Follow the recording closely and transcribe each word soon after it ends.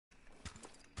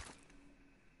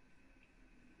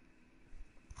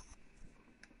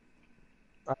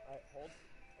Alright, hold.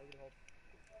 Everybody hold.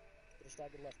 Get a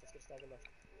staggered left. Let's get a staggered left.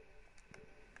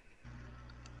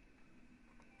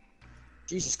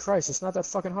 Jesus Christ, it's not that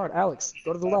fucking hard. Alex,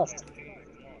 go to the left.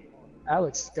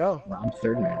 Alex, go. Well, I'm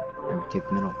third man. I'm take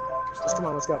the middle. Just come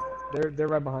on, let's go. They're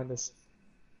right behind us.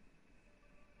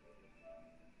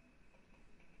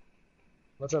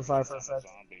 What's up, Fire Fred?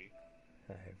 Zombie.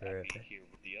 Very I'd be here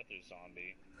with the other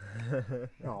zombie.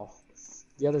 Oh,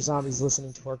 the other zombie's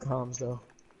listening to our comms though.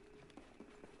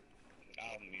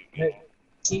 I'll mute Hey, y'all.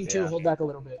 Team 2, Yeah. hold back a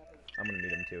little bit. I'm gonna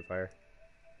meet him too, Fire.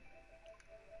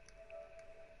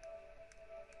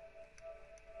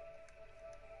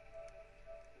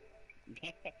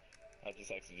 I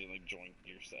just accidentally joined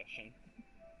your session.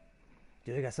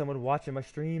 Dude, I got someone watching my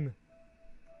stream.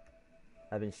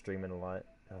 I've been streaming a lot.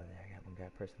 Oh, there, I got one guy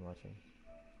person watching.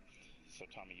 So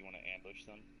Tommy, you want to ambush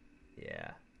them?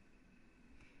 Yeah.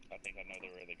 I think I know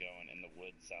where they're going, in the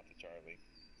woods south of Charlie.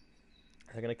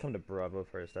 They're gonna come to Bravo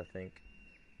first, I think.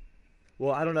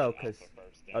 Well, I don't know, cause Alpha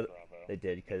first, then Bravo. they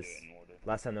did, They do cause it in order.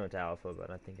 last time they went to Alpha, but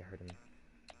I think I heard him.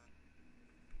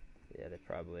 Yeah, they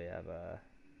probably have a.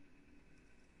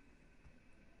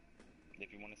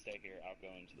 If you want to stay here, I'll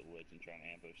go into the woods and try and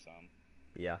ambush some.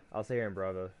 Yeah, I'll stay here in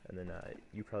Bravo, and then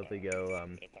you probably go.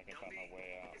 If I can find my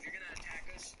way out. If you're gonna attack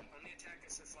us, only attack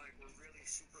us if like we're really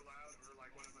super loud or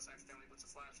like one of us accidentally puts a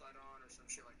flashlight on or some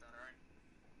shit like that. All right.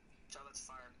 So let's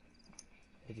fire.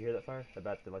 Did you hear that, Fire?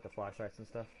 About the flashlights and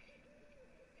stuff.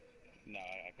 No,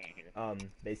 I couldn't hear.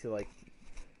 Basically, like,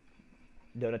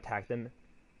 don't attack them.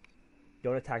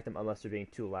 Don't attack them unless they're being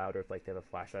too loud, or if like they have a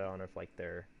flashlight on, or if like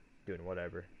they're doing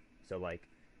whatever. So like,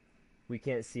 we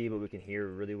can't see, but we can hear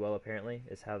really well. Apparently,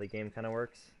 is how the game kind of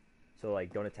works. So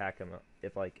like, don't attack them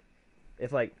if like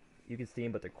you can see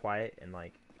them, but they're quiet and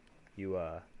like you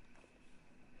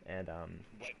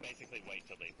Basically wait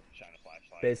till they shine a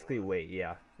flashlight. basically wait.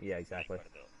 Yeah, exactly.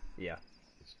 Yeah.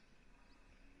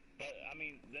 But I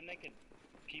mean, then they could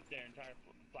keep their entire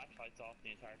flashlights off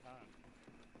the entire time.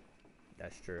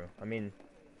 That's true. I mean,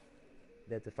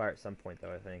 they have to fire at some point,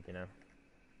 though, I think, you know?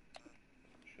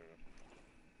 True.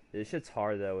 This shit's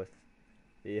hard, though, with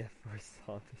Bf4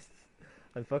 zombies.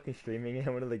 I'm fucking streaming,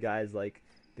 and one of the guys, like,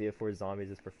 Bf4 zombies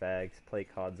is for fags, play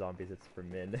COD zombies, it's for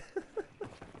men.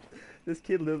 This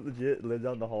kid legit lived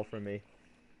down the hall from me.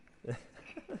 I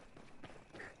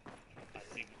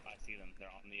see them. They're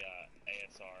on the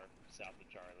ASR south of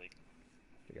Charlie.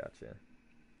 Gotcha.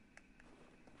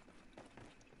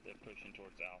 They're pushing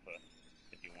towards Alpha.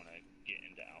 If you want to get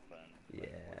into Alpha. And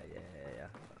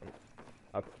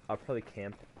Yeah. I'll probably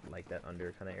camp like that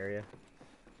under kind of area.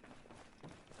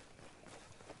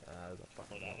 Well,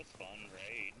 that was fun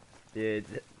raid.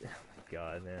 Dude, oh my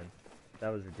god, man, that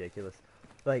was ridiculous.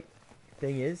 Like,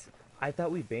 thing is, I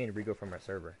thought we banned Rigo from our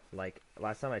server. Like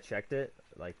last time I checked it,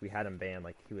 like we had him banned.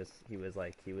 Like he was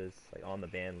like on the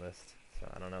ban list.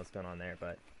 So I don't know what's going on there,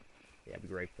 but yeah, we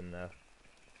raped him though.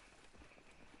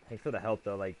 Thanks for the help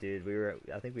though. Like, dude,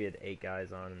 I think we had 8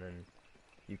 guys on, and then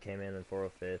you came in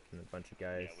 405th and a bunch of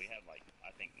guys. Yeah, we had like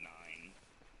I think 9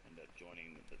 ended up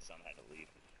joining, but some had to leave.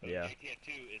 But Yeah.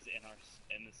 JTF2 is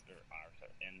in this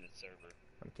server.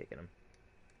 I'm kicking him.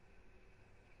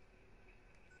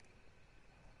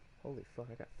 Holy fuck!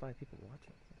 I got 5 people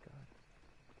watching. Oh my god.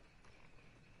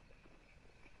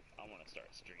 I want to start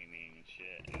streaming and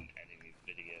shit and editing these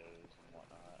videos and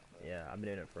whatnot. But Yeah, I've been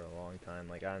doing it for a long time.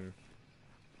 Like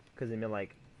because I mean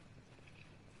like,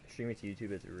 streaming to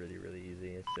YouTube is really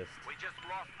easy. It's just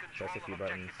press a few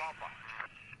buttons.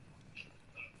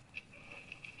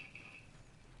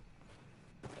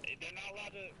 they're not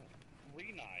allowed to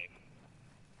re-knife.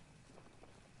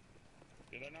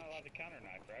 They're not allowed to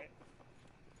counter-knife, right?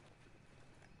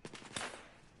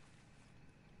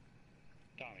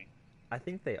 Tommy. I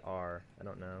think they are. I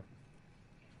don't know.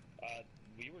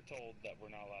 We were told that we're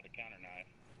not allowed to counter-knife.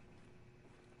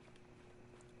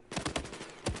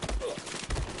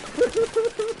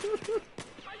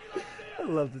 I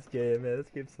love this game, man. This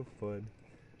game's so fun.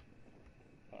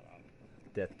 Hold on.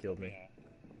 Death killed me. Yeah.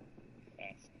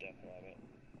 That's Death Rabbit.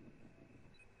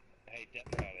 Hey,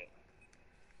 Death Rabbit.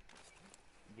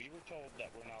 We were told that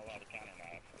we're not allowed to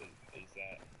counter-knife. Is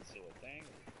that still a thing?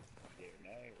 Yeah or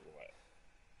nay, or what?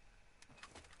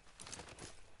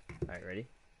 Alright, ready?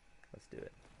 Let's do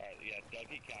it. Alright, yeah,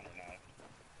 Dougie counter-knife.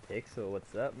 Pixel,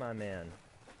 what's up, my man?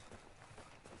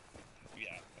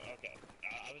 Yeah, okay.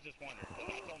 I was just wondering,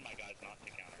 because I told my guys not to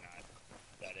counter-knife.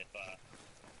 That if,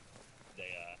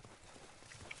 they,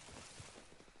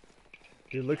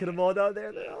 Dude, look at them all down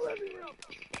there. They're all everywhere.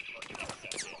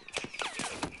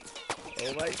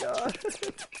 Oh my god.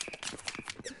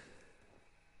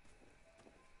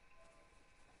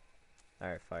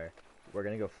 Alright, Fire. we're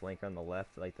gonna go flank on the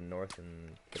left, like the north, and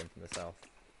hit him from the south.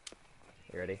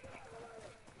 You ready?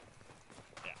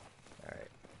 Yeah. Alright.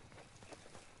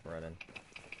 Running.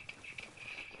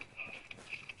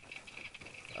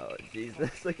 Oh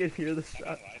Jesus! I can hear the How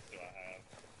shot. many lives do I have?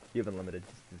 You have unlimited.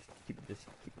 Okay.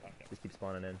 Just keep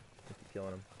spawning in. Just keep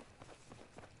killing them.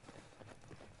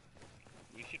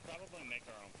 We should probably make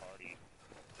our own party.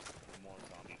 The more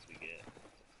zombies we get.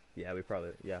 Yeah,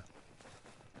 yeah.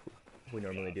 We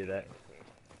normally do that.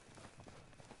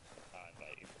 I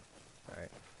invite you.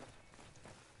 Alright.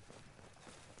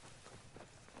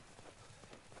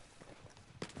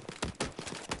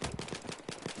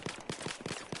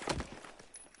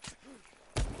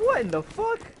 What in the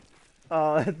fuck?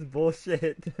 Oh, that's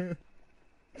bullshit.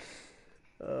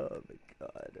 Oh my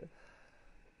god.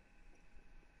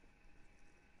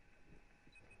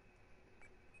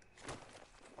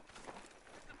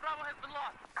 Bravo has been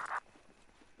lost.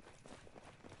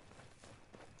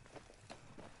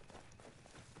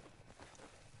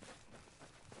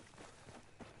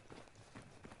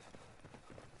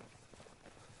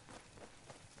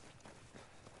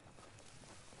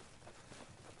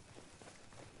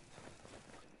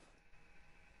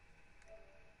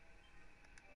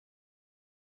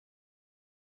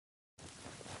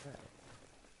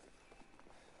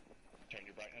 Turn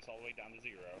your brightness all the way down to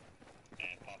 0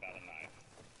 and pop out a knife.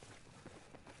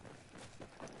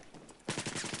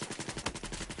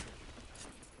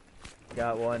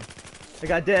 Got one. I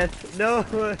got death. No,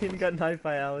 he got knifed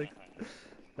by Alex.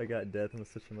 I got death. I'm gonna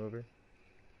switch him over.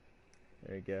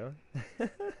 There you go.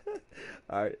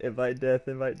 Alright, invite death,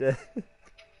 invite death.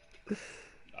 Damn,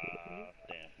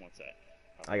 one sec.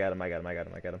 I got him.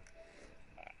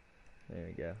 There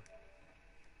you go.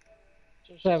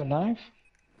 Just have a knife?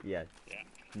 Yeah. Yeah.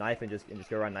 Knife and just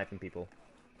go around knifing people.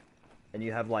 And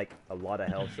you have like a lot of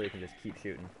health, so you can just keep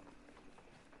shooting.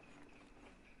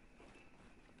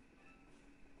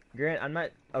 Grant, I'm not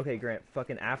okay. Grant,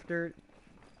 fucking after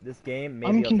this game, maybe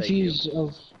I'm I'll take you. confused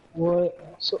of what.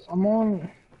 So I'm on. Alright,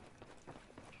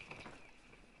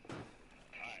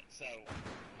 so you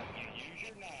use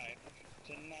your knife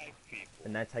to knife people.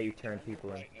 And that's how you turn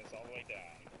people in. Brightness all the way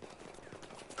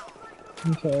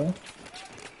down. Okay.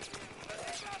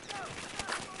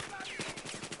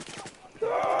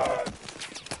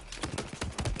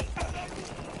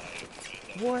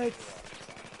 What?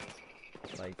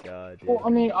 My God, dude. Well, I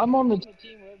mean, I'm on the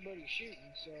team where everybody's shooting,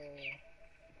 so.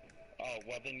 Oh,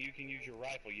 well then you can use your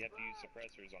rifle. You have to use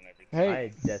suppressors on everything. I Hey,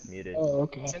 had death muted. Oh,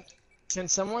 okay. can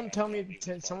someone tell me?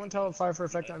 Can someone tell Fire for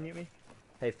Effect to unmute me?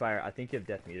 Hey, Fire, I think you have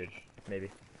death muted. Maybe.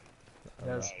 I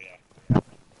don't Yes. Oh, yeah. know.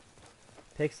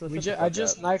 Pixel, shut the I fuck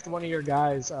just up. knifed one of your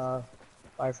guys. Fire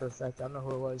for Effect. I don't know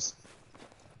who it was.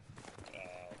 Damn,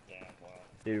 well.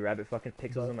 Dude, Rabbit fucking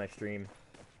Pixel's But- on my stream.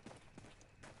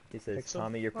 He says, Pixel?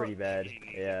 Tommy, you're pretty Oh. bad.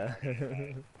 Yeah.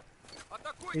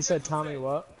 He said, "Tommy,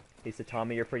 what?" He said,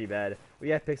 Tommy, you're pretty bad. Well,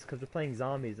 yeah, Pixel, because we're playing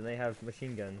zombies, and they have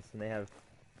machine guns, and they have...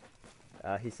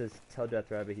 he says, tell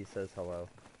Death Rabbit, he says hello.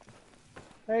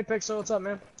 Hey, Pixel, what's up,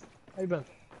 man? How you been?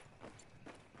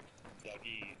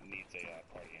 Dougie needs a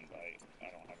party invite. I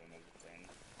don't have him as a friend.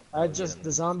 I get just him.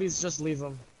 the zombies. Just leave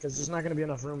them, because there's not gonna be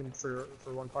enough room for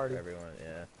one party. For everyone,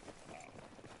 yeah.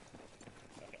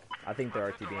 I think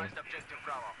they're RTBing. Objective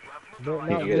Bravo. You have moved They're to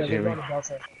not you good. guys hear They're me? going to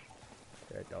Delta.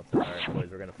 They're at Delta. Alright, boys,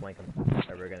 we're gonna flank them.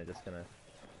 Alright, we're gonna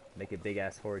make a big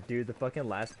ass horde. Dude, the fucking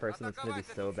last person is gonna be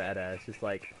so badass. Just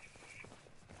like...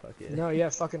 Fuck it. No, yeah,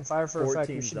 fucking Fire for Effect.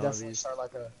 14 We should definitely zombies. start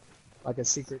like a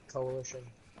secret coalition.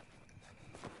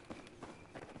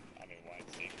 I mean, why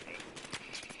it's secret?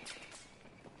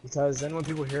 Because then when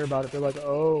people hear about it, they're like,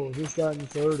 "Oh, this got in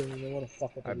third," and they want to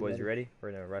fuck up. Alright, boys, you everybody. ready?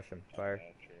 We're gonna rush them. Fire.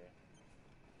 Yeah, true.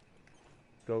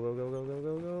 Go, go, go, go, go,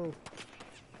 go, go.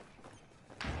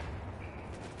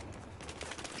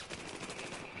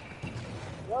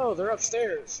 Whoa, they're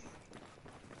upstairs.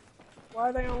 Why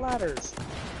are they on ladders?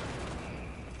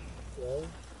 Okay.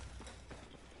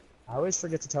 I always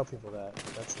forget to tell people that.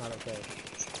 That's not okay.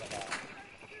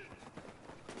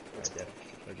 Alright, Death.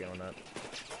 We're going up.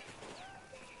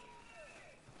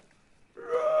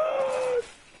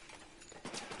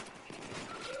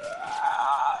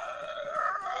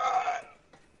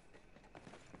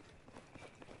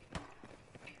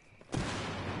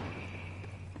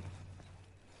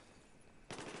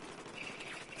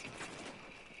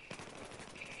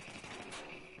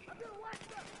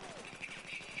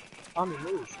 Tommy,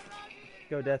 move.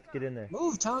 Go, Death, get in there.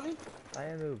 Move, Tommy. I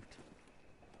am moved.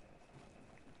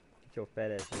 Get your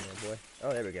fat ass in there, boy.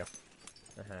 Oh, there we go.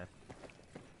 Uh-huh.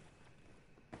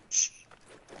 Shh.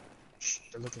 Shh.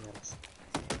 They're looking at us.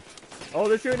 Oh,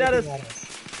 they're shooting at us! Looking at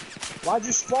us. Why'd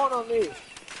you spawn on me?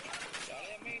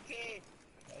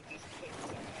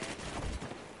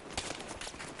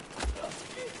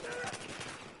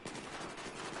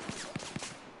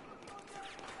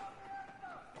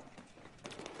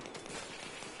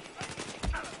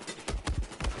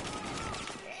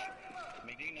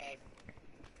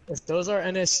 If those are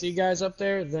NSC guys up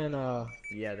there, then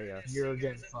Yeah, they are. you're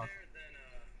getting fucked.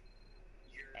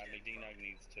 McDeanock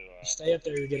needs to, You stay up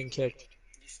there, you're getting kicked.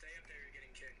 You stay up there, you're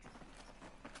getting kicked.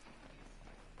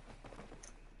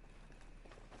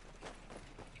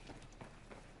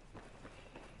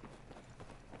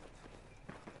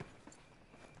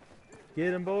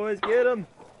 Get him, boys, get him!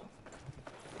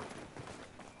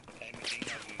 hey,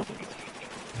 McDeanock needs to be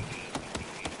switched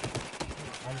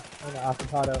I'm on the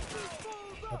avocado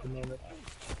at the moment.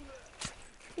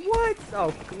 What?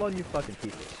 Oh, come on, you fucking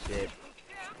piece of shit.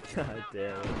 God damn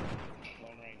it.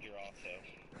 Lone Ranger also.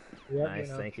 Yep, Nice,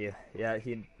 you know. thank you. Yeah,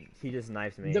 he just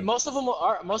knifed me. Most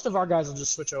of our guys will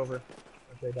just switch over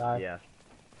if they die. Yeah,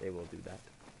 they will do that.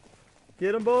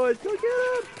 Get him, boys! Go get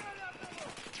him!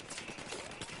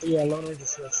 Yeah, Lone Ranger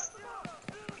switched.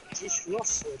 Geez, who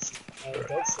else switched?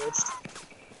 Dope switched.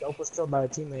 Dope was killed by a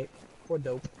teammate. Poor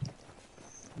Dope.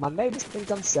 My neighbors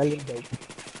think I'm selling dope.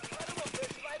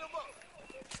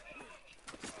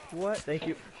 What? Thank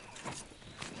you.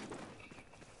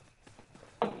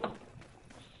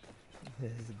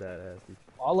 This is badass, dude.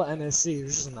 All the NSC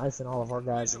was just knifing all of our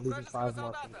guys and leaving 5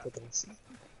 more from the pickings.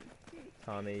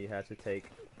 Tommy, you have to take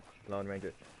Lone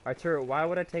Ranger. Arturo, why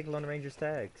would I take Lone Ranger's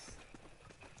tags?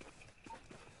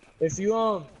 If you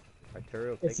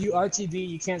Arturo, if you RTB,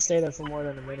 you can't stay there for more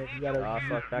than a minute. You gotta. Ah,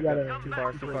 fuck, back you gotta up. Too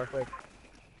far, too really far. quick.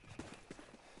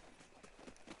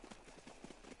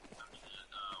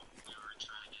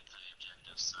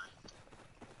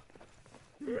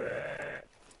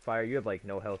 Fire, you have like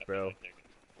no health, bro.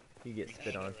 You get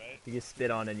spit on. You get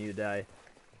spit on and you die.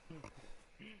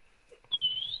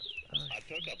 I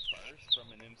took a burst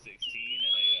from an M16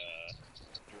 and a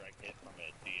direct hit from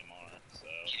a DMR, so...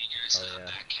 Oh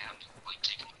yeah.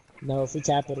 No, if we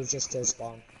tap it, it's just still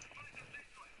spawn.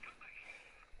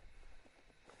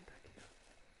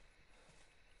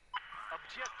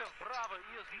 Objective Bravo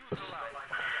is neutralized.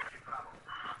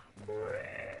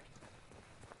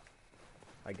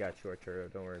 I got you, Arturo.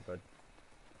 Don't worry, bud.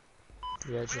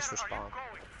 Yeah, it's just Where are you respawn.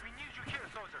 going? We need you here,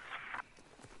 soldier.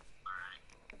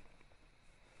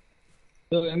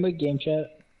 So, in game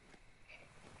chat.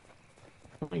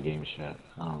 My game chat.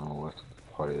 I don't know what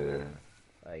party they're in.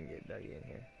 I can get Dougie in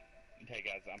here. Hey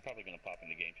guys, I'm probably gonna pop in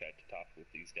the game chat to talk with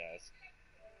these guys.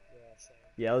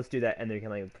 Yeah, let's do that, and then we can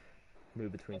like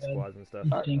move between squads and stuff.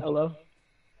 Hello.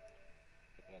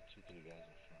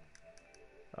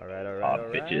 Alright, alright, Up,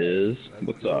 alright. bitches.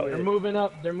 What's up? They're moving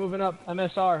up. They're moving up.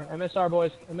 MSR. MSR,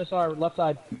 boys. MSR, left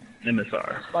side.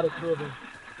 MSR. Spotted 2 of them.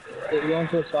 They're going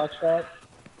to a foxtrot.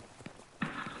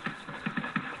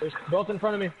 There's both in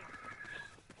front of me.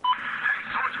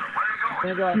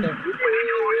 Can't go out there.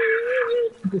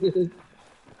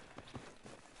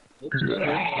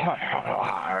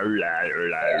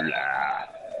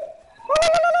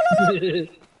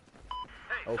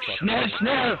 Oh fuck. Schnell,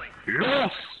 schnell!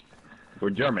 Los! We're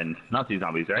German, Nazi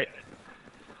zombies, right?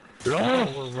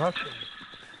 Los! We're Russian.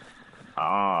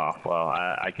 Ah, well,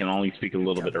 I can only speak a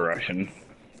little bit of Russian.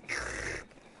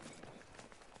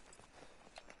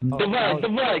 Давай,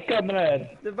 давай,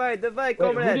 comrade! Давай, давай, Wait, who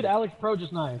did comrade! Alex Pro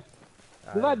just knife?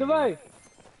 Давай, давай!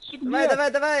 Давай,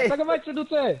 давай, давай! Атаковать идут!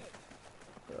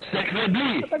 Sacre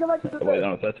Атаковать идут! Wait,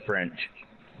 no, that's French.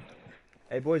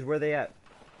 Hey boys, where are they at?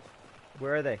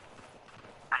 Where are they?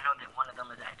 I know that one of them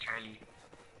is at Charlie.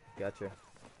 Gotcha.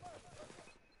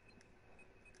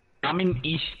 Coming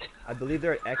east. I believe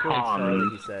they're at Echo and Charlie,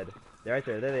 he said. They're right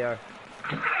there. There they are.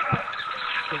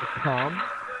 Calm.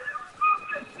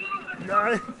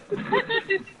 No.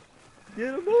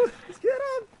 Get him, boys! Get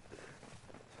him!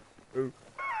 Ooh.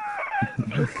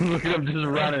 Look at him just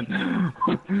running.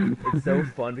 It's so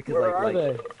fun because Where are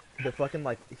they? the fucking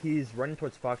like he's running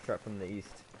towards Foxtrot from the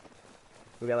east.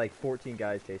 We got like 14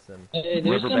 guys chasing him. Hey,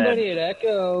 there's Riverbed. somebody at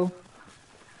Echo.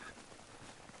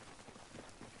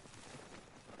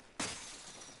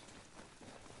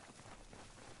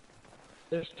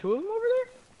 There's 2 of them over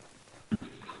there?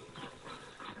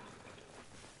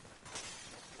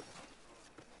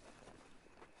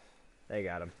 They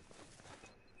got him.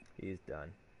 He's done.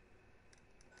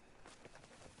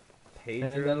 And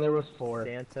Pedro, then there was 4.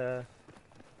 Santa,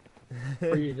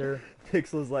 Freezer.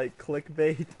 Pixel's like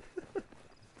clickbait.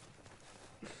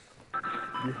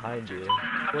 Behind you.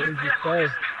 What did you say?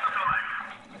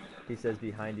 He says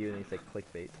behind you and he said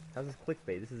clickbait. How's this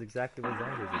clickbait? This is exactly what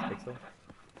zombies is, Pixel.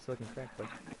 So I can crack, bud.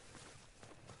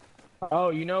 Oh,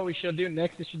 you know what we should do?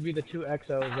 Next it should be the 2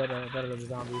 exos that are the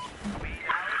zombies.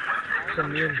 So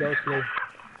me and Ghostly.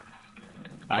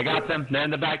 I got them. They're in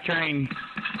the back train.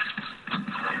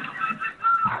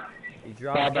 He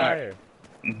dropped Fall back. fire.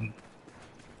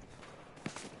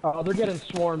 Oh, they're getting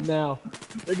swarmed now.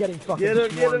 They're getting fucking Get him,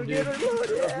 get swarmed, him, get dude. him, Lord,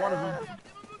 There's yeah. one of them.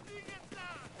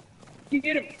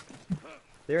 Get him!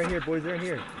 They're in here, boys, they're in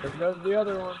here. There's the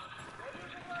other one.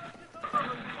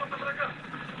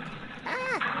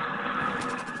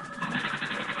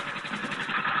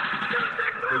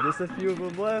 There's just a few of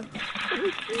them left.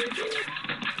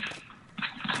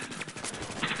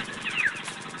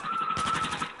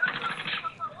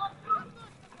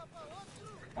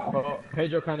 Oh,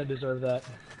 Pedro kind of deserved that.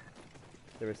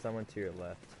 There was someone to your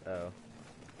left. Oh.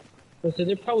 So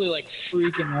they're probably like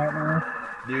freaking right now.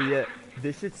 Dude, yeah,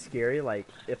 this shit's scary, like,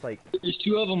 if, like, There's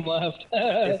 2 of them left.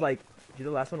 if, like, you're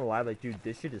the last one alive, like, dude,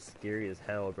 this shit is scary as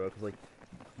hell, bro, because, like,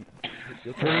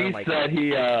 you'll come around, He like, said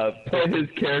he put his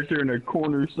character in a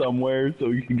corner somewhere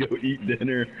so he can go eat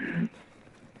dinner.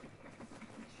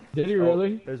 Did he oh,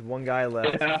 really? there's one guy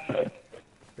left. Yeah.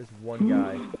 There's one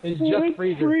guy. It's just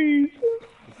Freezer. Freeze.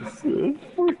 This, is,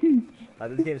 Freeze.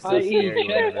 this game's so I scary.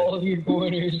 check whatever. all of your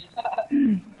corners.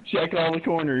 Check all the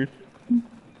corners.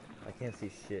 I can't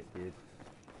see shit, dude.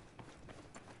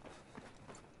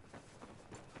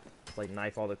 It's like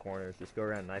knife all the corners. Just go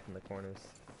around knifing the corners.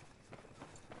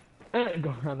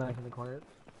 Go around that in the corner.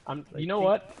 Like, you know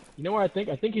what? You know where I think?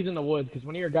 I think he's in the woods, because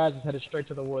one of your guys is headed straight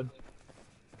to the woods.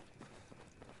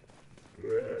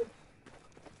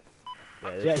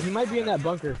 Yeah, he might be in that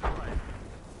bunker.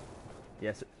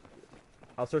 Yes.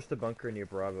 I'll search the bunker near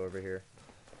Bravo over here.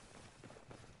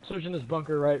 Searching this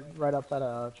bunker right outside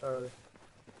Charlie.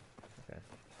 Okay.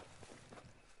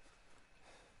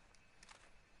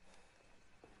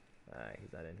 Alright,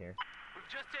 he's not in here. We've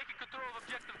just taken control of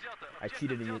objective Delta. I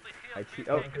cheated you. Delta I here. cheat.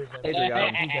 Oh, Pedro got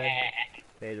him. He's dead.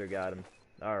 Pedro got him.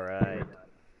 Alright.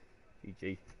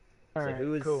 GG. So Alright,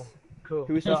 who is cool.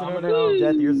 who is So switching I'm over gonna,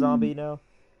 now? Death, you're zombie now.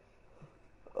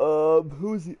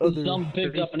 Who's the other? Some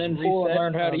picked up an N4 and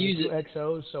learned how to use it.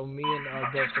 XO, so me and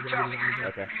Ghost are gonna be the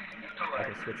Okay. I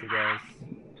can switch you guys.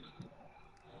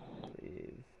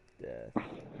 Leave Death.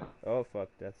 Oh fuck,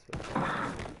 Death switch.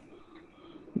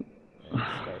 And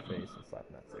Scarface and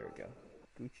Slapnuts. There we go.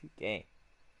 Gucci gang.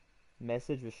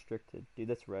 Message restricted. Dude,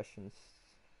 that's Russians.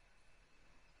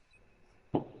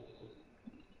 Bf4.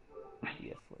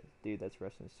 Dude, that's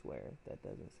Russian swear. That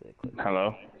doesn't say click.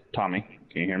 Hello, Tommy.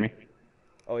 Can you hear me?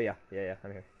 Oh yeah,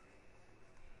 I'm here.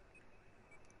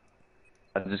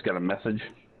 I just got a message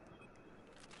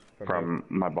From from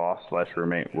my boss /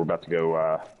 roommate. We're about to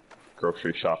go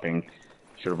grocery shopping.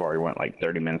 Should have already went like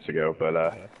 30 minutes ago, but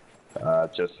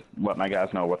just let my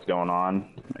guys know what's going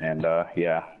on. And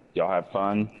yeah, y'all have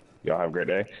fun. Y'all have a great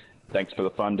day. Thanks for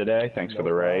the fun today. Thanks for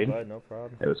the raid. Bud, no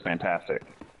problem. It was fantastic.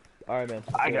 Alright, man.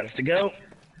 I got to go.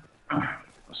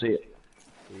 See you.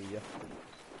 See ya.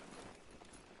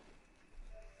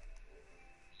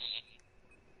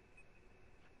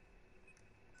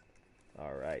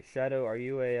 Alright, Shadow, are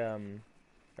you a,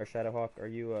 or Shadowhawk, are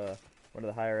you, one of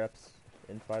the higher ups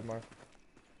in 5 Mar?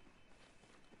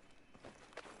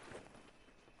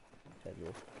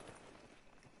 Schedule.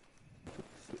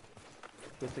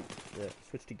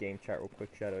 Switch to game chat real quick,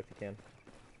 Shadow, if you can.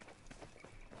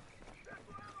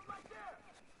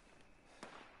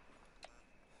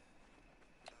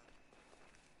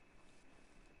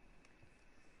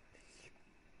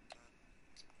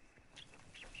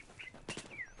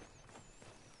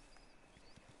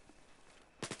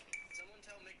 Someone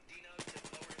tell McDino to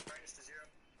lower his brightness to 0.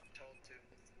 I'm told to.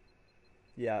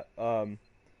 Yeah,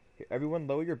 here, everyone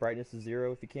lower your brightness to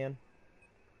 0 if you can.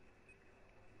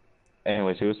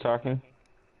 Anyways, who was talking?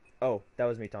 Oh, that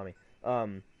was me, Tommy.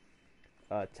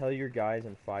 Tell your guys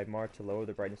in 5 Mar to lower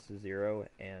the brightness to 0,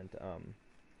 and,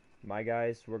 my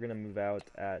guys, we're gonna move out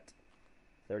at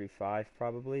 35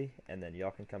 probably, and then y'all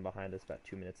can come behind us about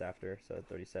 2 minutes after, so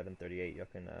 37, 38, y'all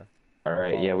can,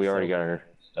 Alright, yeah, we already got our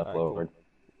stuff Alright, cool. lowered.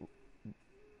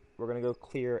 We're gonna go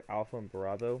clear Alpha and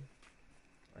Bravo,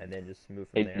 and then just move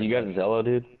from Hey, there. you got Zello,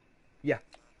 dude?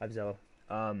 I'm Zello.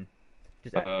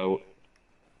 Just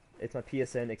it's my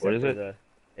PSN except What is for it? the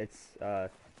it's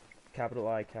capital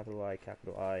I, capital I,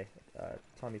 capital I.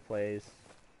 Tommy plays,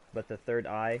 but the third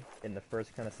I in the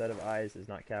first kind of set of I's is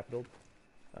not capital.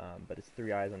 But it's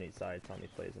 3 I's on each side. Tommy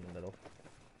plays in the middle.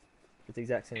 It's the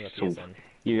exact same with So- PSN.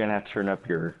 You're gonna have to turn up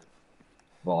your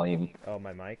volume. Oh,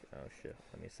 my mic. Oh shit.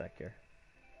 Let me a sec here.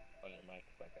 On your mic,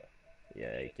 like a...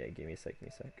 Yeah, give me a sec.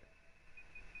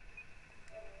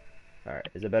 All right,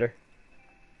 is it better?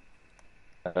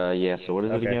 Yeah, so what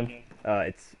is it Okay. again?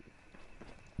 It's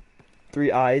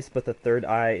 3 I's, but the third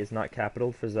I is not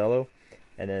capital for Zello,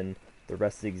 and then the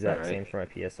rest is the exact Alright. same for my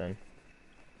PSN.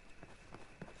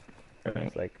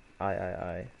 It's like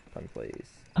I, Tommy plays.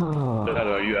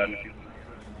 Hello, you had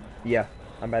Yeah,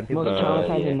 I'm bad people. Most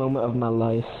traumatizing moment of my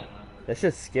life. That's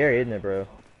just scary, isn't it, bro?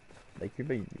 Like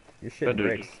your shit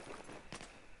breaks.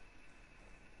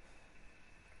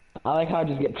 I like how I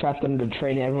just get trapped under the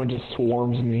train and everyone just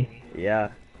swarms me. Yeah.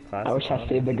 I wish I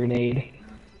saved the grenade.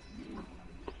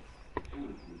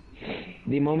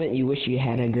 The moment you wish you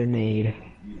had a grenade.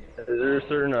 Is there a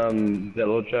certain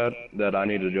Zello chat that I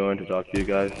need to join to talk to you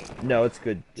guys? No, it's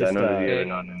good. Just I know that you're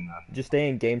not in just stay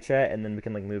in game chat, and then we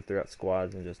can like move throughout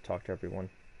squads and just talk to everyone.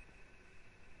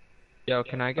 Yo,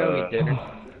 can I go eat dinner?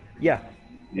 Yeah.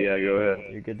 Yeah, go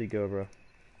ahead. You're good to go, bro.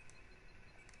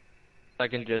 I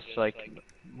can just like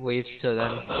leave so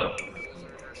then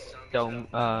don't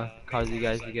cause you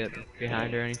guys to get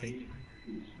behind or anything.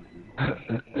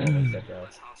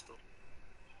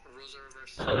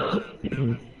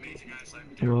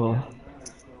 Well,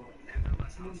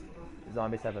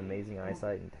 Zombies have amazing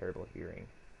eyesight and terrible hearing,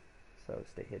 so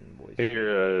stay hidden, boys. Hey,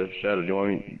 Shadow, you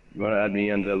want to add me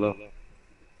on Zello?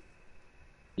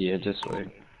 Yeah, just wait.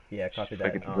 Yeah, copy I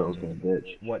that. get to go to a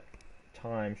bitch. What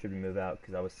time should we move out?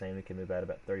 Because I was saying we can move out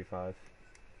about 35.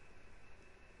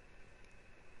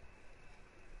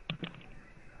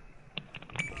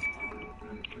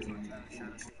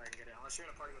 Unless you're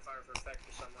in a party with fire for effect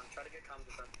or someone, try to get comms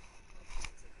with them.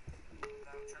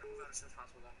 Try to move out as soon as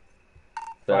possible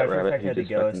though. Fire for effect had to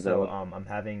go, so I'm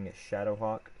having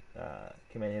Shadowhawk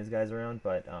command his guys around,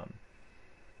 but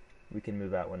we can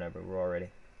move out whenever we're all ready.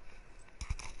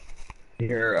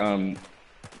 Here,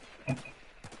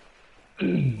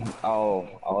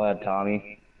 I'll add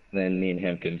Tommy, then me and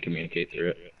him can communicate through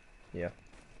it. Yeah.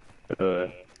 If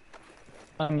you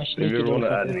ever want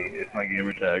to add me, it's my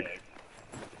gamer tag.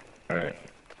 Alright.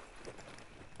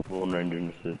 Lone Ranger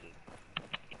and shit.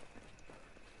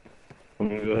 I'm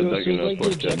gonna go ahead and like the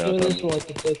objective is like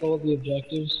to take all the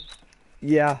objectives.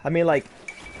 Yeah, I mean like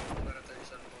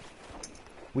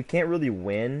we can't really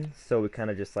win, so we kind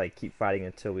of just like keep fighting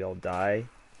until we all die.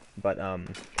 But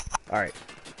alright.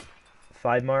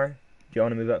 5mar, do you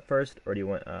want to move up first, or do you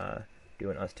want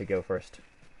us to go first?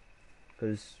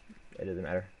 Because it doesn't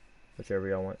matter, whichever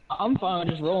y'all want. I'm fine with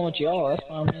just rolling with y'all. That's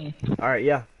fine with me. Alright,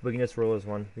 yeah, we can just roll as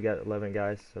one. We got 11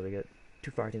 guys, so we got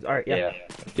 2 fire teams. Alright, yeah. Yeah.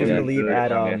 We're gonna leave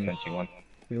at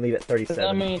we can leave at 37.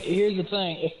 I mean, here's the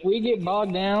thing: if we get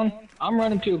bogged down, I'm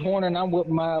running to a corner and I'm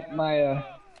whipping my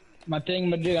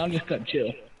thingamajig. I'm just gonna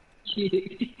chill.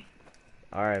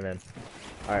 Alright, man.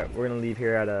 Alright, we're gonna leave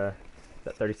here at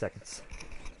 30 seconds.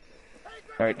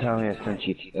 Alright, Tommy, I sent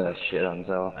you shit on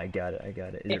Zello. I got it.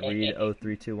 Is it read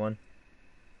 0321?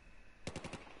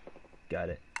 Got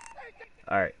it.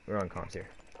 Alright, we're on comms here.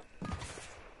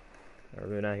 We're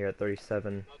moving out here at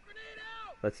 37.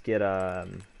 Let's get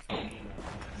Kelly,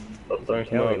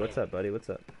 what's up, buddy? What's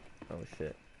up? Oh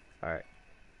shit. Alright.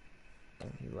 Oh,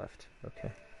 you left.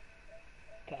 Okay.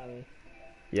 Tommy.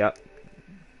 Yep.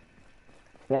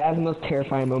 That was the most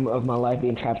terrifying moment of my life,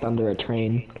 being trapped under a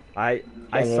train. I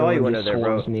saw you under there,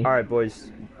 bro. Alright, boys.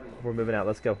 We're moving out.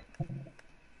 Let's go.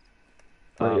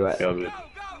 Where you at?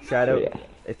 Shadow, yeah.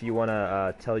 if you want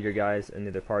to tell your guys in the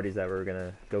other parties that we're going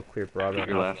to go clear Bravo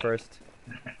and Alpha first,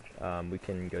 we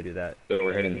can go do that. So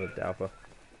we're heading with Alpha.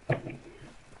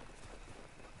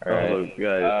 Alright,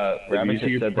 guys. Rabbit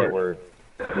just said that we're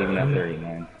leaving at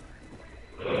 39.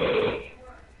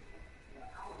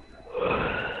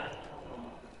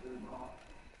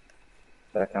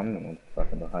 Back, I'm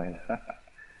fucking behind.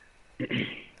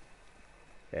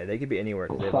 Yeah, they could be anywhere.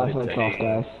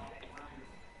 Guys.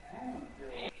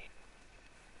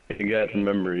 You guys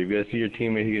remember, if you guys see your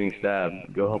teammate getting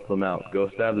stabbed, go help them out. Go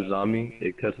stab the zombie.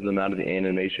 It cuts them out of the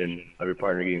animation of your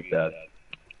partner getting stabbed.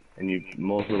 And you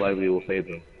most likely will save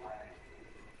them.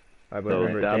 Alright, but So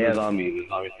remember, stab the zombie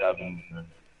stabs them.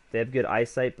 they have good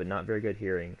eyesight, but not very good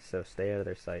hearing, so stay out of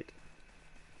their sight.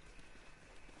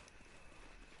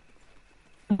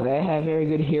 They have very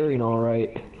good hearing,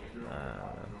 alright.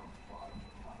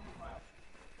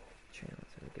 Channels,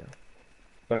 there we go.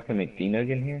 Fucking McDino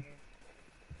in here?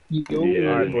 Yeah.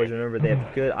 Alright, boys, remember, they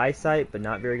have good eyesight, but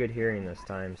not very good hearing this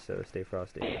time, so stay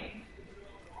frosty.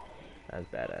 That's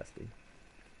badass, dude.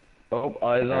 Oh,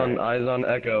 eyes on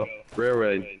Echo.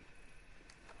 Railroad.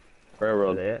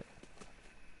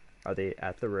 Are they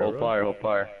at the railroad? Hold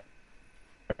fire.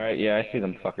 Alright, yeah, I see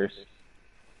them fuckers.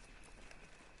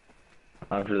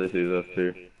 I'm sure they see us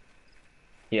too.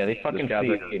 Yeah, they fucking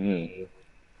see me.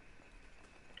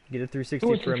 Get a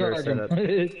 360 perimeter set up.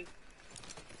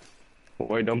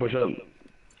 Wait, don't push up.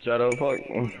 Shadow, fuck.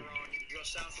 You go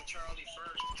south of Charlie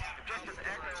first.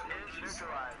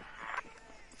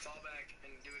 Fall back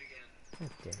and do it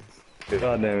again.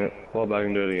 God damn it. Fall back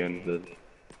and do it again. We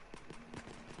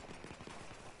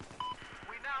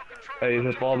now control Hey, you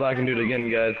can fall back and do it again,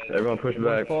 guys. Everyone push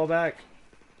back. Fall back.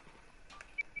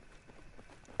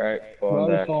 Alright, Why falling are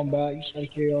we back. falling back? Just out of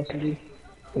curiosity.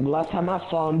 The last time I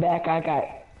fallen back, I got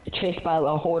chased by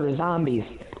a horde of zombies.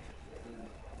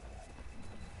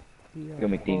 Go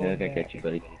McDina, I gotta catch you,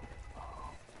 buddy.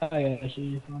 Oh yeah, I see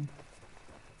you fun.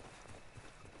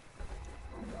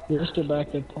 You're still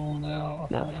back there pulling out.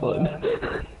 Not fun.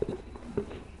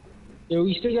 Yeah,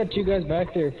 we still got two guys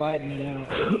back there fighting it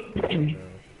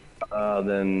out.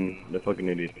 Then they're fucking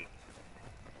idiots.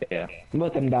 Yeah.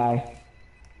 Let them die.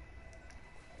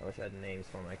 I wish I had names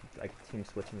for them. I could team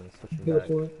switch them and switch Go them back.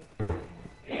 for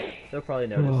it. They'll probably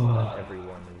notice that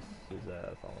everyone is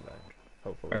falling back.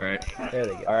 Hopefully. Alright. There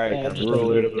they go. Alright, Yeah, just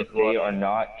rule is if they are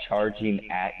not charging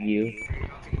at you,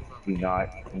 do not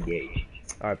engage.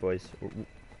 Alright, boys.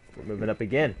 We're moving up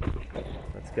again.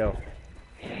 Let's go.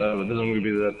 This is going to be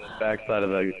the backside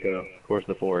of the course of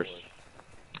the forest.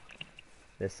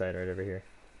 This side right over here.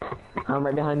 I'm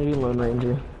right behind you, Lone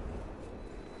Ranger.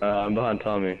 I'm behind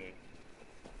Tommy.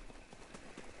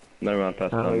 Never mind,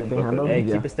 past Oh, Tommy. you're behind both Hey, of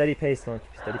you. keep a steady pace, Lon.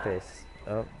 Keep a steady pace.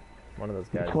 Oh, one of those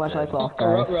guys. is Flashlights dead. off,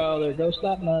 Alright, guys. there. Go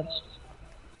stop nuts.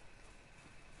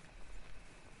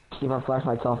 Keep our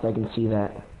flashlights off, they can see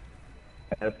that.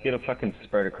 Let's get a fucking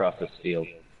spread across this field.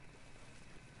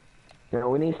 No,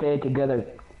 we need to stay together,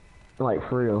 like,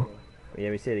 for real.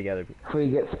 Yeah, we stay together. If we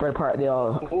get spread apart, they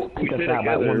all We pick us stay out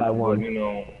by together, one by but, one. you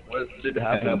know, what should I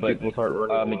happen know, if but people start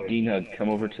running away? Medina, come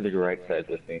over to the right side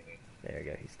with me. There we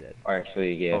go. He's dead. Or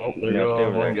actually, yeah. Oh, there no, you stay go,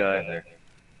 over one there guy. together.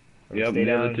 Yep, Stay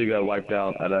the other down. two got wiped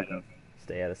out at Echo.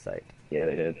 Stay out of sight. Yeah,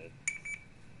 they did.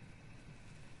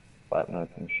 Flat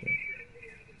nuts and shit.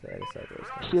 Stay out of sight,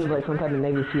 boys. Feels like some type of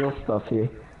Navy SEAL stuff here.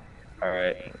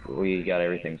 Alright, we got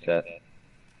everything set.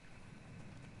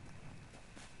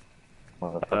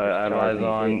 I advise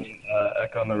on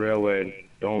Echo on the railway.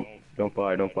 Don't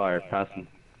fire. Pass him.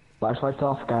 Flashlights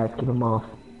off, guys. Keep them off.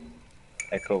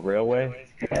 Echo Railway.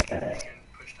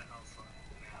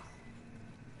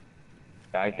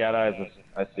 I got eyes.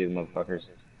 I see the motherfuckers.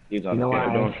 He's on You know the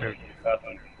what? field. Don't shoot. Pass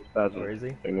him. Pass him. Where is he?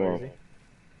 Ignore Where is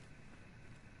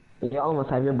him. You almost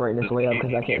have your brightness way up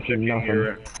because I can't see checking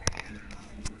nothing.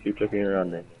 Keep checking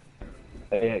around me.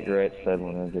 Hey, you're right, said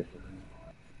one of this.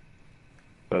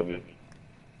 Okay.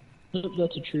 Yep,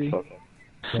 that's a tree.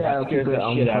 Shadow, keep Scared it the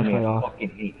on shit the out of me. flashlight off. Fucking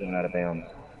hate going out of bounds.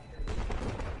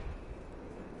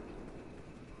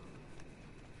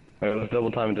 Alright, let's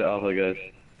double time into Alpha, guys.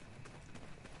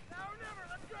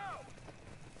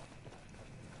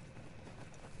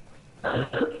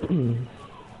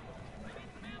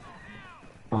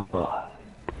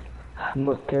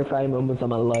 Most terrifying moments of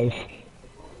my life.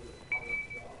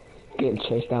 Getting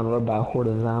chased down the road by a horde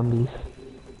of zombies.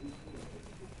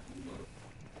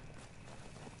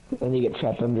 Then you get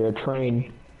trapped under a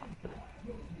train.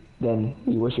 Then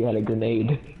you wish you had a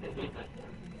grenade.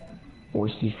 Or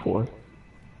C4.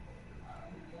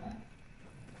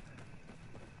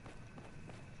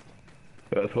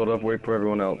 Let's hold up, wait for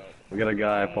everyone else. We got a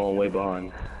guy falling way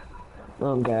behind.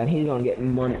 Oh god, he's gonna get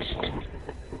munched.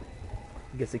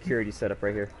 Get security set up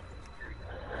right here.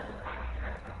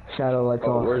 Shadow lights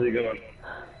Oh, off. where's he going?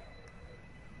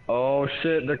 Oh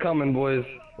shit, they're coming, boys.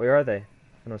 Where are they?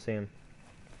 I don't see him.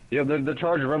 Yep, they're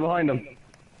charging right behind them.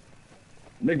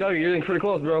 Big Dog, you're getting pretty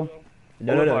close, bro.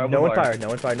 No, Open no, fire, no. No open one fire. fired. No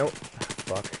one fired. No.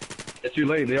 Fuck. It's too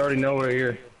late. They already know we're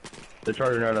here. They're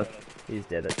charging at us. He's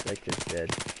dead. That kid's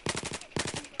dead.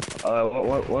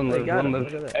 One They lives. got One him.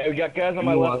 lives. Look at that. Hey, we got guys on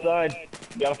my left side.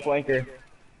 We got a flanker.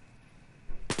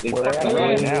 They fucking at?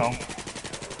 right now.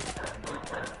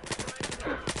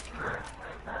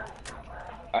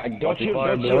 Don't shoot,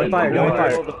 fire, don't boys. No one shoot. fired. No one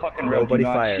Below the fired. fucking road, do Nobody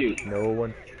not fired. shoot. No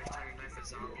one.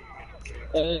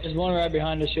 There's one right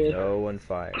behind us here. No one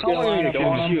fired. Get a line up on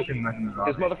Don't him. shoot.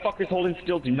 This motherfucker's holding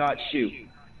still, do not shoot.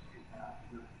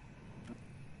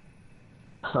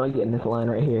 I'm getting this line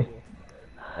right here.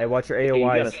 Hey, watch your Hey, you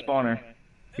got a AOIs. spawner.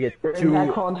 We get There's two.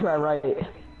 that crawling to our right.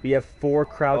 We have 4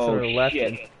 crouched Oh, on our left. shit.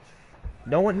 And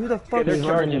no one. Who the Yeah, fuck they're is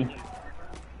charging. What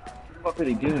the fuck are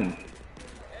they doing?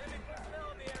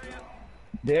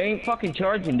 They ain't fucking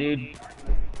charging, dude.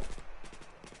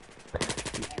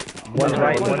 One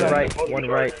right. One right. One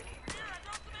right.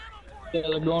 Yeah,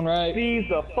 they're going right. Seize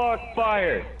the fuck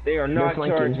fire. They are not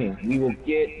flanking. charging. We will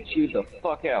get you the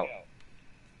fuck out.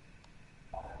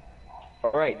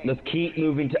 Alright, let's keep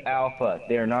moving to Alpha.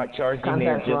 They are not charging, they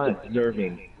are Contact just front.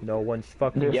 observing. No one's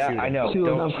fucking There's- Yeah, shooting. I know. Two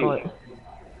of Don't them shoot. front.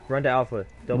 Run to Alpha.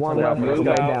 Don't One come to left, Alpha. Move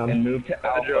Guy out down. and move to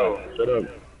Alpha. Joe, shut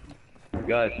up.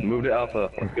 Guys, move to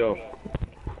Alpha. Let's go.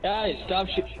 Guys, stop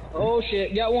shooting. Oh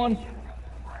shit, got one.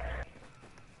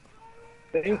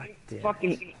 They damn.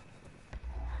 fucking...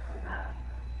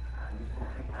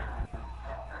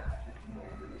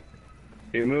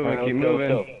 Keep moving, Alright, keep let's go,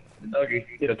 moving. let's Kentucky,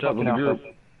 catch up with fucking the Alpha.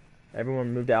 group.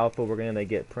 Everyone move to Alpha. We're gonna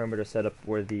get perimeter set up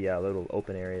where the little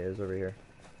open area is over here.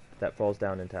 That falls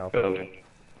down into Alpha. Okay.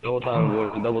 Double time,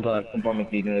 boys, double time. Come on,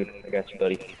 McNeil. I got you,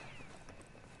 buddy.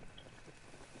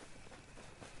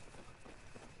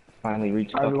 Finally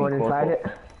reached fucking Everyone inside corporal.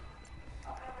 it.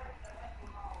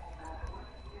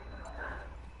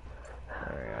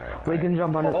 We can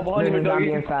jump on it. Oh, behind you, There's a zombie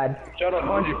Dougie. inside. Shut up,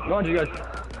 behind you guys.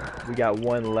 We got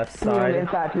one left Two of them side.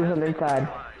 inside. Two of them inside.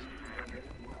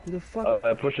 Who the fuck?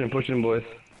 Push in, boys.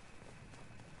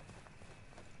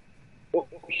 Oh,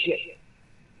 shit.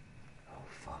 Oh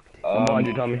fuck, dude. I'm behind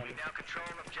you, Tommy.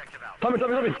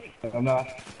 Tommy! I'm not.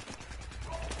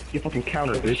 You fucking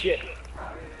counter, bitch. Shit.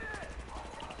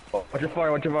 Watch your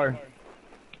fire.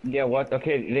 Yeah, what?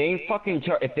 Okay, they ain't fucking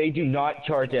if they do not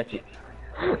charge at you.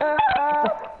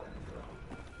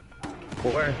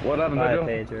 Where? What happened, Bye,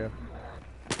 Pedro?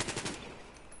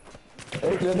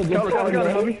 Pedro. Counter,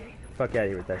 homie. Fuck out of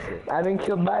here with that shit. I've been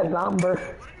killed by a zombie.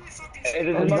 Hey,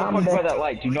 there's a motherfucker by that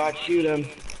light. Do not shoot him.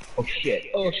 Oh, shit.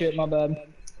 Oh shit, my bad.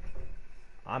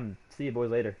 See you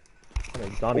boys later. I'm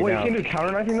a zombie Wait, now. you can't do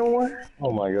counter knifing no more?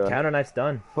 Oh my god. Counter knife's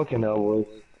done. Fucking hell, boys.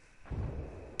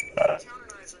 Counter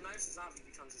knives are nice, a zombie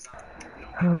becomes a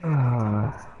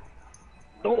zombie.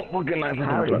 Don't fucking knife me.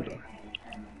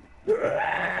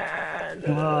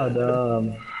 God,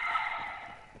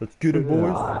 Let's get him,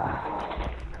 boys.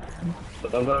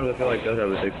 Sometimes I feel like that's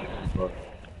how it takes.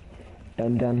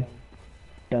 Dun dun.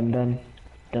 Dun dun.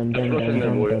 Dun dun Rush in dun there,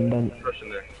 dun boys. dun dun. Rush in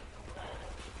there.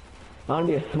 I wanna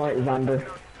be a smart zombie.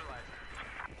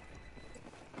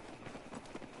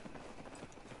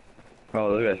 Oh,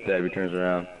 look at that stab. He turns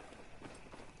around.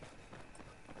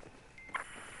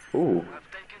 Ooh.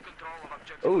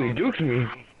 Oh, he jukes me.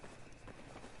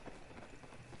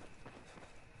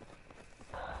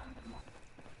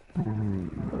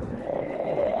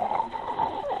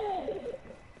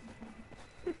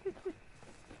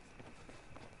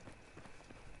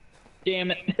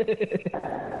 damn it.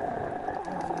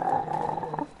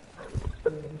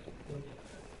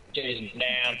 Jason's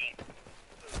down.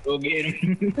 Go get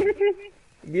him.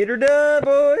 Get her done,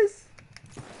 boys.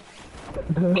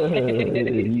 They're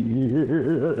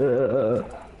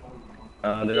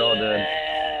all dead.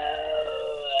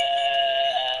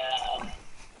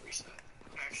 Reset.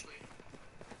 Actually,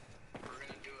 we're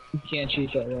gonna do You can't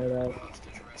cheat that right out.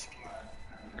 hostage rescue.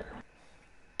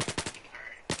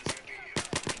 Alright, it's gonna be you.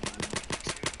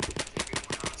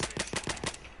 One hostage.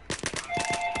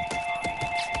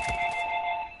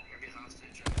 You're gonna be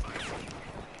hostage and 5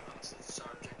 hostage. So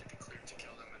our objective be cleared to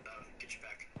kill them and get you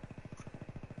back.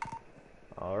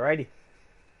 Alrighty.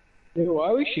 Dude, why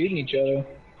are we shooting each other?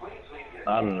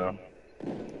 I don't know.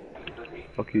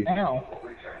 Fuck you. Ow.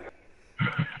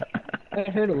 That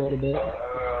hurt a little bit.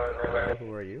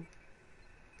 Who are you?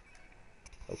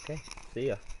 Okay. See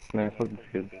ya. Man, fuck this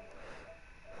kid.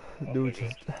 Dude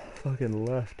just fucking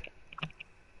left.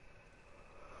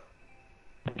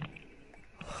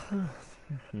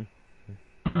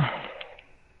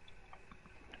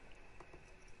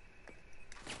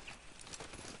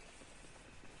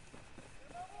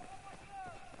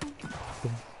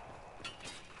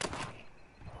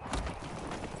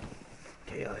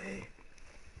 KIA.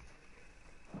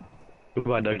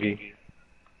 Goodbye, Dougie.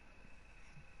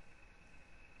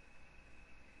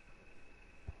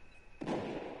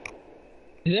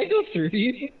 Did that go through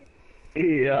you?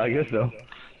 Yeah, I guess so.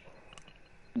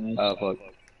 Nice. Oh, fuck.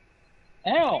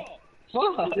 Ow!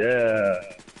 Fuck! Yeah.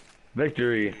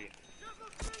 Victory.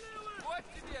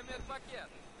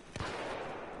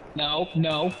 No,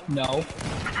 no, no.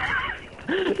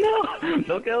 No!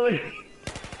 Don't kill me!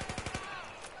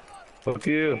 Fuck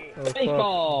you. Oh, fuck.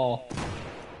 Baseball!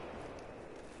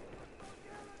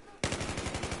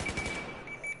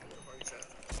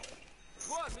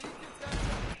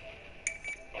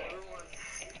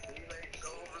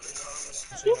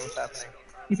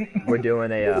 We're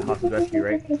doing a hostage rescue,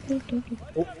 right?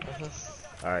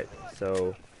 Alright,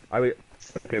 so are we?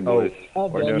 Okay, boys. Oh,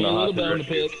 We're got doing me a a little hostage bone to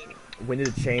rescue. pick. We need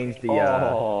to change the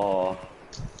Oh.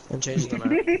 And change the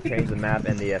map. change the map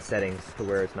and the settings to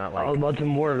where it's not like. I was about to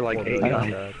mortar like 8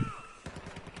 guys.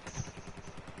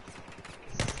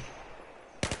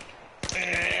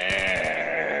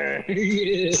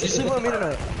 She's sleeping with me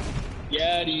tonight.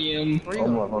 Got him. Where you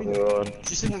Oh going? my god.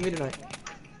 She's sleeping with me tonight.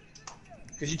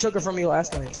 Cause you took her from me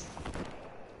last night.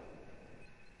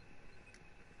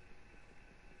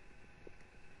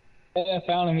 I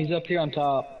found him. He's up here on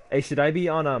top. Hey, should I be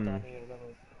on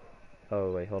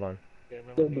Oh wait, hold on.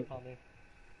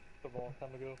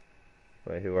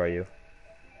 Wait, who are you?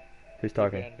 Who's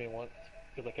talking?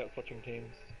 Because I kept switching teams.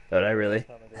 Oh, did I really?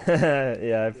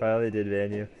 Yeah, I finally did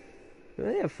ban you. We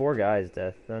only have 4 guys,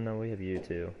 Death. No, we have you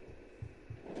too.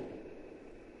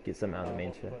 Get some out of the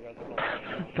main chat.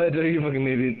 Pedro, you fucking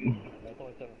idiot. It's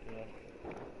only 7 p.m.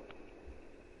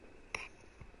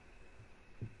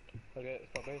 Okay,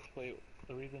 so basically,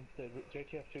 the reason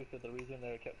JTF2 said the reason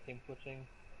they kept team switching.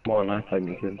 Come on, I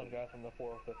fucking kid. Some guys from the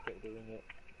 405th kept doing it.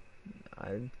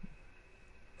 I'm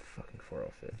fucking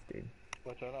 405th, dude.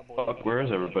 Fuck, where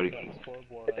is everybody?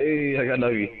 Hey, I got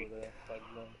Nuggy.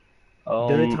 The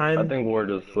only time I think we're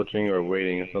just switching or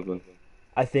waiting or something.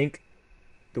 I think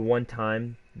the one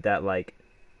time that I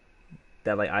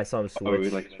saw him switch. Oh,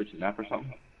 we like switch the map or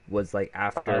something? Was like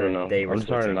after I don't know. they were I'm just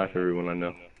trying to switching. knife everyone I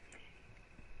know.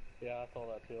 Yeah, I saw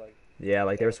that too. Like. Yeah,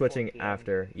 like they were switching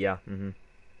after. Yeah, I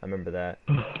remember that.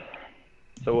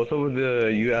 So what's up with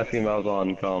you asking about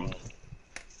on comms?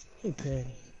 Hey,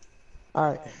 Penny.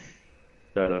 Alright.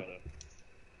 Shut up.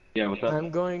 Yeah, what's up? I'm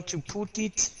going to put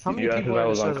it. How many You asked if people I are in the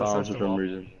was on server, comms first for of some all?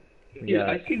 reason.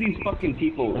 Yeah, I see these fucking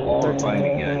people all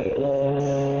fighting again.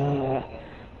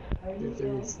 2,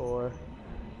 3, 4.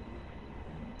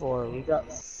 4. We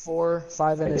got 4,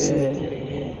 5 NSC, including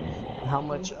me. How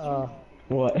much,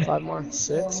 What? 5 more?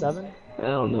 6, 7? I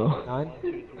don't know. 9?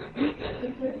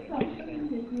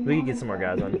 We can get some more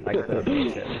guys on. I can put them in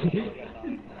the chat.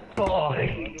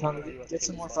 Tommy, get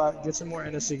some more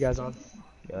NSC guys on.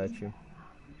 Got you.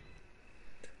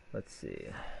 Let's see.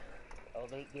 Oh,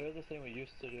 there's this thing we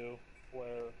used to do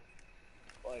where,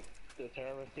 like, the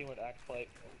terrorist team would act like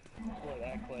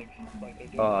they're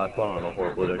doing. Oh, I found a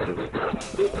horrible objective.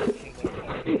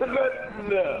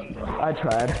 I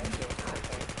tried.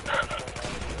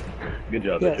 Good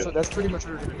job, Yeah, Joe. so that's pretty much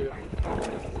what we're gonna do.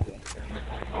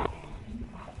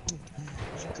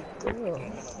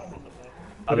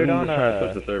 Put it on trying to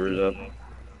switch the servers up.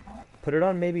 Put it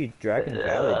on maybe Dragon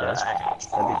Valley, Death.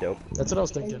 That'd be dope. That's what I was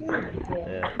thinking.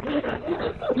 Yeah.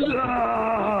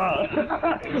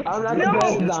 I'm not the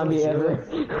best zombie ever.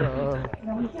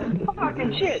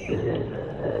 Fucking shit.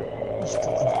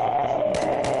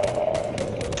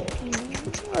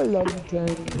 I love you,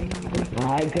 Kenny.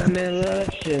 I come in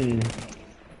election.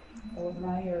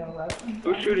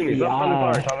 Who's shooting me? Stop on the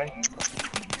fire, Tommy.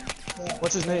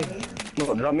 What's his name?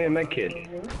 No, drop me a med kit.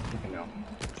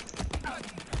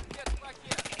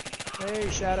 Hey,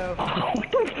 Shadow.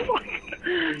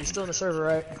 You're still in the server,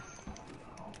 right?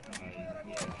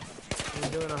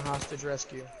 You're doing a hostage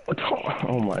rescue.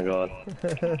 Oh my god.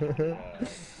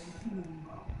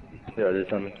 Yeah, it is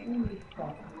Tommy.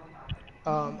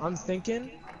 I'm thinking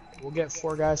we'll get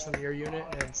 4 guys from your unit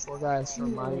and 4 guys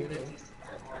from my unit.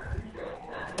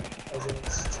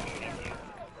 Against...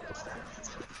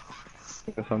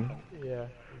 Yeah,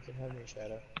 you can have me,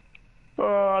 Shadow.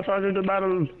 Oh, I tried to do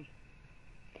battle.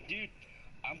 Dude,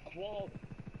 I'm qualled.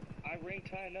 I ranked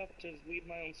high enough to lead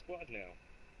my own squad now.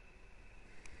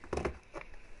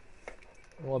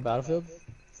 What, Battlefield?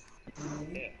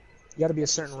 Yeah. You gotta be a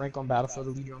certain rank on Battlefield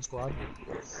to lead your own squad.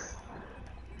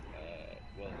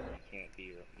 Well, you can't be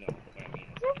your... No, what I mean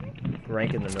is...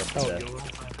 Rank in the middle. Oh,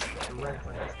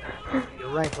 you're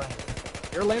rank.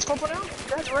 You're a Lance Corporal now?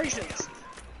 Congratulations!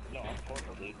 No, I'm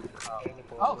corporal, dude.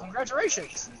 Oh,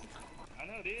 congratulations! I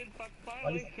know, dude.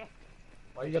 Finally.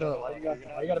 Why you got a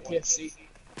PFC?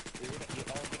 You're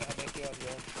only gonna make you have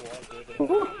your own squad, dude. So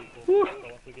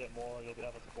once we get more, you'll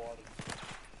have a squad.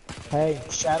 Hey,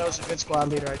 Shadow's a good squad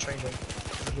leader. I trained him.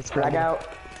 He's a good squad Drag leader. out.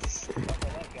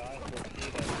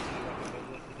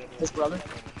 His brother?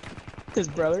 His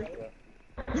brother?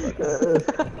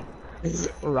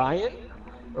 Ryan?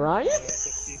 Ryan?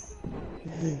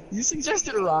 You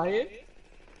suggested Ryan?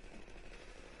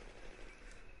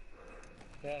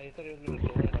 Yeah, he said he was gonna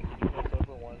join, like, he joined us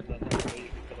over once, and then we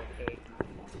said okay.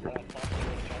 And I talked to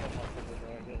him, Shadow Hawk was in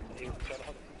there, and he was Shadow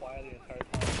Hawk quiet the entire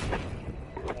time.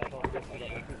 And I told him, I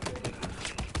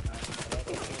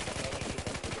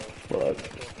got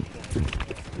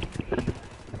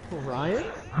Ryan?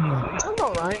 Talk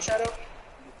about Ryan, Shadow?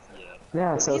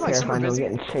 Yeah, it's so He like super terrifying. I'm busy.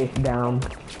 getting chased down.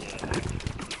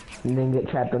 And then get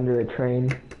trapped under a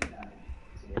train.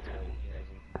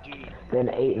 Then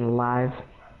eaten alive.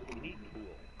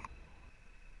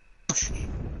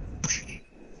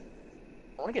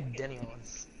 I wanna get Denny on.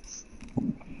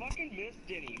 I fucking miss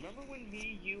Denny. Remember when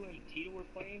me, you, and Tito were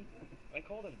playing? I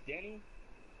called him Denny?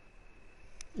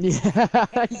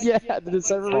 Yeah, yeah. Did the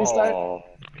server restart? Oh.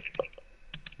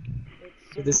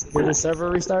 Did the server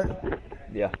restart?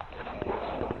 Yeah.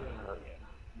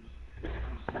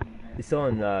 He's still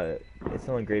in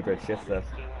graveyard shift though.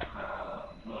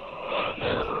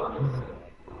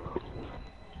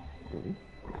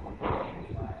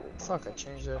 Fuck, I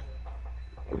changed it.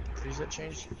 Preset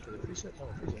changed? Did the preset? No,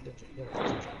 the preset didn't change. Yeah, the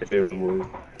preset changed. It was.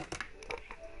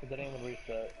 It didn't even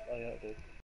reset. Oh yeah, it did.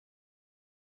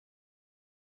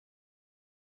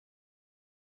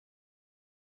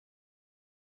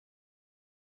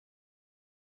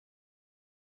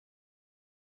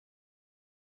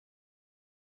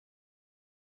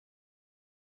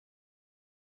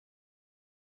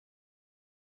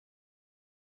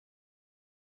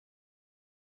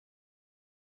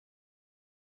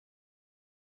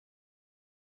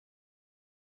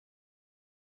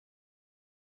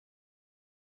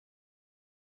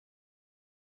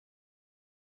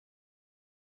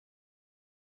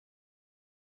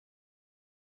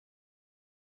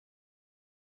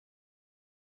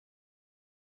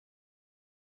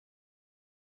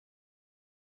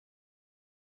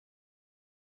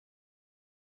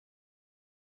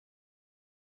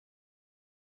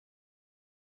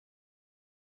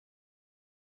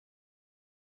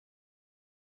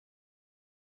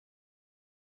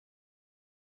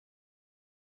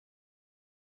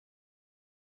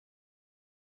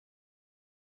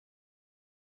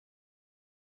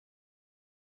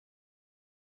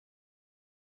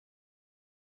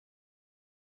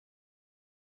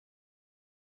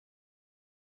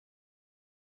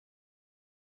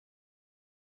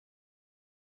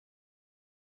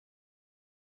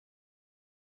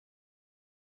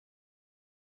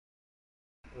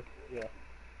 Yeah.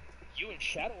 You and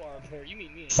Shadow are a pair. You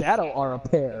mean me and Shadow are a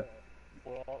pair.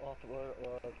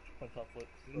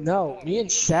 No, me and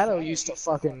Shadow used to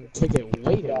fucking kick it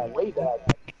way down.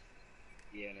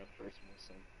 Yeah, in our first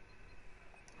mission.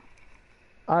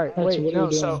 Alright, That's wait, what no, we're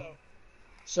doing.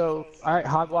 so, alright,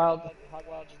 Hogwild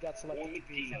just got selected to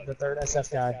be the third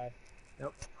SF guy.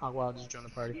 Nope, Hogwild just joined the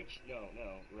party. Switch, no,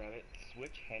 Rabbit.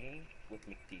 Switch Henny with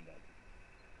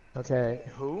McDnug. Okay,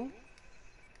 who?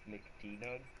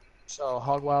 McDnug. So,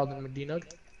 Hogwild and McDnug?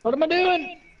 What am I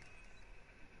doing?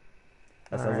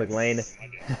 That sounds Alright. like Lane.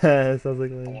 That sounds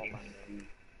like Lane. Is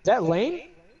that Lane?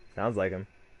 Sounds like him.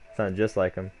 Sounds just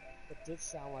like him. It did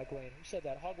sound like Lane. Who said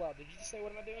that? Hogwild, did you just say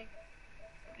what am I doing?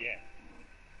 Yeah.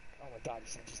 Oh my god, you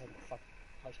sound just like a fucking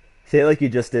husband. Say it like you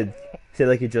just did. Say it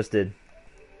like you just did.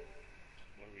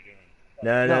 What are we doing?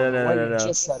 No. You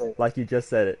just said it. Like you just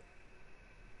said it.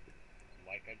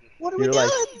 Like I just. What are we You're doing?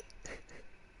 like,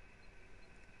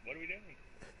 What are we doing?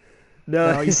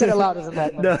 no, you said it louder than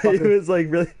that. No, motherfucker. it was like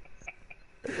really.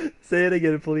 Say it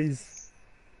again, please.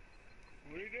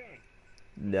 What are we doing?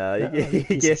 No, You you piece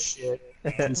of can't. shit.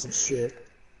 Piece of shit.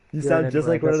 You You're sound an just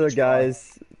like inbred, one of that's the what you are.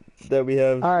 guys that we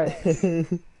have. All right.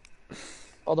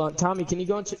 Hold on, Tommy. Can you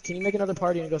make another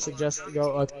party and go suggest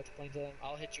go? Explain to them.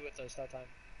 I'll hit you with the start time.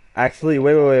 Actually,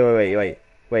 wait.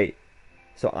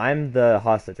 So I'm the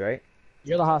hostage, right?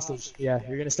 You're the hostage. Yeah,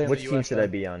 you're gonna stay on Which the team US. should I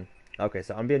be on? Okay,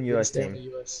 so I'm being You're gonna US stay on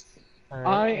team. the US.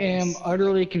 I am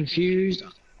utterly confused.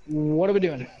 What are we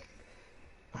doing?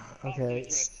 Okay.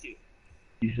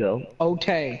 You sell?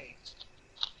 Okay.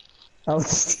 Oh.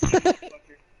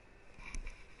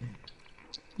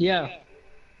 Yeah.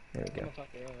 There we go.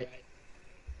 Motherfucker,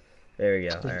 There we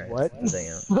go. Alright. What?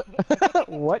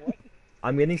 What?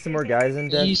 I'm getting some more guys in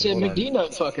deck. You said Hold on. Medina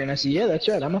fucker, and I said, yeah, that's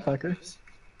right, I'm a fucker.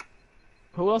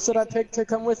 Who else did I pick to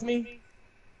come with me?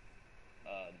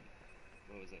 What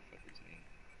was that fucker's name?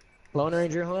 Lone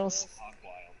Ranger. Who else?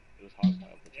 Hogwild. It was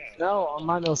Hogwild. No, on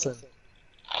my Milson.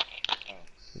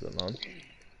 Is it Lone?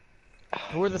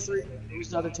 Who are the three? Who's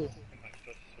the other two? Am I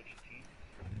supposed to switch a team?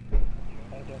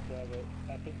 I don't have it.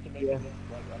 I think to make Yeah. it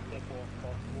like as simple as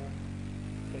possible,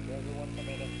 pick everyone from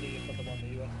NFC and put them on the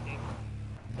US team,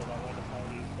 so that way the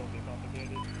parties don't get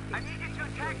complicated. I need you to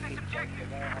attack this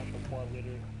objective. I'm the squad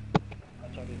leader. I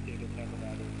try to see a good time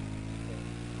about it.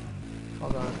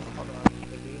 Hold on.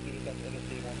 The losers at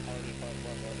NFC one party,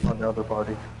 On the other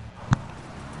party.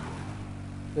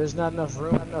 There's not enough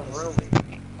room. Hold on.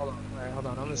 Alright, hold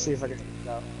on. I'm gonna see if I can figure it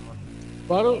out.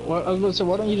 Why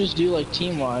don't you just do like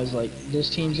team wise, like this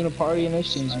team's in a party and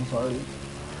this team's in a party?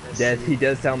 He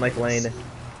does sound like Lane.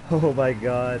 Oh my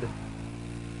god.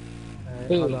 Alright,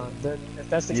 Who? hold on. Then, if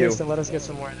that's the You. case, then let us get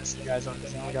some more NSC guys on,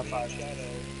 because we only got 5.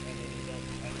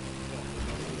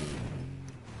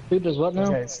 Who does what now?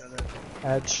 Okay, so then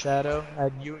add Shadow.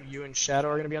 Add you and Shadow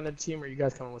are gonna be on the team, or are you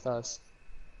guys coming with us?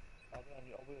 I'll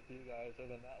be with you guys, and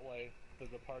then that way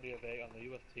there's a party of 8 on the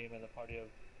US team and a party of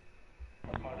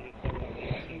 7 on the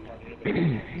NFC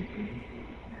party.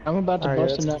 I'm about to Alright,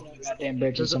 bust yeah, a nut on the goddamn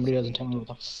bridge and somebody doesn't tell me what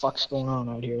the fuck's going on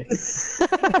out here.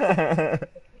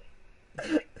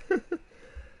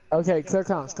 Okay, clear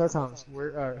comms.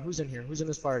 We're who's in here? Who's in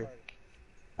this party?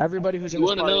 Everybody who's in You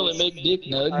this wanna party. know and make dick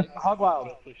nug?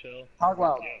 Hogwild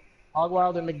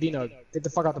and McDino. Get the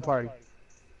fuck out the party.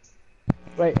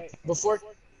 Wait, before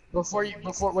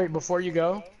you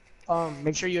go,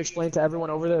 make sure you explain to everyone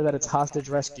over there that it's hostage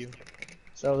rescue.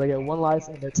 So they get 1 life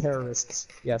and they're terrorists.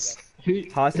 Yes.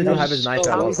 Hostage will have his knife out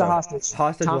Tommy's the also. hostage.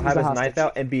 Hostage will Tommy's have the his hostage. knife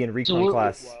out and be in recon we're-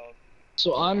 class.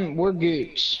 So we're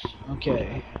Goots.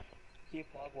 Okay. Keep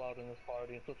Logwild in this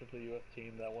party and switch it to the US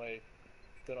team. That way,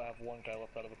 they don't have one guy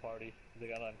left out of the party. They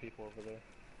got 9 people over there.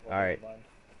 Alright.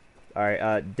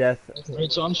 Alright, Death.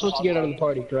 Right, so I'm supposed to get out of the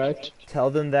party, correct? Tell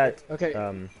them that Okay.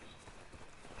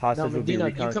 hostage No, will be McDinug,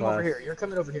 recon you come class. over here. You're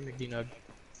coming over here, McDinug.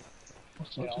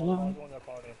 Yeah, I'll go in their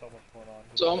party and tell them what's going on.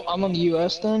 So I'm on the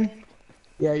US then?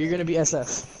 Yeah, you're gonna be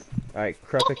SF. Alright,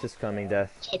 Krupix is coming,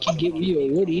 Death. I can give you a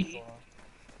Woody.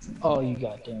 Oh, you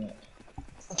goddamn it.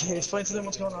 Okay, explain to them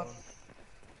what's going on.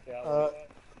 Yeah,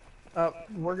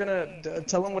 We're gonna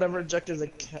tell them whatever objective they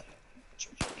can.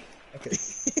 Okay.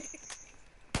 This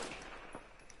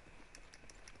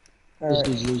Alright,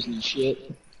 dude's losing his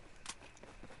shit.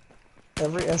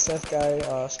 every SF guy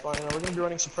spawning. Are we gonna be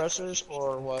running suppressors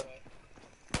or what?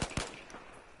 I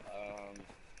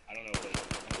don't know, but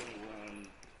I'm gonna run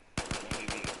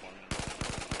maybe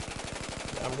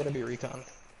a I'm gonna be recon.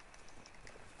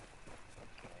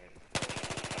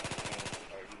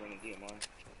 Alright, you running DMR?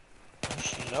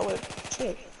 You know it.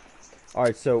 Shit.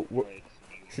 Alright, so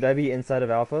should I be inside of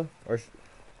Alpha? Or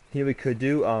here we could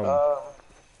do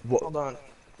Hold on.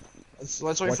 Let's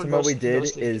wait one for thing what we Ghost- did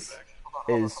Ghost to get is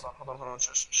back. Hold on.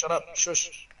 Shut up.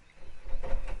 Shush.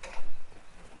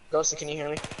 Ghosty, can you hear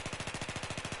me?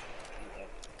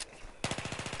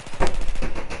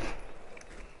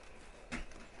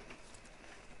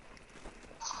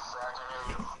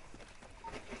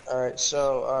 Alright,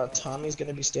 so Tommy's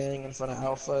gonna be standing in front of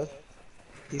Alpha.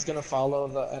 He's gonna follow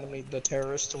the enemy, the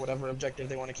terrorists, to whatever objective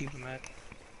they want to keep him at.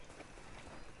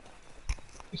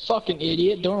 You fucking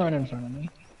idiot, don't run in front of me.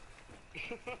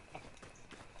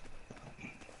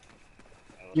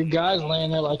 Your guy's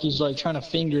laying there like he's like trying to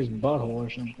finger his butthole or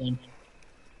something.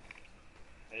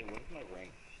 Hey, what's my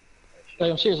rank?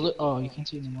 Like, I'm serious. Oh, you can't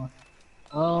see anymore.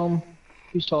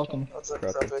 Who's talking? That's like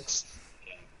Krupix.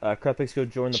 Krupix. Krupix, go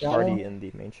join the Shadow? party in the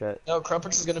main chat. No,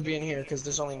 Krupix is gonna be in here because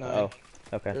there's only 9. Oh,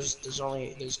 okay. There's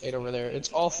 8 over there.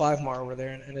 It's all 5 more over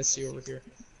there and NSC over here.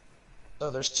 No,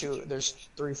 there's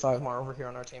 3 5 more over here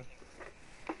on our team.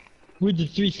 We're the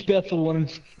 3 special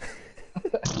ones.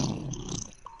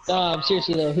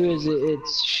 Seriously though, who is it?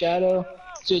 It's Shadow.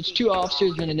 So it's 2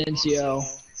 officers and an NCO.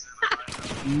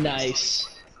 Nice.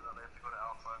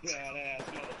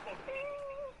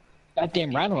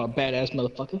 Goddamn right, I'm a badass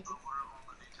motherfucker.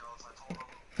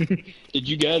 Did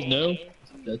you guys know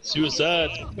that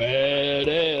suicide's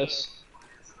badass?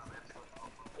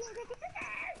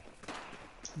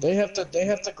 They have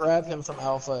to grab him from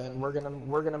Alpha, and we're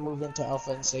gonna move into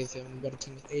Alpha and save him. We got a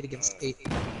team of 8 against 8.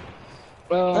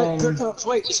 Alright, here comes.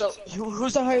 Wait, so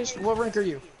who's the highest? What rank are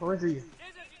you? What rank are you?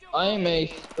 I am a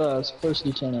first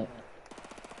lieutenant.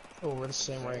 Oh, we're the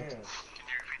same rank.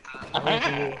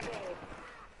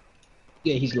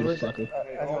 Yeah, he's a little fucker.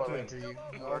 I know what rank are you?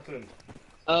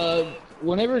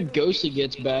 Whenever Ghosty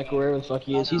gets back, wherever the fuck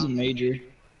he is, he's a major.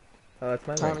 Oh, that's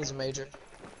my rank. Tommy's a major.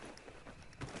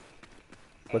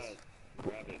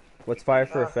 What's fire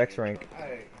for effects rank?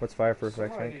 What's fire for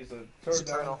effects rank? He's a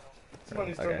colonel.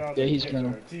 Okay. Yeah, he's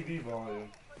colonel. TV volume.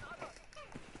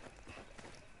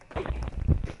 I got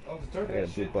a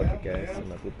blue bucket, guys. In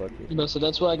my blue bucket. But so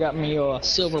that's why I got me a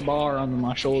silver bar under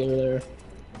my shoulder there.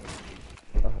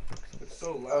 It's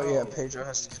so loud. Oh yeah, Pedro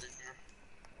has to get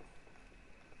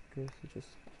in here. Okay, so just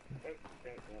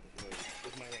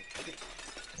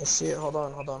Let's see it. Hold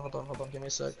on. Give me a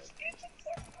sec.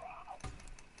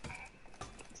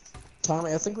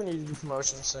 Tommy, I think we need to do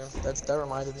promotions soon. That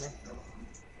reminded me.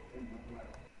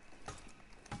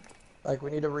 Like,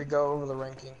 we need to re-go over the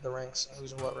ranks,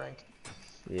 who's in what rank.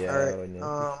 yeah. Alright,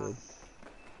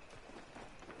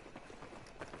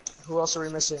 who else are we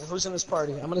missing? Who's in this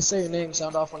party? I'm gonna say your name,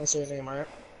 sound off when I say your name, alright?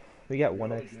 We got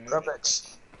 1 X.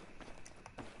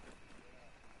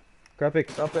 Krupix.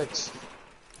 Krupix.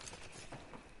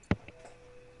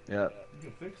 Yeah.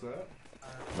 You can fix that.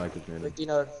 Mike is muted.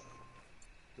 Dino.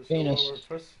 Just Venus. Go over,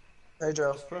 press,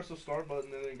 Pedro. just press the start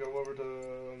button and then go over to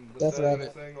the Death settings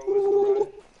Rabbit. thing all the way to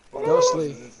the right.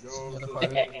 Ghostly. And then go over to the Party.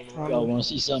 settings on the Y'all right. wanna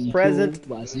see something Present.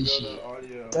 cool? Watch And this then go shit. to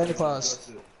audio. Santa Claus. That's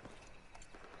it.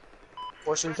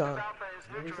 Force Recon.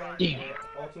 Every time? Damn.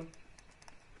 Alton?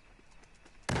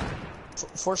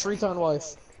 Force Recon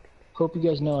wife. Hope you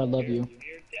guys know I love you.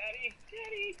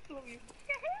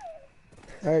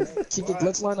 Alright, keep it.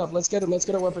 Let's line up. Let's get a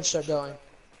weapons check going.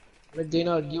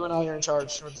 Medina, you and I are in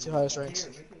charge with the 2 highest ranks.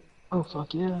 Oh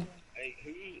fuck yeah. Hey,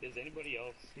 is anybody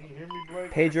else? Can you hear me,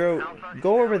 Blake? Pedro,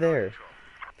 go over there.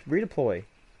 redeploy.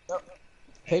 No.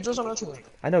 Pedro's on our team.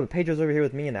 I know, but Pedro's over here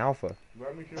with me and Alpha.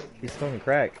 Grab me, kid. He's smoking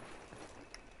crack.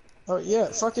 Oh yeah,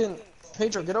 fucking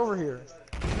Pedro, get over here.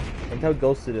 And tell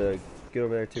Ghosted to get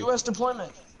over there too. U.S.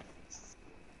 deployment.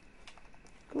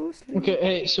 Ghosted. Okay,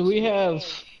 hey, so we have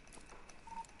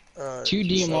two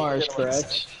DMRs, so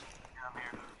correct?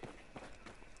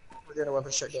 We're getting a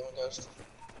weapons check going, guys.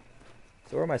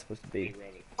 So where am I supposed to be?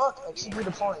 Fuck, I keep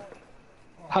redeploying.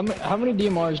 How many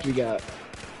DMRs do we got?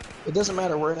 It doesn't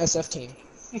matter, we're an SF team.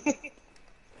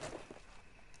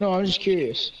 No, I'm just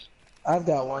curious. I've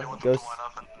got one.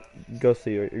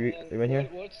 Ghosted, you in here?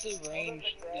 What's the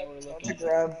range that we're looking To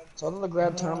grab, tell them to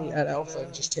grab Tommy at Alpha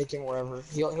and just take him wherever.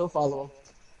 He'll follow him.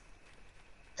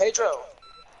 Pedro!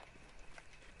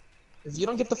 If you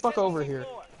don't get the fuck over here,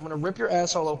 I'm gonna rip your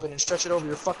asshole open and stretch it over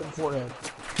your fucking forehead.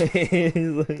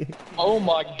 Oh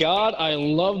my god, I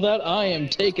love that. I am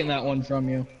taking that one from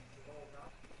you.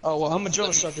 Oh, well, I'm a drill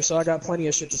instructor, so I got plenty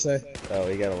of shit to say. Oh,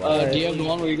 we got a lot. Do you have the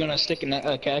one where you're gonna stick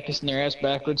a cactus in their ass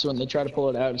backwards so when they try to pull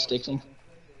it out, it sticks them?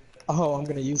 Oh, I'm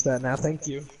gonna use that now, thank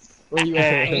you. Where are you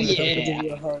at? Yeah. Give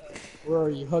you a hug. Where are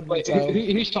you? Hug me, Wait, child.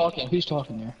 who's talking? Who's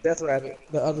talking there? Death Rabbit,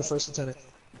 the other first lieutenant.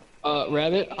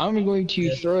 Rabbit, I'm going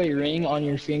to throw a ring on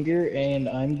your finger, and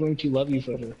I'm going to love you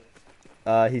for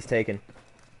her. He's taken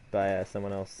by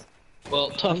someone else. Well,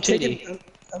 tough titty.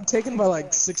 I'm taken by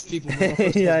like 6 people.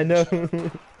 Yeah, I know.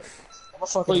 I'm a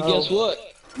fucking Wait, guess what?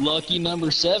 Lucky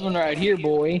number 7 right here,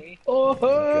 boy. Oh,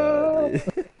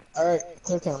 Alright,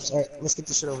 clear comms. Alright, let's get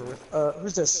this shit over with.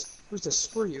 Who's this? Who's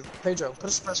this? Who are you? Pedro, put a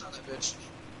suppressor on that bitch.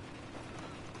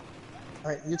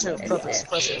 Alright, you too. Perfect.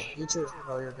 Suppressor. You too.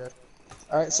 Oh, you're good.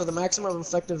 Alright, so the maximum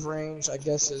effective range, I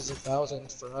guess, is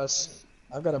 1,000 for us.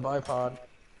 I've got a bipod.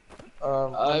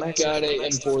 I've got a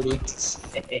M40.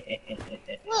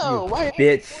 No, why?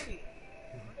 Bitch.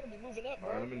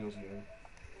 Alright, I'm in this game.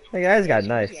 Hey, guy's got a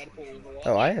knife.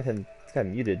 Oh, I have him. He's got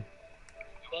muted.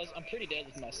 I'm pretty dead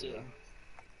with my SIG.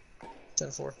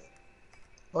 10-4.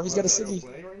 Oh, he's got a Siggy.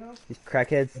 These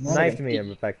crackheads knifed me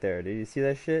back there. Did you see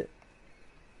that shit?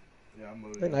 Yeah, I'm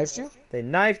moving. They knifed you? They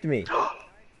knifed me.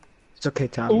 It's okay,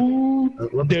 Tom. Ooh,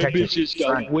 Let me that protect you. bitch just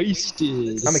got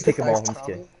wasted. I'm gonna kick them all. I'm just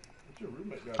kidding.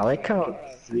 I like how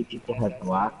 3 people have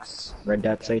blocks, red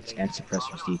dot sights, and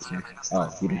suppressors D2. Oh,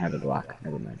 you didn't have a block.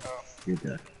 Never mind. You're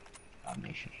the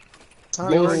domination.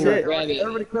 Tommy, Oh, where are you shit. at?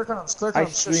 Everybody clear comms. Clear I comms.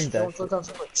 Shush. streamed that Clear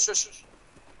comms. Quick. Shush.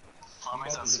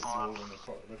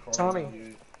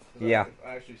 Tommy. Yeah.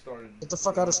 I actually started. Get the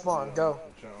fuck out of spawn. Go.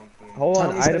 Hold on,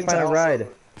 Tommy's I had to heading find to a Alpha. ride.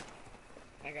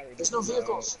 There's no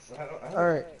vehicles.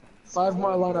 Alright. 5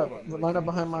 more line up. Line up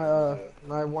behind my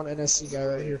my one NSC guy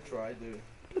right here.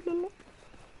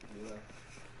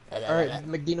 Alright,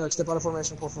 McDino, step out of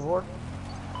formation, por favor.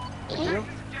 Thank you.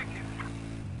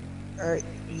 Alright,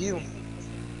 you.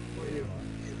 Where are you?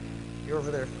 You're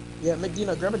over there. Yeah,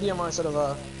 McDino, grab a DMR instead of No,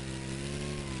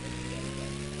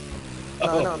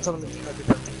 I'm telling McDino to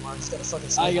grab a DMR. He's got a fucking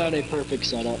I got a perfect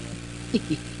setup.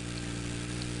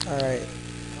 Alright.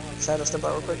 Shadow, step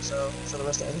out real quick so the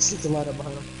rest of NSC can line up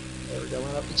behind him. There we go,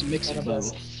 line up. It's a mix of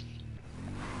both.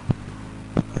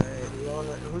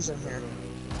 Alright, who's in here?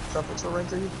 Trumpets, what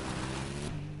rank are you?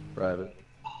 Private.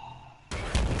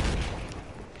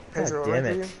 Pedro, what damn rank are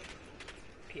it.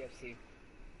 you? PFC.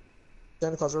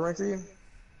 Santa Claus, what rank are you?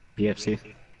 PFC.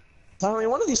 Tommy,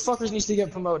 one of these fuckers needs to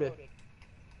get promoted.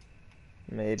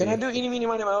 Maybe. Can I do eeny, meeny,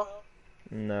 miny, moe?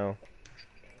 No.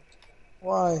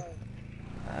 Why?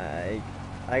 I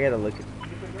gotta look at.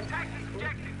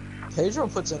 Pedro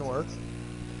puts in work.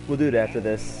 We'll do it after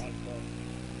this.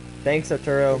 Thanks,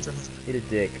 Arturo. Eat a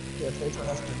dick. Yeah, Pedro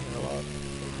has been here a lot.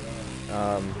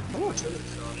 Hello, Chili.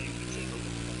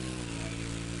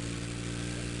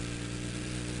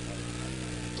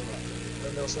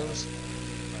 Window service.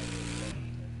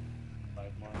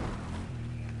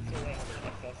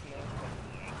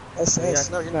 SS?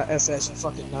 No, you're not SS, you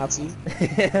fucking Nazi.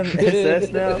 I'm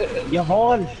SS now?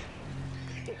 Jawohl!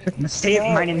 Save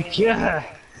meinen Führer!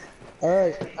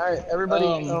 Alright, everybody,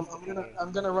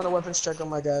 I'm gonna run a weapons check on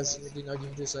my guys. You know, you can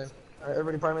do the same. Alright,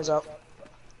 everybody, primaries out.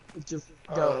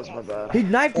 Go. He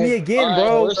knifed me again, Alright,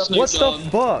 bro. where's Snoop What the Dogg?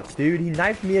 fuck, dude? He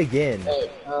knifed me again.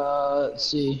 Let's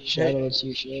see. Shadow, let's see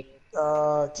your shit.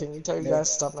 Can you tell your guys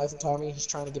to stop knifing Tommy? He's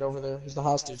trying to get over there. He's the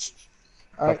hostage.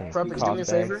 Alright, Fucking Preppers, do me a cockbags.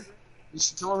 favor. You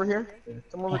should come over here.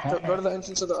 Come over. Go to the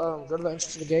entrance of the go to the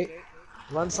entrance of the gate.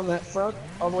 Run from that front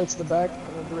all the way to the back,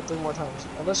 and then do it 3 more times.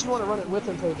 Unless you want to run it with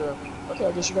him, Pedro. Okay,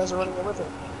 I guess you guys are running it with him.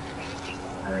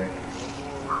 Alright.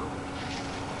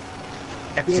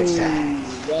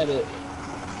 Got it.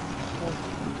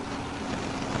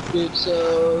 Dude, so...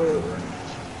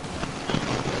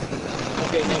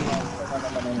 Okay, never mind.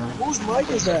 Whose mic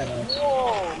is that?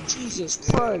 Whoa, Jesus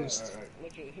Christ.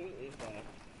 Literally, who is that?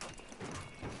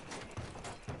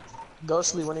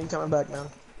 Ghostly, when are you coming back, man?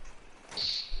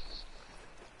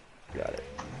 Got it.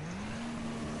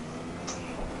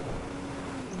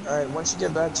 Alright, once you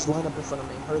get back, just line up in front of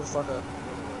me. Hurry the fuck up.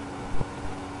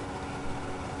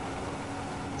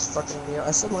 It's fucking Neo.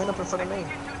 I said line up in front of me.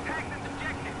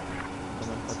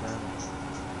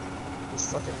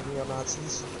 These fucking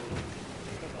neo-Nazis.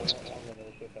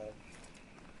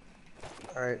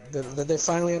 Alright, did they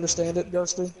finally understand it,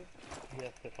 Ghostly?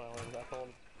 Yes, they finally. I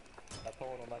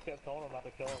told them. I kept telling them not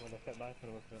to kill him, and they kept knifing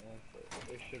him apparently. But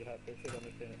they should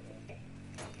understand it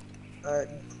now. Alright,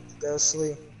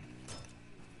 Ghostly.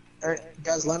 Alright,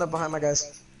 guys, line up behind my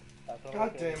guys.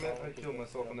 God damn it, I killed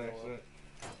myself in accident.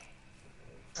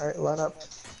 Alright, line up.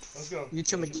 Let's go. You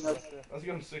two, Medina. Let's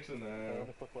go 6 in there.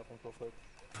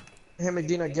 Hey,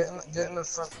 Medina, get in the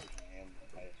front.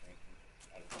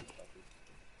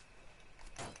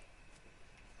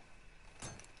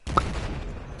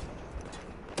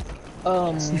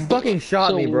 He fucking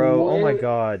shot me, bro. Oh my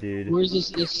god, dude. Where's this?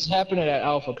 This is happening at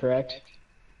Alpha, correct?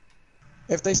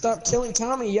 If they stop killing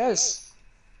Tommy, yes.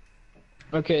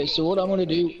 Okay, so what I'm gonna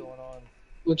do,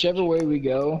 whichever way we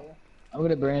go, I'm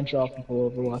gonna branch off and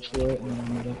pull Overwatch for it, and then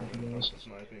I'm gonna with you guys.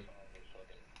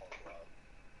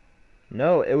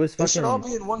 No, it was They should all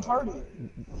fucking be in one party.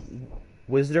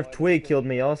 Wizard of Twig killed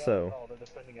me also. Oh, they're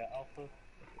defending at Alpha.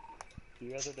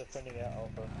 You guys are defending at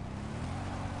Alpha.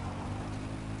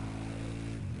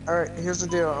 Alright, here's the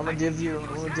deal. I'm gonna give you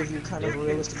kind of a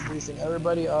realistic briefing.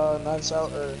 Everybody, knives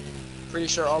out, or pretty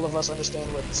sure all of us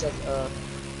understand what second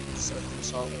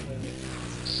assault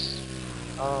is.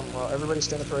 Well, everybody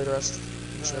stand in parade rest.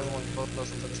 I'm sure everyone, both of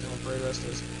us understand what parade rest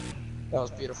is. That was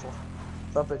beautiful.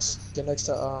 Puppets, get next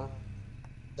to,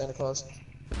 Santa Claus.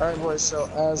 Alright, boys, so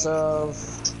as of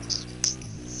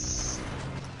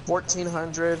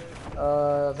 1400,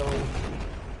 the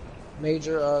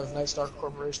major of Night Stalker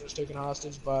Corporation was taken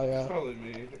hostage by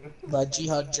by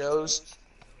Jihad Joes.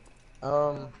 We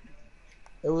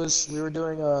were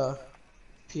doing a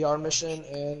PR mission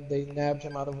and they nabbed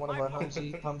him out of one of our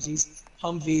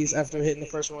Humvees after hitting the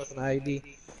first one with an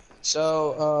IED.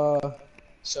 So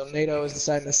NATO is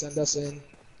deciding to send us in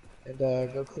and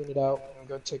go clean it out and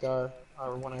go take our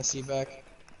 1IC back.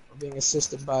 We're being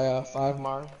assisted by 5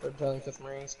 MAR, 3rd Battalion, 5th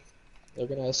Marines. They're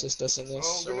gonna assist us in this,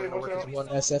 so we're gonna work as one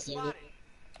SF unit.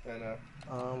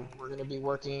 We're gonna be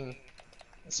working.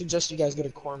 I suggest you guys get a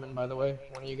corpsman, by the way.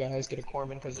 One of you guys get a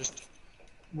corpsman, because there's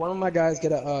one of my guys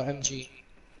get a MG.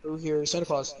 Who here? Santa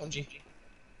Claus, MG.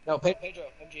 No, Pedro,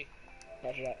 MG.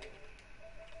 Roger that.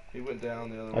 He went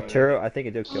down the other way. Arturo, I think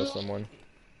it did kill someone.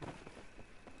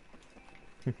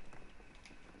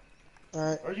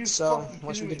 Alright, so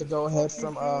once we get the go ahead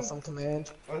from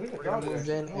command, we're gonna move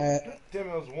in at damn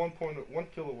it, I was 1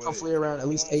 kill away. hopefully around at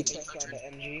least 1800.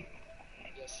 MG.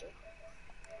 Yes, sir.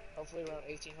 Hopefully around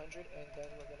 1800, and then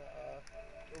we're gonna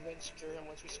move in, secure him.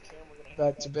 Once we secure him, we're gonna head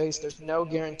back to base. There's no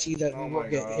guarantee that we won't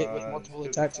get hit with multiple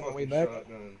attacks on the way back.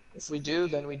 If we do,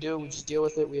 then we do. We just deal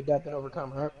with it. We adapt and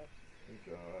overcome, right?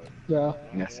 Yeah.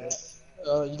 Yes.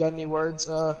 You got any words,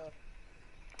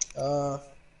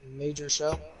 Major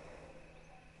Shell?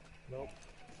 Nope.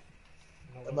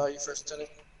 About you, First Lieutenant?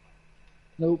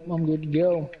 Nope, I'm good to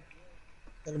go.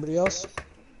 Anybody else?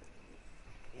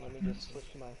 Let me just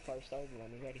switch to my fire start and let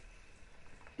me ready.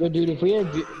 But dude, if we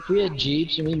had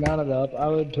Jeeps and we mounted up, I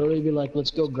would totally be like,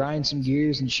 let's go grind some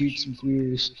gears and shoot some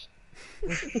queers.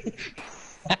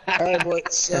 Alright, boy,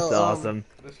 so, that's awesome.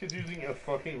 This kid's using a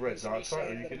fucking red dot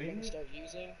sight, are you kidding me?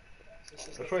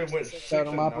 That's why I went 6 that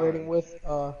I'm and operating 9. with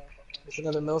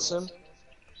another milsim.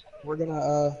 We're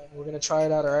gonna try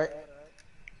it out, alright?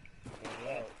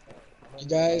 You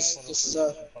guys, this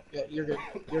is yeah, you're good.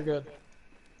 You're good.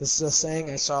 This is a saying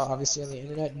I saw obviously on the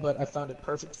internet, but I found it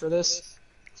perfect for this.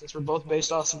 Since we're both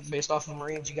based off of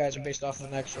Marines, you guys are based off of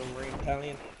an actual Marine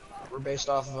battalion. We're based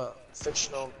off of a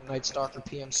fictional Night Stalker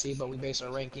PMC, but we base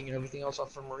our ranking and everything else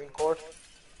off of Marine Corps.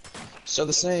 So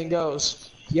the saying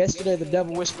goes, yesterday the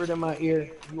devil whispered in my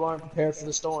ear, you aren't prepared for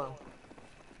the storm.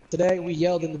 Today we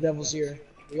yelled in the devil's ear,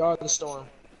 we are the storm.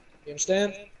 You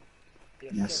understand?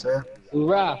 Yes, sir.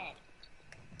 Hoorah!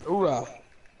 Hoorah!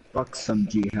 Fuck some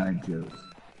Jihad Joes.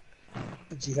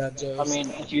 Jihad Joes. I mean,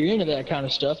 if you're into that kind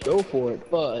of stuff, go for it,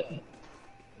 but...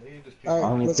 Alright,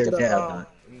 Only let's if get they're dead, a,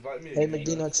 hey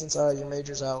Medina, since your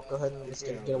major's out, go ahead and let's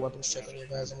get a weapons check on you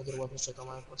guys, and we'll get a weapons check on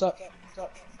mine. What's up? What's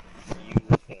up?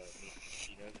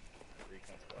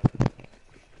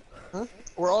 Huh?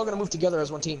 We're all gonna move together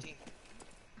as one team.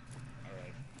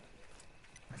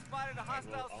 Spotted a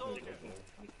hostile soldier.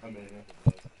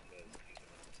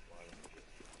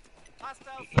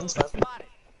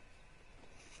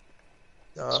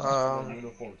 That's fine.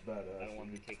 Uniform's badass. I don't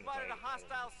want to be taken Spotted by a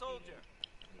hostile soldier.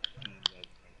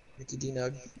 Mickey D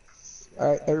Nug.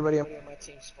 Alright, everybody, I'm my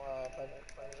team's primers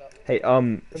up. Hey,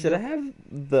 should I have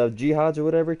the jihads or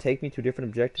whatever take me to a different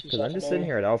objective? Because I'm just sitting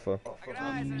here at Alpha.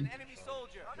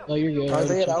 Oh, you're good. Are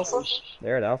they at Alpha?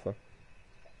 They're at Alpha.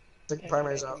 The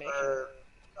primaries out.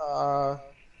 Or,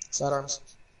 sidearms.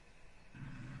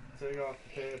 Take off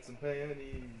the pants and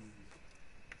panties.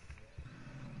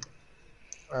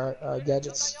 Alright,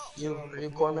 gadgets. Are you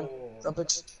Corman?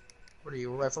 Trumpets? What are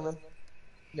you, rifleman?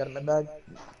 You got a med bag?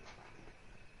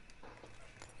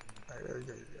 Alright, very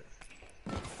good.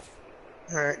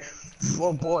 Alright.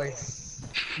 Oh boy.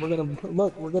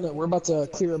 We're about to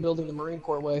clear a building the Marine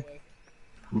Corps way.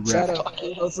 Shadow,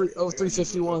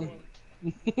 0351.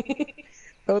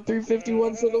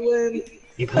 0351 for the win.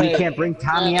 If we can't bring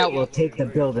Tommy out, we'll take the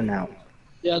building out.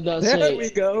 Yeah, that's There it. we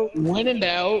go. When in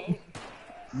doubt,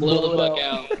 blow the fuck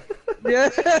out. Yeah,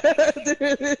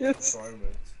 there it is.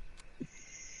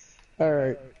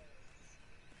 Alright.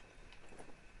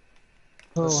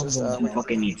 You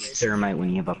fucking need thermite when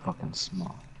you have a fucking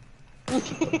small.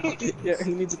 Yeah,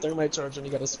 he needs a thermite charge when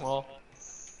you got a small.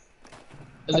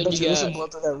 And then you got... No,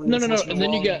 reinforcement and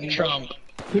then you wall. got Trump.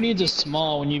 Who needs a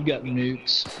small when you've got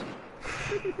nukes?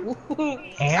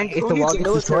 And if Who the wall needs a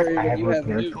gets destroyed, military I when have you a have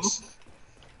repair nukes?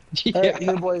 Yeah. Alright,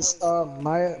 here boys,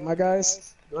 my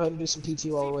guys, go ahead and do some PT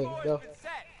while we're waiting. Go.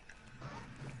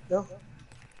 Go.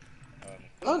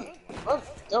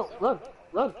 Run!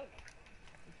 Run!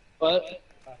 What?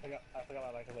 I forgot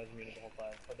my Michael Legend unit the whole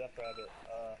time. So Death Rabbit,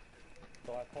 so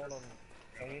I told him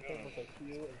anything with a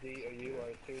Q, a Z, or U, or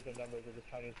a series of numbers is a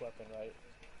Chinese weapon, right?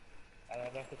 And I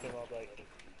messaged him, I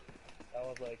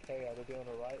was like, hey, are they doing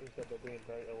it right? He said they're being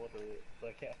very illiterate, so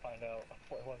I can't find out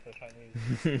what ones are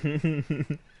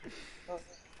Chinese.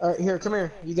 Alright, here, come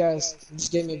here. You guys, you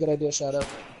just gave me a good idea, Shadow.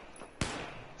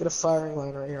 Get a firing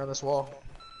line right here on this wall.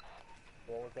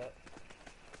 What was that?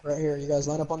 Right here, you guys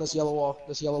line up on this yellow wall.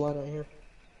 This yellow line right here.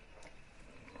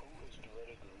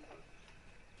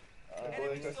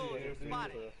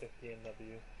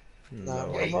 Not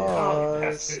one of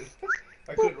ours.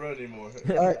 I couldn't run anymore.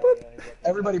 Alright,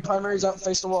 everybody, primaries out and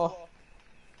face the wall.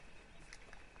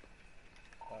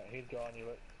 He's drawing you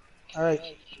it.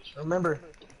 Alright, remember,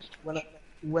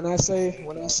 when I say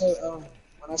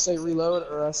reload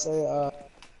or I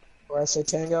say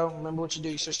tango, remember what you do.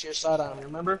 You switch to your sidearm. You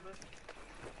remember?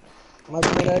 Like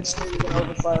an X, you're gonna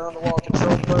open fire on the wall.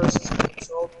 Controlled burst.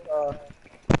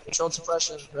 Controlled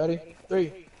suppression. Ready?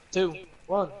 3, 2,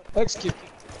 1. Execute.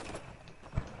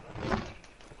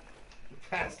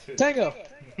 Tango.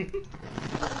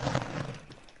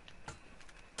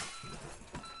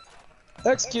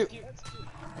 Execute.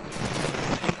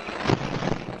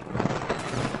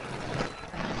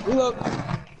 Reload.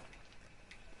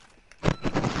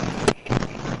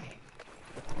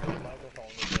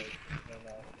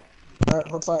 Alright,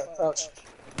 hold fire. Crouch.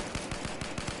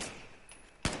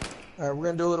 Alright, we're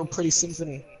gonna do a little pretty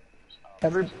symphony.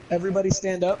 Everybody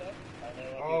stand up.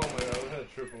 Oh my god, we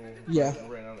had triple. Yeah.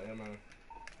 Ran out of ammo.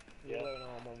 Yeah, I learn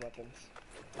all my weapons.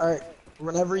 Alright,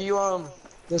 whenever you,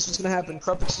 this is gonna happen.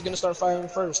 Krupix is gonna start firing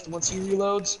first. Once he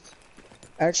reloads,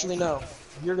 actually no,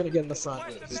 you're gonna get in the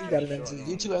front. You got an MG.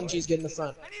 You two MGs get in the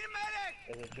front.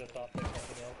 Is it just optics,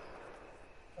 something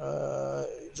else?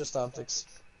 Just optics.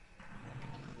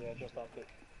 Yeah, just optics.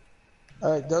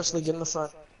 Alright, Ghostly, get in the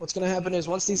front. What's gonna happen is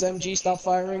once these MGs stop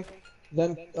firing,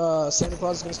 then Santa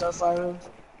Claus is gonna start firing.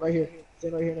 Right here.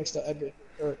 Stand right here next to Edgar.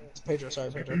 Or Pedro,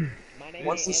 sorry, Pedro.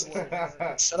 Once these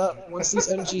shut up. Once these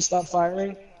MGs stop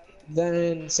firing,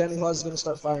 then Santa Claus is gonna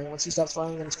start firing. Once he stops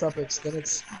firing, then it's Krupix. Then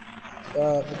it's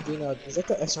Medina. Is that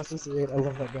the SR-338? I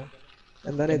love that gun.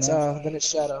 And then it's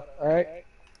Shadow. Alright?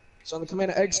 So on the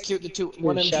command to execute,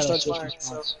 one MG starts firing.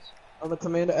 So on the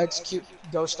command to execute,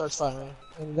 Ghost starts firing.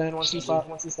 And then once he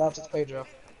stops, it's Pedro.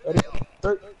 Ready?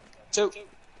 3, 2,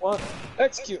 1,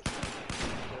 execute!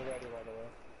 We're ready right away.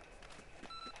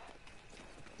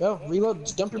 Go, reload,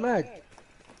 just dump your mag.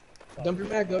 Dump your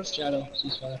mag, Ghost. Shadow,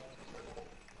 ceasefire.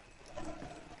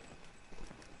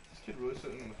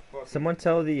 Someone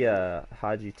tell the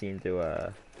Haji team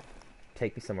to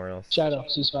take me somewhere else. Shadow,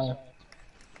 ceasefire.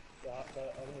 The other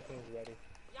team's ready.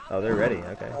 Oh, they're ready.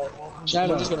 Okay.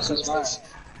 Shadow, just gonna ceasefire.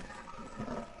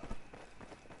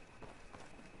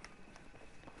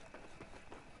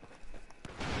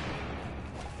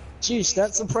 Jeez,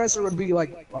 that suppressor would be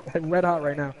like red hot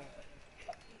right now.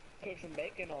 Put some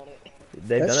bacon on it.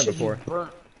 They've That done it shit be before.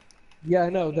 burnt. Yeah,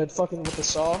 I know. That fucking with the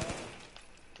saw.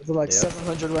 With the, like Yep.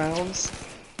 700 rounds.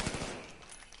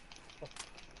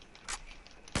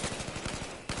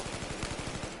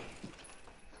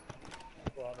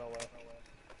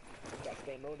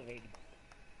 stay motivated.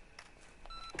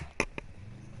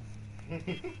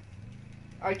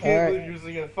 I can't Alright. believe you're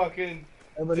using a fucking.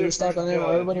 Everybody restock on ammo.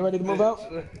 gun, Everybody you ready to move out?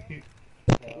 bitch.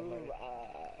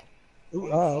 Ooh,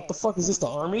 what the fuck is this? The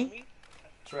army?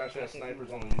 Trash ass snipers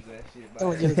only use that shit.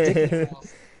 Don't get a dick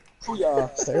off. Hoo-yah,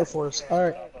 it's the Air Force.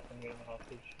 Alright.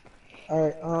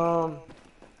 Alright,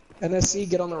 NSC,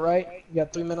 get on the right. You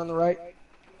got 3 men on the right.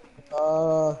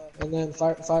 And then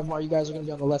five more. You guys are gonna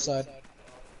be on the left side.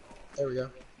 There we go.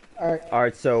 Alright.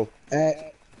 Alright, so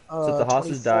At, so if the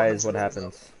hostage 24 dies, what minutes.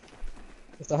 happens?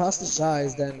 If the hostage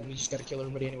dies, then we just gotta kill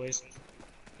everybody anyways.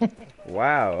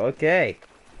 Wow, okay.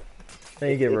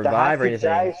 Then you get If the revived or hostage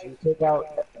anything. dies, we take out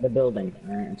the building.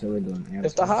 Alright, until we're done.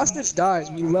 If the hostage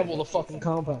dies, we level the fucking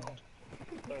compound.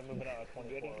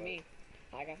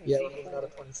 Yeah, we're moving out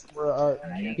of 20. We're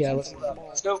alright. Yeah, let's move out.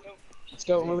 Let's go. Let's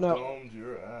go. We're moving out. Domed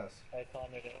your ass.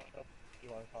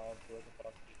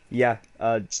 Yeah,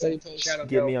 Steady pace.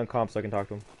 get me on comp so I can talk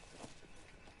to him.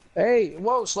 Hey,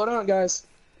 whoa, slow down, guys.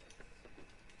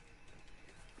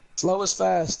 Slow is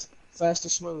fast. Fast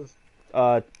is smooth.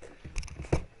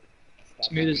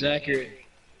 Smooth is accurate.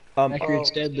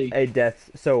 Accurate's deadly. Hey,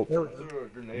 Death. So,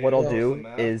 what I'll do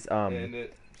is, and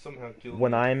it somehow killed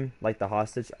when me. I'm, like, the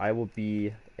hostage, I will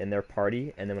be in their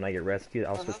party, and then when I get rescued,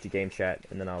 I'll switch to game chat,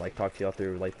 and then I'll, like, talk to y'all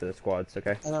through, like, the squads,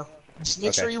 okay? I know. Just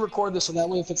make sure you record this so that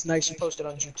way if it's nice, you post it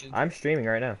on YouTube. I'm streaming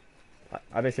right now.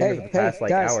 I've been streaming for the past, like,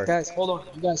 guys, hour. guys, hold on.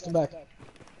 You guys, come back.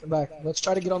 Come back. Let's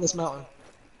try to get on this mountain.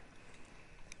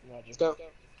 Let's go.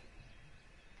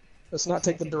 Let's not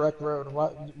take the direct road.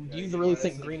 Do you really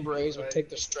think Green Berets would take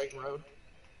the straight road?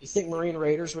 You think Marine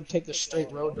Raiders would take the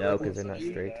straight road? No, because they're not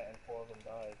straight.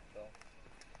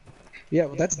 Yeah,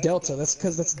 well, that's Delta. That's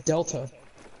because that's Delta.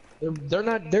 They're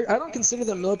not. I don't consider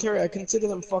them military. I consider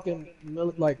them fucking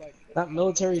like not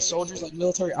military soldiers, like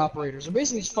military operators. They're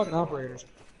basically just fucking operators.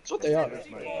 That's what they are.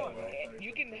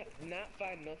 You can not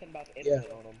find nothing about the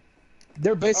internet on them.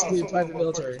 They're basically private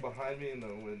military. Behind me in the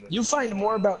window. You find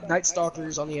more about Night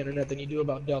Stalkers on the internet than you do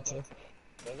about Delta.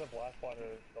 There's a Blackwater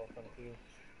Dolphin too.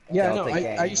 Yeah, I know.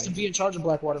 I used to be in charge of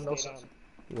Blackwater Milsim.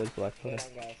 Where's Blackwater?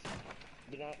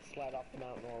 Do not slide off the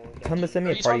mountain while we're Tell him to send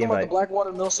me Are a you party talking about the invite.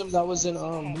 Blackwater Milsim that was in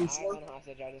Bf4? Bf4?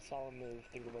 I just saw him move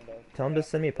through the window. Tell him to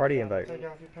send me a party invite. Take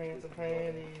off your pants and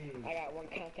panties. I got one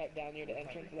contact down near the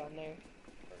entrance down there.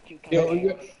 Two Yo,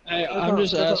 contacts. hey, I'm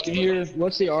just asking here,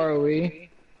 what's the ROE?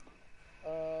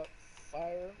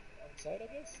 Fire on site,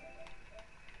 I guess?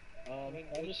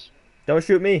 I just... Don't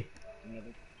shoot me!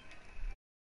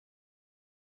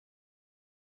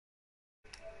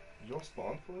 Your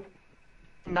spawn foot?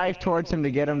 Knife towards him to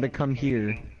get him to come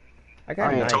here. I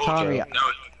got a knife, Tommy, bro.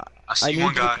 I see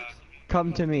one guy.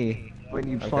 come to me when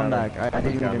you spawn back. I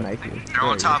didn't need to knife you. They're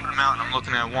on top of the mountain. I'm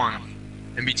looking at one.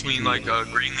 In between, like, a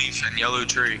green leaf and yellow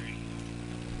tree.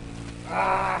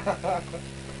 Mountain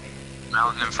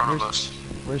in front of us.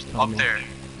 Where's Tommy? Up there.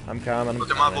 I'm coming.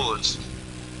 Look at my bullets.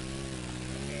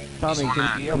 Tommy, He's on can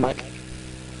that. you mic?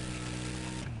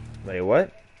 Wait,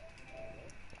 what?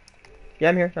 Yeah,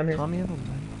 I'm here. I'm here. Tommy,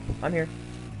 I'm here.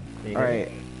 Can you hear me?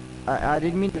 Alright. I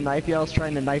didn't mean to knife you, I was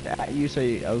trying to knife at you, so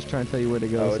I was trying to tell you where to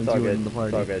go Oh, it's since all you were good. in the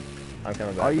party. It's all good. I'm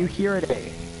coming back. Are you here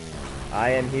today? I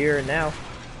am here now.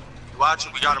 Watch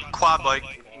it. We got a quad bike.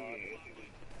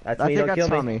 That's I me. think Don't that's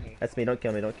kill Tommy. me. That's me. Don't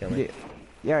kill me. Don't kill me.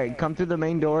 Yeah, alright, come through the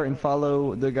main door and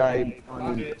follow the guy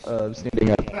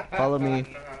standing up. Follow me.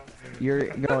 You're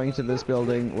going to this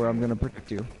building where I'm gonna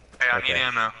protect you. Hey, I need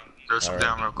ammo. Throw some Alright.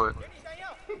 down real quick.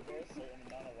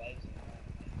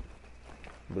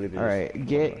 Alright,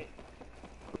 get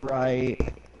right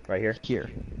here.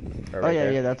 Here. Or Oh right yeah,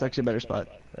 there? yeah, that's actually a better spot.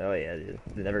 Oh yeah, dude.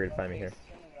 They're never gonna find me here.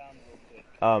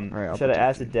 Alright, I'll Should I protect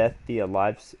ask the death the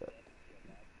live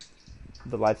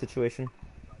situation?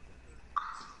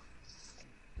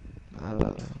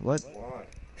 What?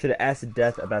 Should I ask the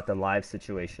death about the live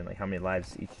situation, like how many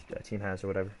lives each team has or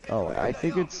whatever? Oh, I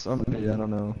think it's unlimited, I don't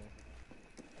know.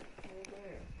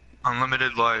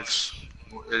 Unlimited lives.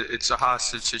 It's a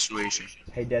hostage situation.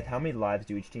 Hey, Death, how many lives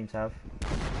do each team have?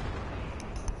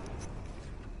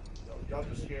 Y'all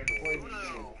just scared to play with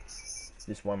you.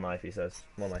 Just one life, he says.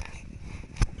 One life.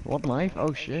 One life?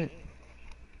 Oh shit.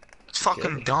 It's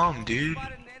fucking dumb, dude.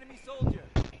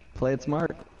 Play it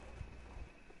smart.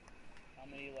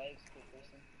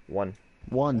 One.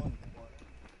 One.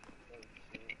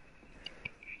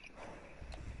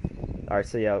 Alright,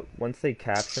 so yeah, once they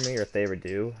capture me, or if they ever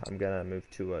do, I'm gonna move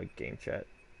to a game chat.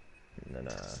 And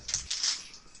then,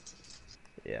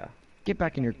 yeah. Get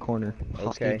back in your corner, Okay.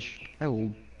 hostage. I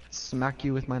will smack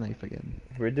you with my knife again.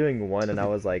 We're doing one, and I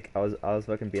was like, I was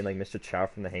fucking being like Mr. Chow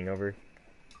from The Hangover.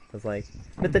 I was like,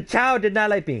 Mr. Chow did not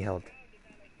like being held.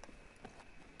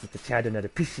 But the chat did not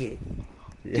appreciate.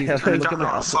 Dude, Yeah, look at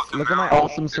my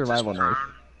awesome survival knife.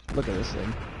 Look at this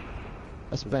thing.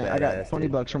 I got 20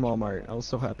 bucks from Walmart. I was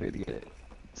so happy to get it.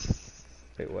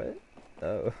 Wait, what?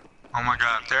 Oh. Oh my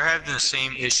god, if they're having the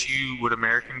same issue with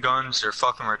American guns, they're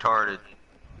fucking retarded.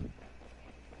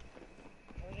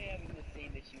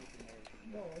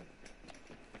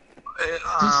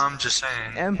 I'm just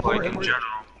saying, M4, like in general.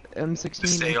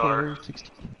 M16, They M4, are.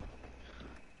 16.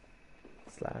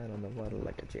 Slide on the water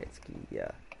like a jet ski,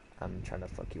 yeah. I'm trying to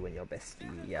fuck you in your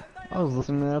bestie, yeah. I was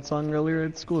listening to that song earlier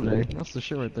at school today. That's the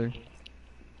shit right there.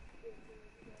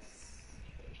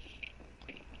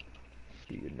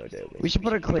 Do you know that way? We should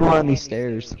put a clear on these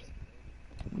stairs.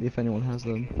 If anyone has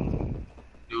them.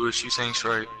 Do what you think's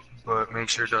right, but make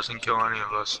sure it doesn't kill any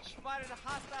of us.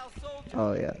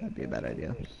 Oh yeah, that'd be a bad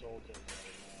idea.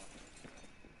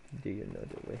 Do you know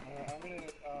the way? I'm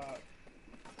gonna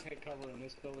take cover in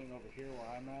this building over here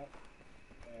where I'm at,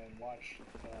 and watch.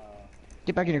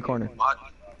 Get back in your corner. What?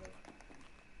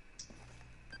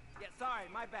 Yeah, sorry,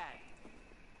 my bad.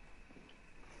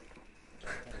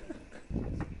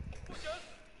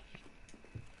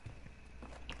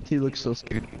 He looks so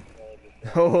scared.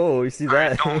 Oh, you see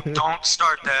that? Don't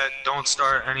start that. Don't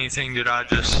start anything that I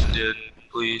just did,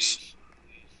 please.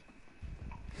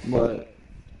 What?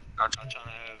 Not trying to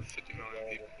have 50 million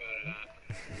people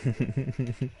go to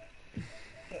that.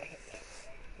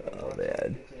 Oh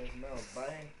man.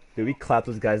 Did we clap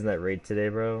those guys in that raid today,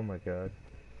 bro? Oh my god.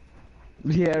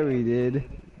 Yeah, we did.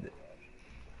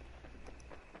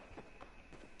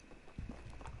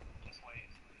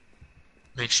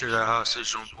 Make sure that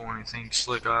hostage don't pull anything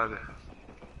slick either.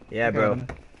 Yeah, bro.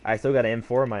 I still got an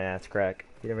M4 in my ass crack.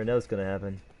 You never know what's gonna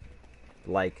happen.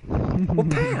 Like, oh,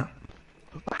 bam!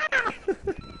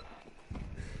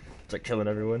 It's like killing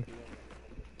everyone.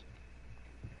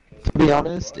 To be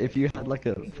honest, if you had like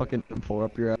a fucking M4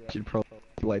 up your ass, you'd probably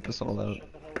wipe us all out.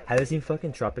 Have you seen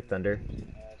fucking Tropic Thunder?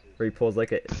 Where he pulls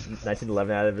like a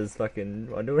 1911 out of his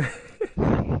fucking underwear?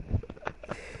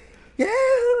 Yeah!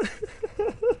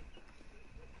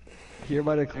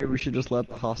 Hereby declare we should just let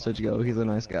the hostage go. He's a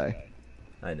nice guy.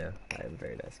 I know. I am a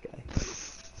very nice guy.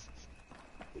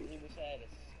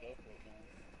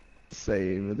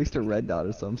 Same. At least a red dot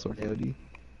or some sort of OD.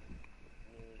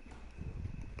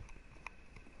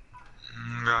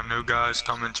 Got no guys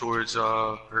coming towards,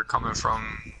 or coming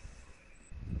from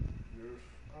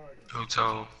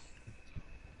hotel.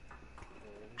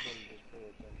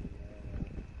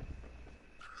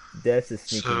 Death is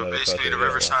sneaky. So basically the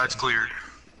riverside's cleared.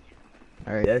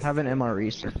 Alright, have an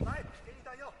MRE, sir.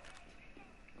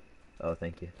 Oh,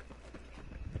 thank you.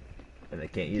 And I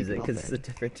can't use it because it's a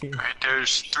different team. Alright,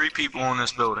 there's 3 people in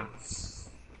this building.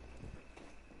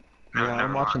 No, Yeah,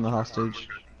 I'm watching the hostage.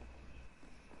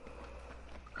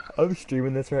 I'm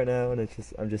streaming this right now, and it's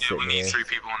just I'm just Yeah, sitting we need here. 3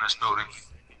 people in this building.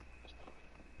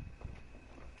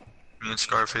 Me and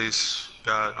Scarface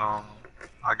got,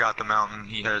 I got the mountain,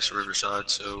 he has Riverside,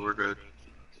 so we're good.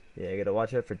 Yeah, you gotta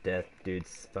watch out for Death,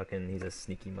 dude's fucking. He's a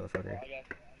sneaky motherfucker.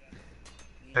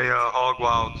 Hey, Hog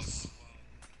Wild.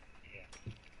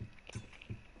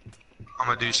 I'm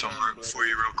gonna do some work for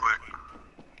you real quick.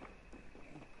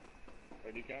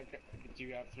 Wait, do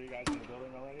you have 3 guys in the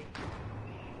building already?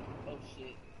 Oh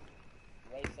shit.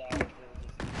 Right side,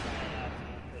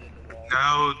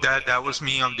 No, that was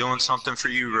me. I'm doing something for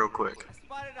you real quick.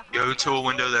 Go to a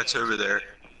window that's over there.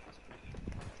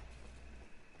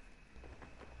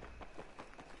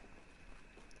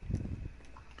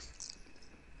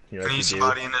 You know I need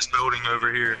somebody in this building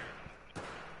over here.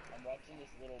 I'm watching this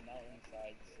little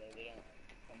mountainside so they don't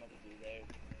come up through there.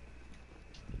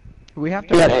 We have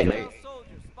to get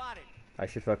I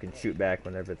should fucking shoot back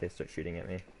whenever they start shooting at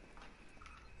me.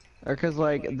 Because,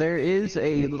 like, there is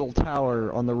a little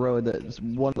tower on the road that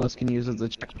one of us can use as a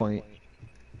checkpoint.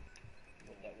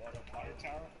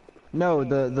 No,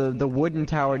 the wooden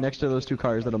tower next to those 2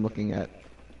 cars that I'm looking at.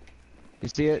 You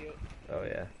see it? Oh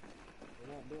yeah.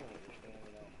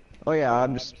 Oh yeah,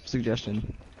 I'm just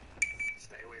suggesting.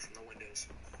 Stay away from the windows.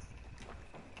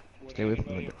 Stay away from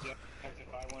the windows. If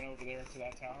I went over there to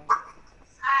that tower?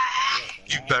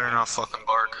 You better not fucking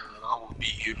bark. I will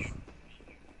beat you.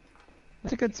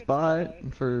 It's a good spot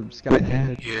for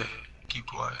Skyhead. Yeah, keep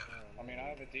quiet. I mean, I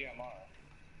have a DMR.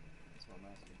 That's what I'm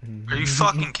asking. Are you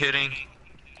fucking kidding?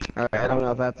 Alright, I don't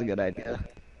know if that's a good idea.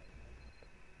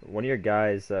 One of your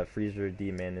guys, Freezer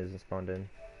D-Man, isn't spawned in.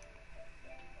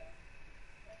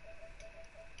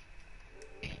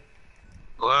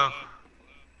 Hello?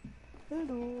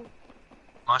 Hello.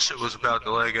 My shit was about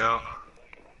to leg out.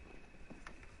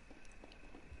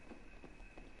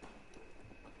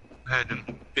 I had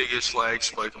the biggest lag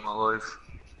spike of my life.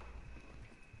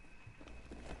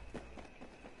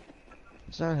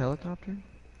 that a helicopter?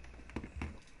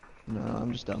 No,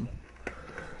 I'm just dumb.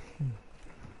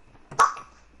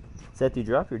 Seth, you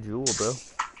drop your jewel, bro.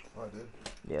 Oh, I did.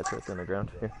 Yeah, it's right there on the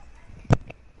ground. Here.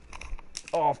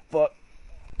 Oh, fuck.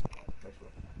 Next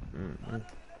one. Mm-mm.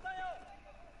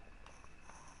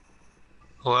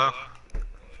 Hello?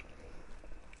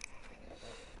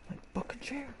 Fucking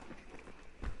chair.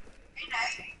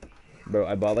 Bro,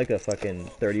 I bought like a fucking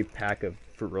 30 pack of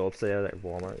fruit roll-ups there at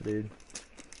Walmart, dude.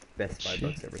 Best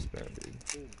 $5 ever spent,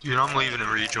 dude. Dude, I'm leaving and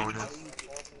rejoining.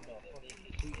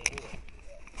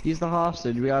 He's the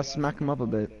hostage. We gotta smack him up a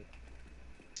bit.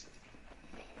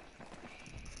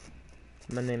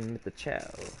 My name is Mr. Chow.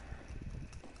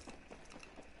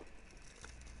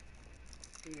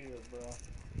 Here, bro.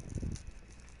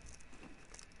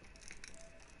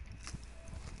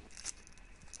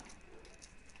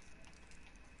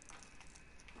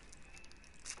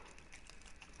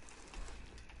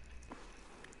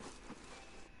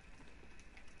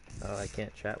 Oh, I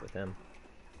can't chat with him.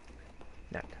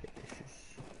 Not tight issues.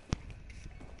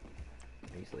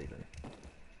 He's leaving.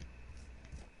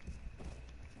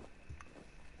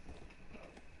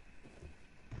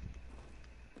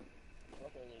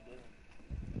 What are they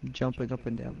doing? Jumping up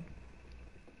and down.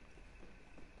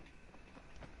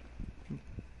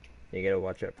 You gotta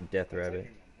watch out for Death Rabbit.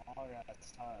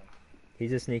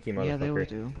 He's a sneaky motherfucker. Yeah, they would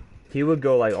do. He would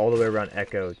go like all the way around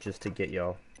Echo just to get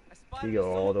y'all. He'd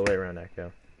go all the way around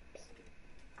Echo.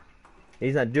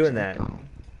 He's not doing that,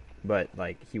 but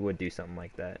like he would do something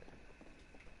like that.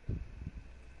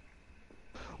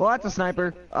 Well, that's a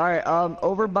sniper. Alright,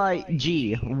 over by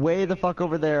G. Way the fuck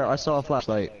over there, I saw a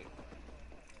flashlight.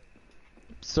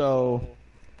 So,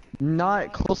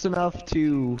 not close enough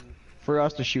for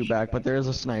us to shoot back, but there is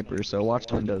a sniper, so watch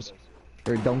the windows.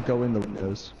 Or don't go in the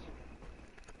windows.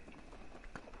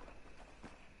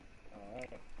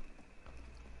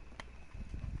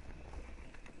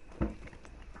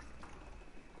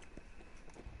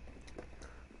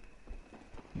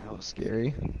 That was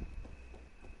scary.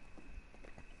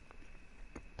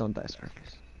 Don't die,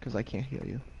 Scarface, because I can't heal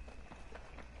you.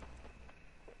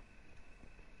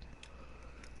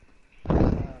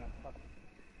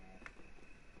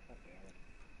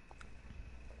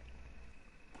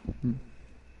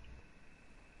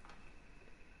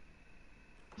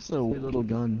 It's a weird little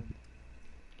gun.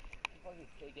 What is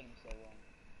taking him so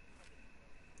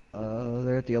long?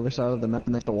 They're at the other side of the map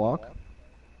and they have to walk. I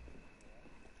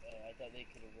thought they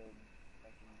could have rode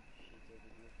fucking shit over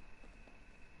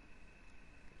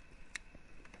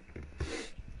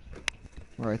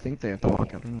here. Or I think they have to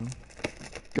walk, I don't know.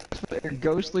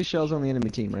 Ghostly shells on the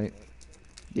enemy team, right?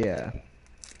 Yeah.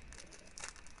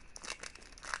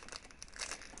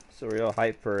 So we're all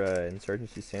hyped for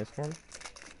Insurgency Sandstorm?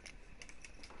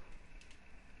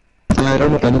 Yeah, I don't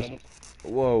know what that is.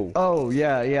 Whoa. Oh,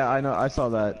 yeah, yeah, I know, I saw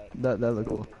that. That looked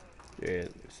cool. Dude,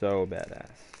 it looks so badass.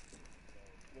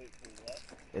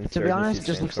 To be honest, it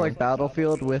just looks like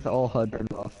Battlefield with all HUD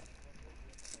turned off.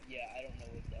 Yeah, I don't know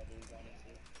what that is,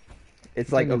 honestly.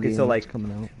 It's like, okay, so like,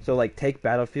 coming out. so like take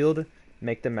Battlefield,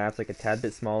 make the maps like a tad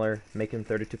bit smaller, make them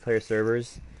 32-player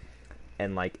servers,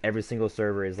 and like every single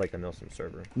server is like a Milsim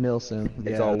server. Milsim,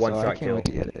 It's yeah, all so I one-shot can't kill. wait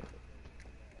to get it.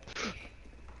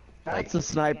 That's a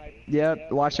snipe.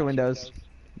 Yep, watch the windows.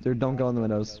 Dude, don't go in the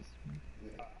windows.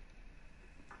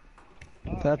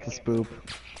 That's a spoop.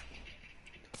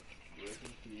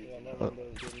 Oh.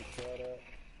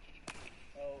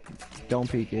 Don't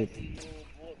peek it. Is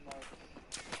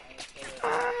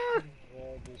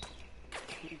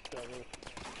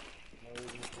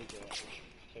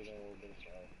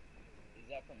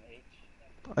that from H?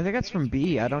 I think that's from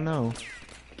B, I don't know.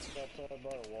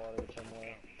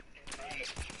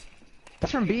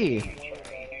 That's from B.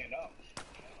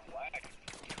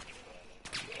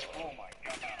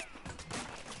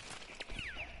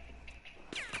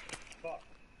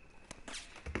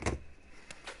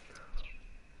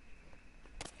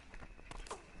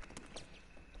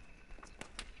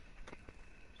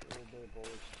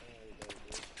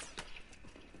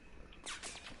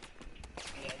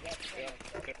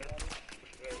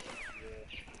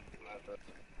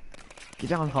 Get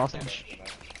down, hostage.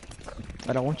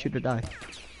 I don't want you to die.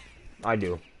 I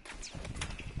do.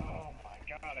 Oh my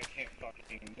god, I can't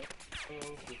fucking move.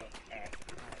 Oh my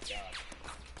god.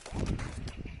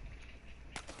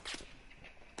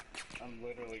 I'm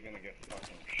literally gonna get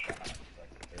fucking shot.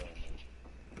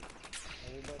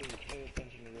 Everybody pay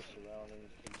attention to your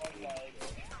surroundings. Oh my god,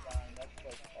 fine, that's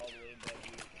like all the way above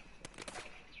you.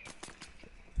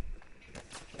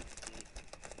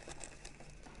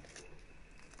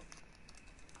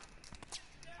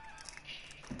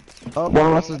 Oh, one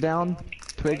of us is down.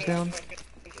 Twig's down.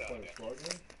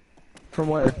 from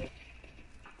where?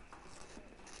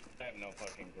 I have no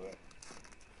fucking clue.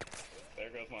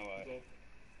 There goes my life.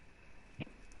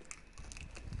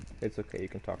 It's okay, you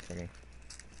can talk to me.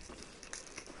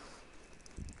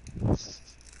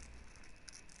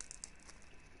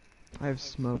 I have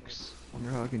smokes. I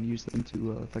wonder how I can use them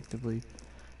to effectively.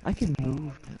 I can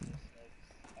move them.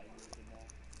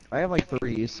 I have like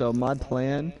 3, so my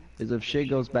plan is if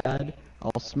shit goes bad,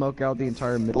 I'll smoke out the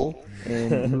entire middle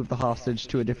and move the hostage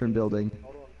to a different building.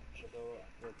 Hold on,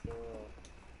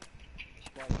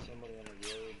 spotted somebody on the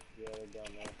road. Yeah, they're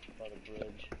down there by the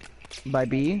bridge. By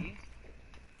B?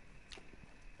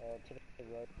 To the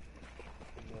right.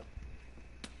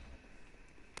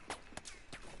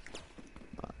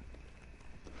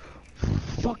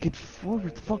 Fucking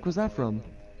what the fuck was that from?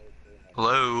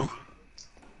 Hello?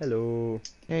 Hello.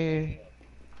 Hey.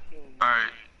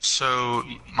 Alright, so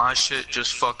my shit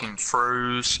just fucking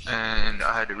froze and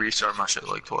I had to restart my shit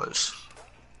like twice.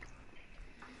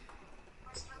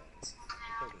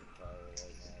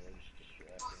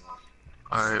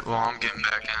 Alright, well I'm getting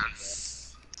back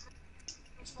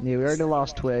in. Yeah, we already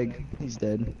lost Twig. He's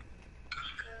dead.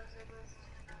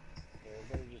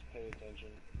 Everybody just pay attention.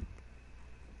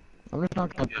 I'm gonna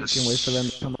knock on Peak and wait for them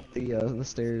to come up the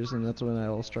stairs, and that's when I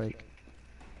will strike.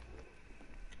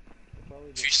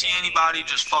 If you see anybody,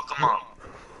 just fuck them up.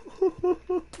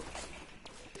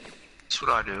 That's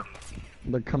what I do.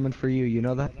 They're coming for you, you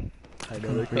know that? I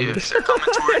know they're coming. If they're coming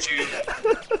towards you.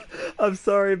 I'm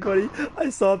sorry, buddy. I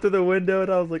saw through the window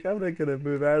and I was like, I'm not gonna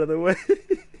move out of the way.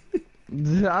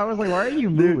 I was like, why are you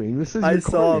moving? This is your I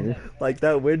saw corner. him, like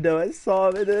that window, I saw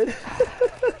him and then...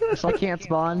 So I can't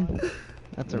spawn?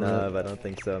 That's a rip. No, I don't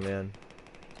think so, man.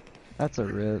 That's a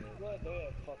rip. They have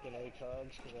fucking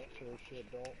ACOGs, cause that sure shit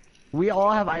don't. We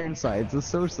all have iron sights.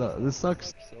 This this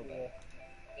sucks. They're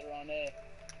on A.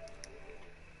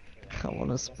 I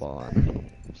wanna spawn.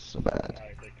 So bad.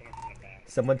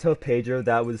 Someone tell Pedro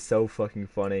that was so fucking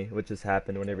funny, what just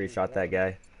happened whenever he shot that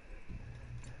guy.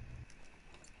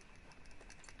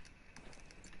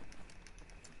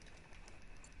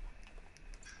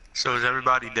 So is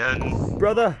everybody dead?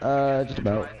 Brother! Just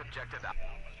about. They're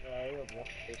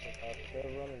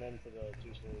running in for the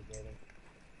 2-story building.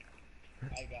 I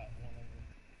got one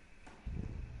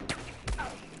of them.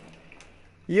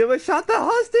 You haven't shot the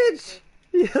hostage!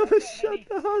 You haven't shot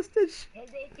the hostage! Don't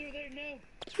go through there now.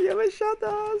 You haven't shot the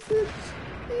hostage!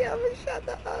 You haven't shot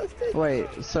the hostage!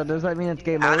 Wait, so does that mean it's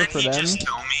game How over did for he them? just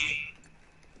kill me?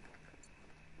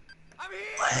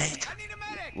 What?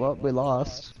 Well, we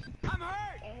lost.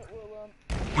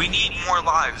 We need more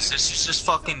lives. This is just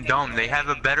fucking dumb. They have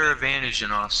a better advantage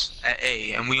than us at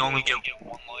A, and we only get 1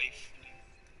 life.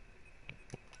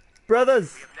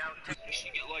 Brothers! We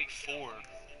should get like 4.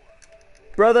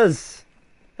 Brothers!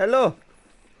 Hello!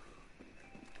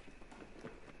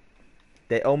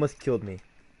 They almost killed me.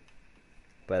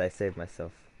 But I saved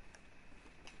myself.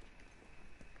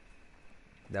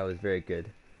 That was very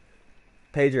good.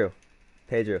 Pedro.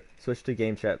 Pedro, switch to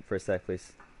game chat for a sec,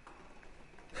 please.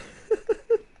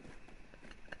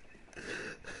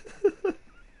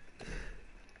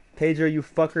 Pedro, you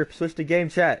fucker, switch to game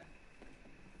chat.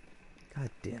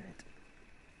 God damn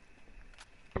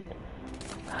it.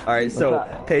 Alright,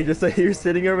 so, Pedro, so you're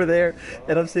sitting over there,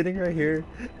 and I'm sitting right here,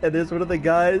 and there's one of the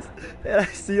guys, and I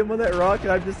see him on that rock,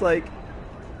 and I'm just like,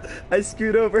 I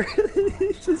scoot over, and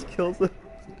he just kills him.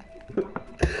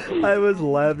 I was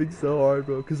laughing so hard,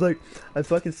 bro, because, like, I'm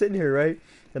fucking sitting here, right,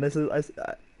 and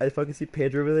I fucking see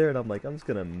Pedro over there, and I'm like, I'm just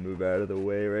gonna move out of the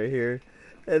way right here,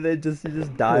 and then he just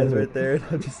dies right there, and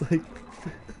I'm just like,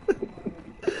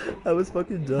 I was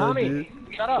fucking done, Tommy, dude.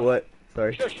 shut up. What?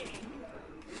 Sorry. Shush.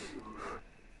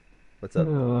 What's up?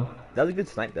 That was a good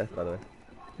snipe death, by the way.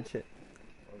 Good shit.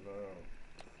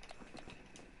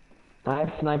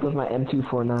 I sniped with my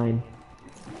M249.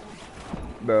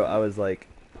 Bro, I was like...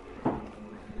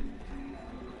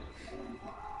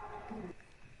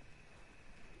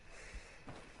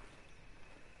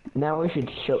 Now we should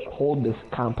hold this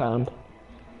compound.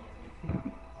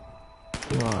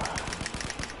 Wow.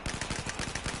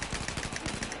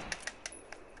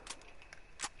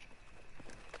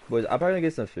 Boys, I'm probably gonna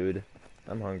get some food.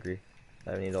 I'm hungry.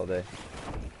 I haven't eaten all day.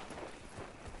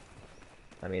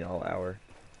 I mean, all hour.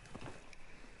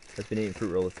 I've been eating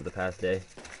fruit roll-ups for the past day.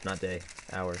 Not day,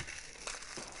 hour.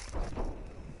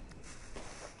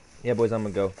 Yeah, boys, I'm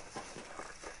gonna go.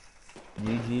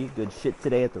 GG, good shit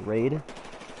today at the raid.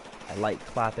 I like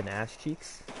clapping ass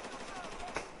cheeks.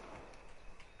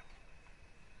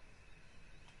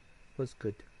 Was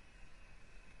good.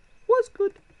 Was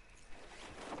good.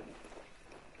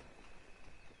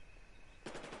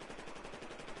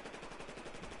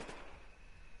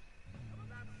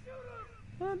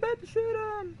 about to shoot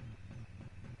him.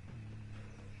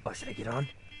 Oh, should I get on?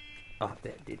 Oh,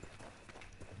 that dude.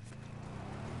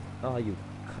 Oh, you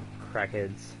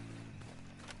crackheads.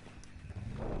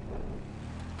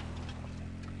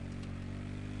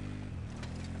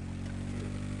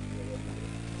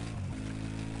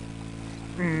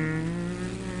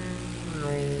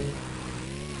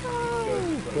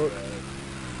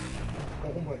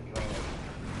 Oh my god.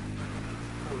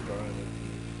 Poor guy.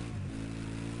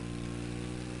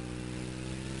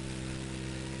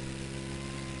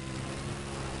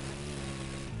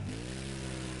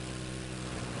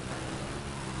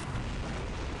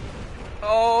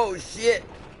 Oh shit!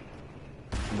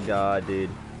 Oh my god, dude.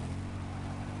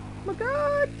 Oh my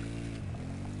god!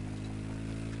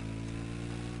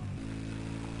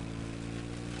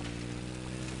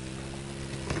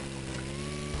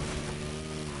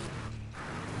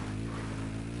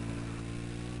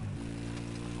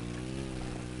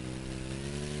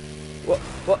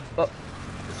 What? Oh.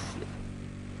 Shit.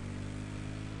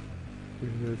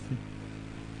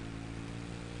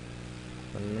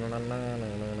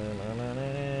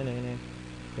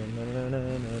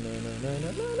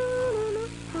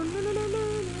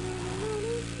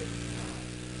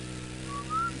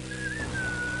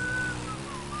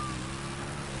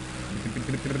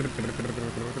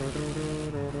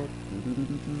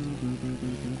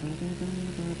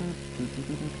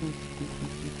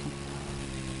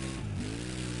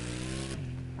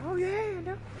 Oh yeah,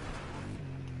 no.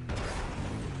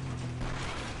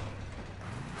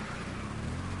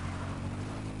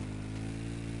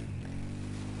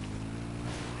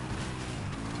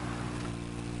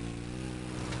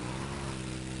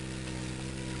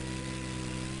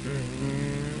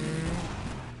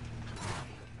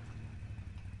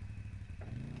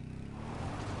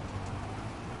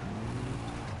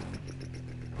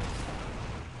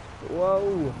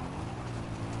 Whoa.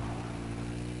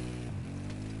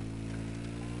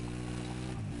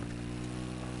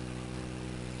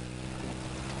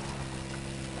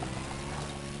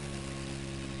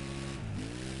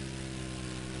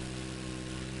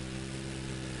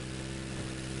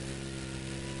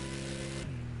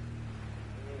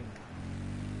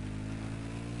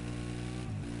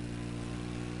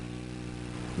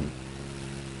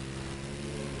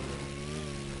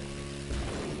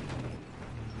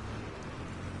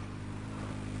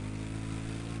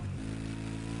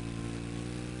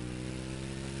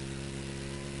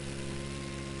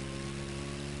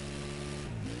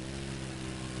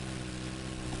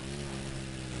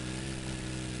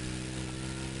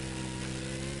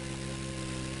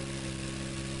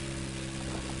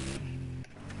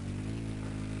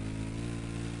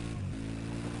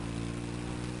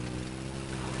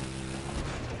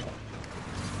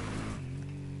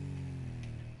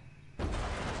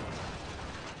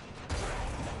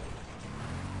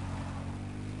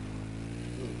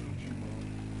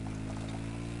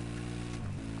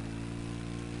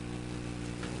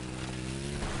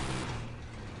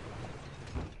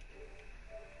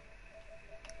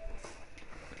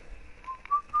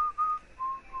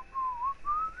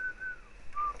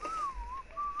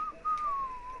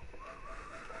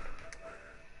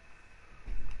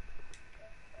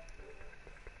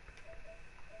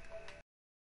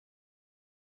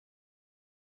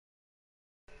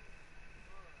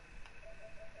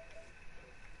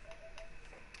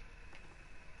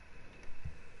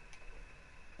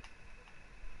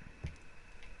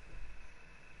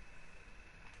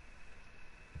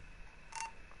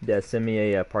 Yeah, send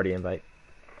me a party invite.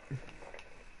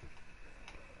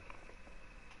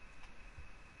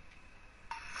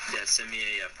 Yeah, send me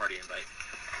a party invite.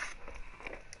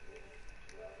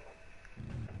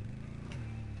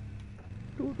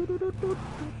 I'm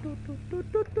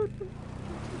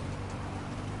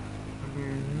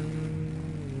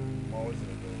always in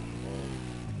a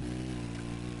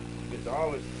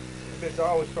good bitch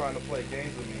always trying to play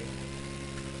games with me.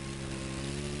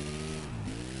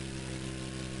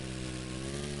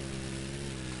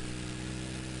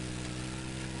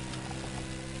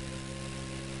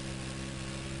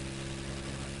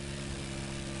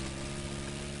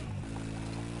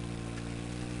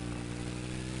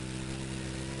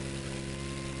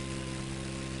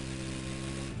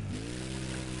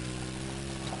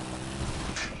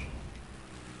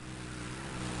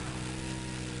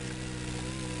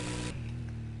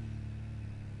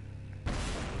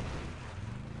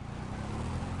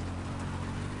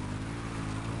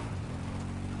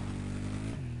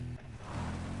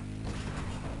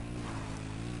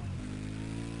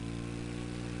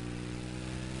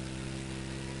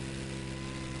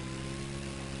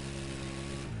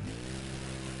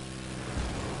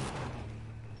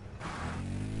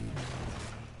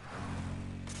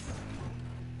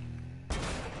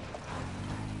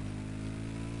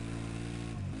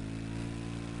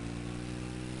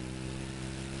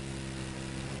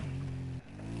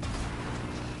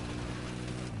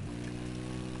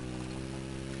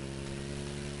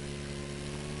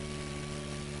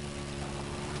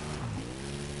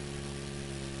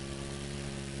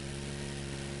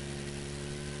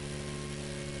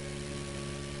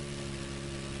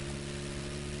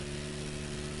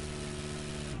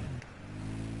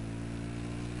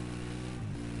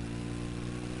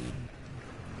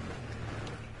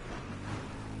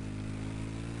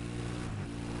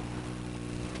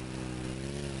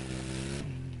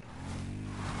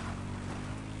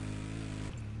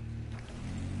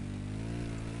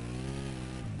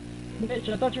 Mitch,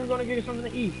 I thought you were going to get something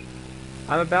to eat.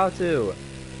 I'm about to.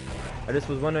 I just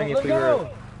was wondering if let's go.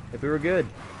 we were good.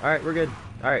 All right, we're good.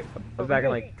 All right, I'll be back in good.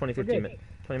 like 20, We're 15 good. minutes.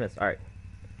 20 minutes. All right.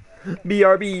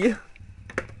 BRB.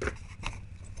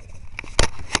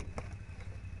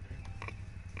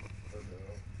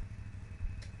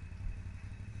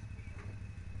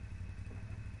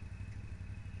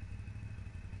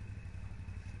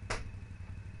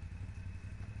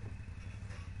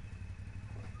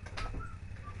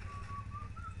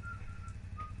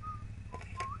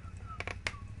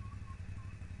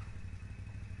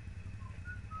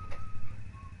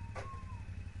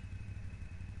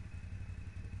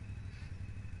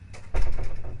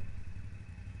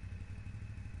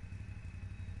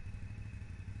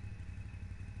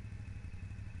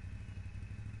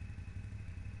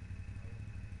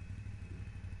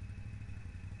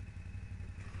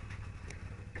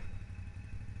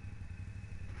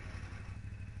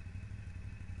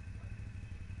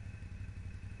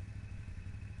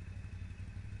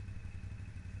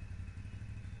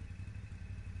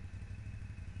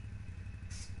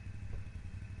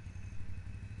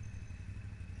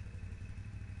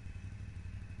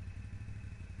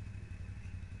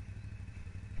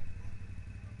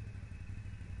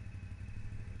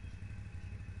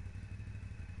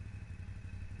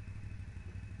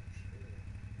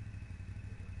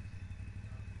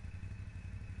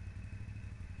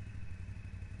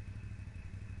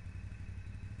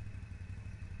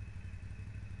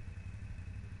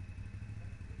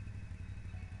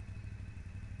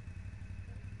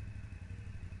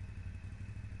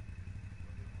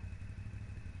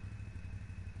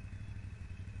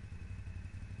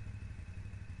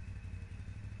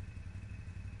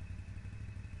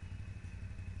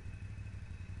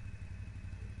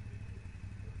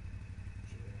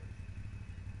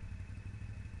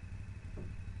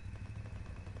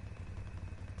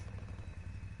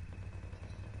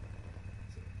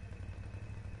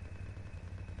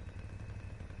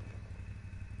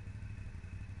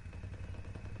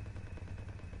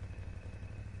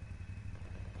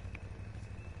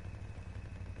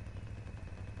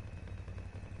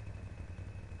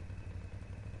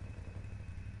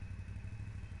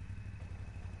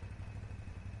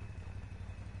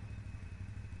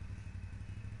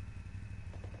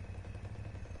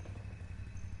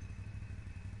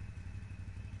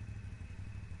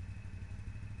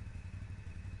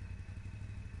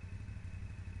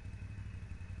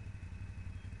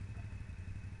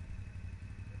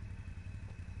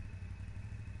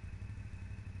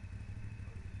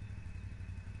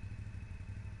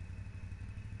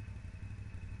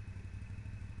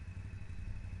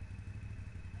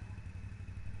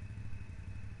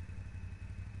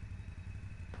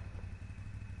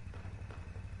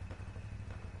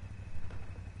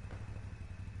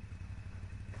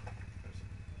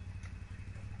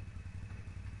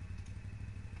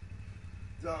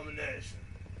 Domination.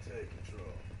 Take control.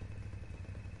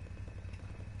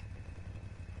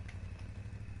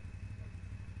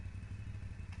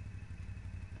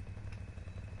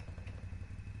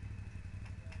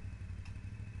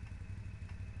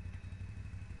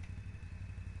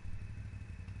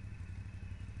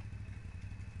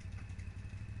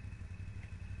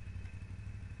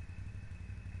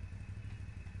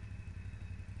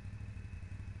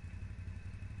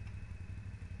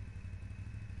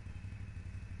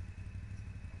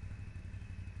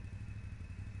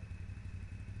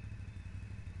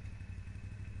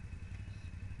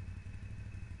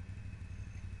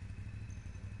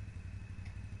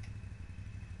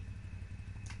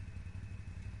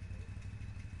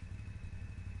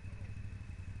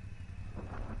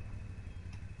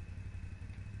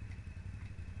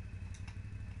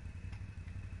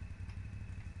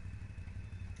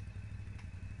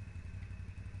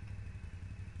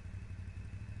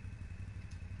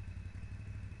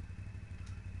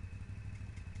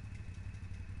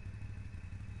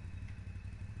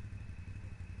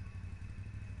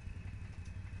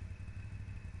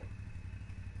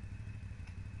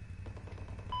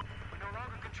 We no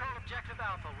longer control objective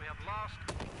Alpha. We have lost.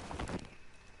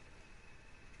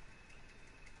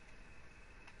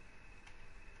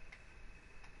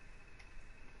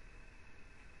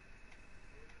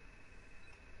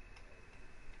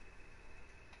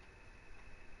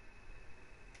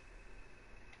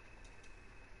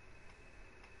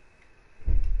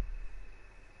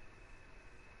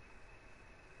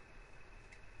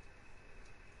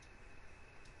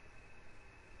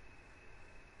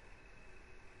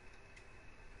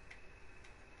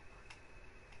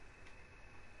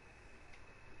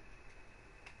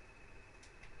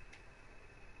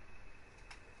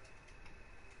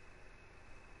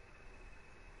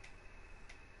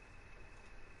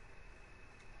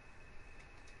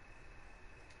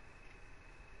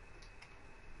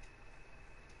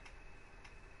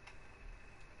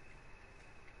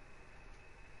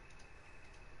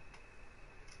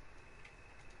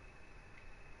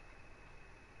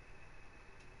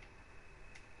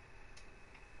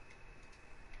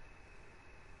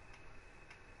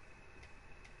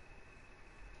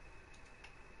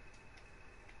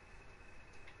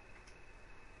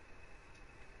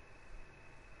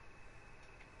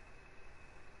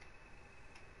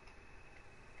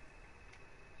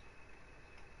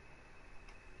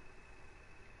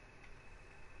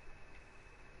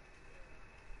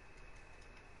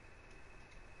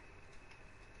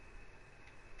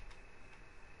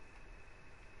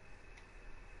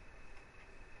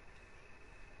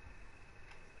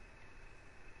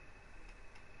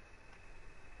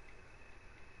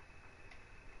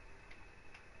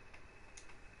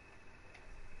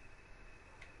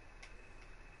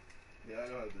 Yeah, I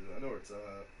know how to do that. I know where it's at.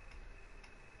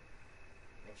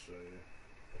 I'll show you.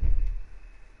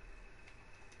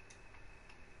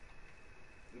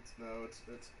 It's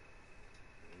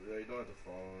yeah, you don't have to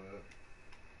follow it.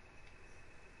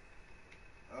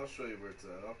 I'll show you where it's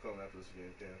at. I'll come after this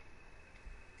game, Cam.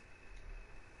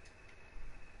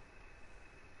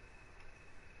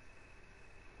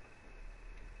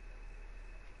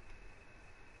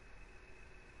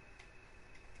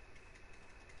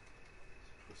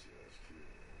 Pussy ass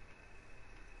kid.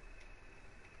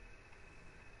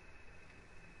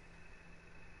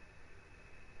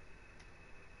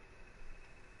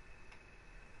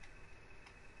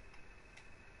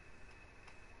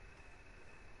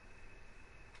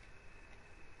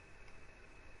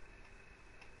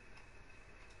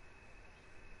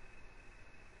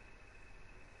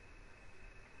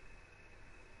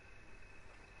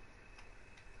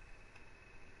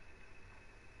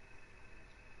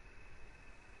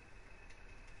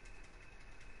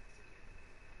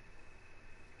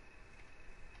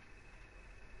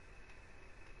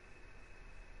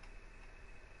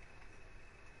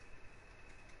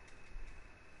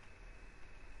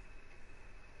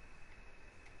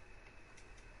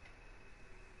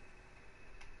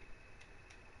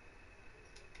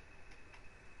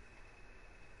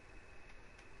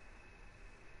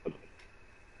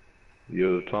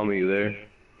 Yo, Tommy, you there?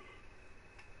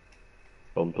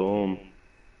 Tom Tom.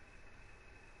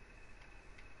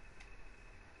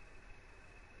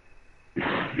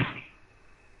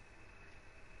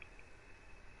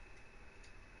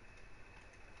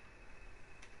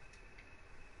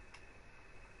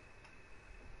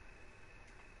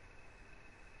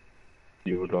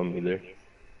 Yo, Tommy, there?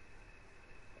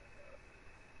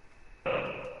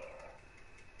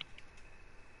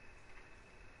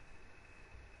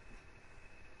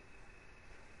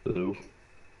 Hello?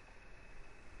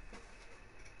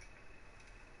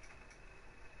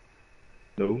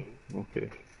 No? Okay.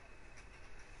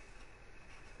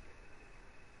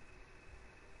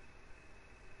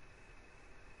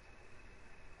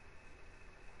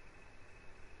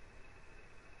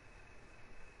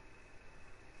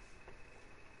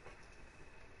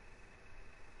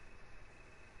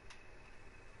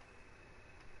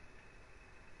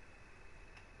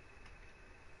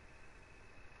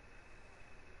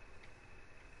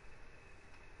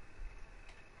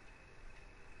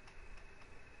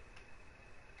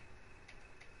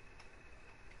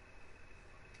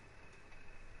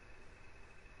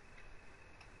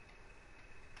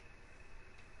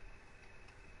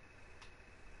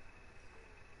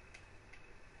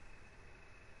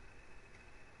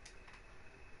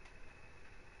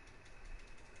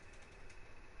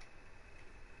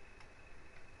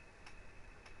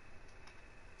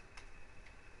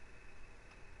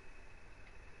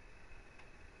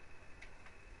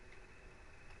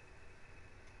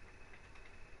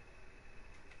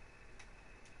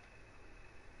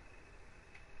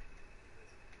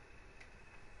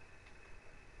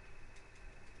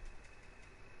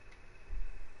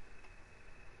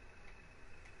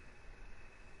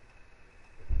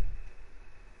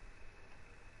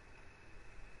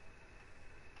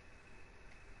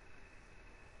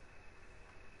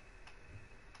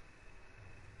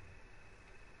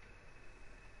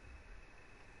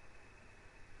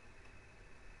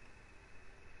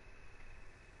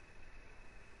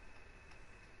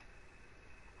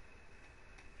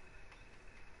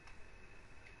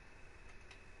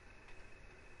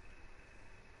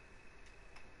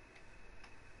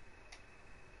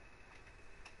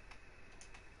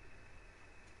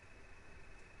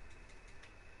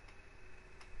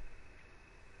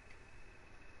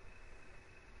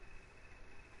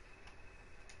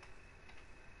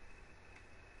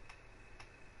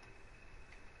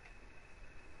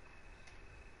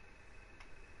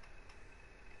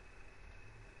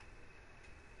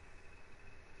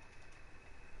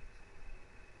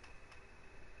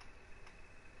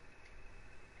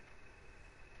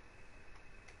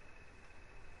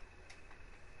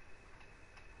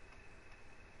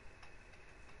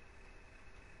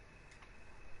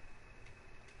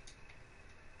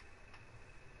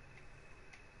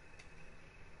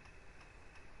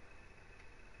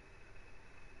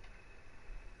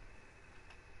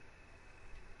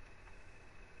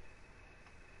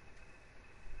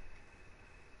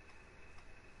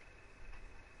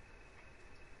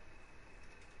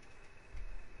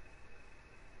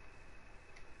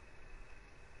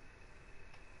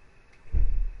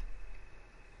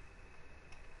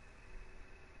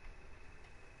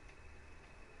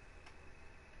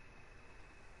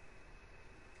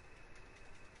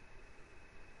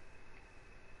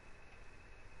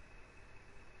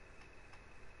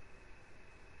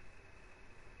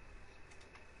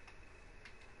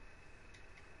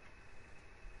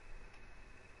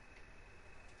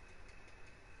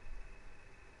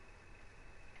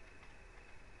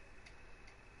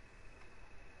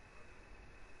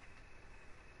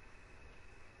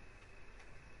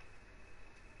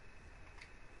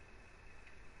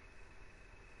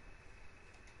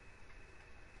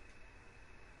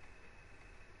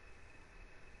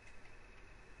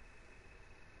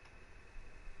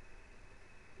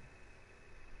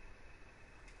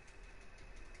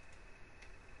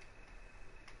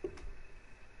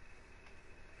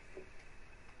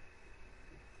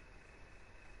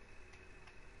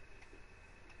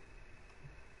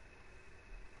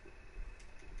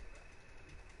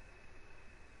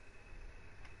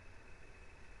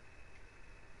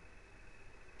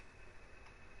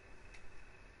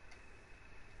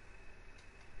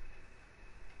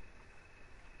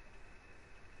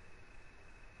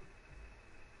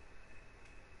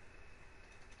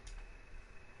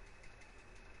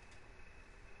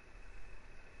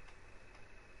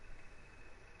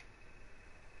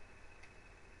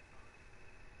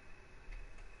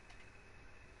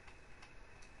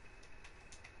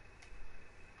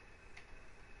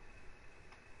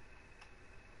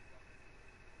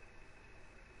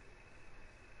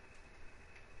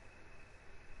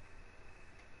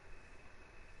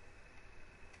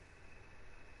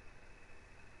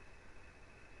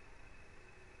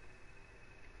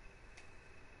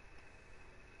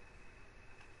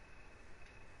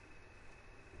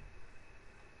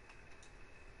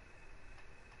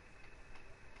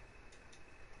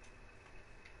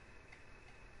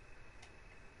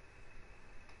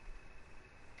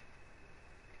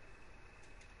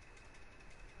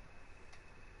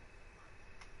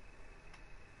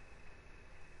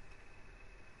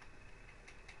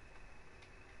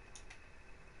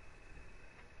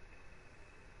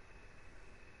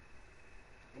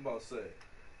 I'm about to say.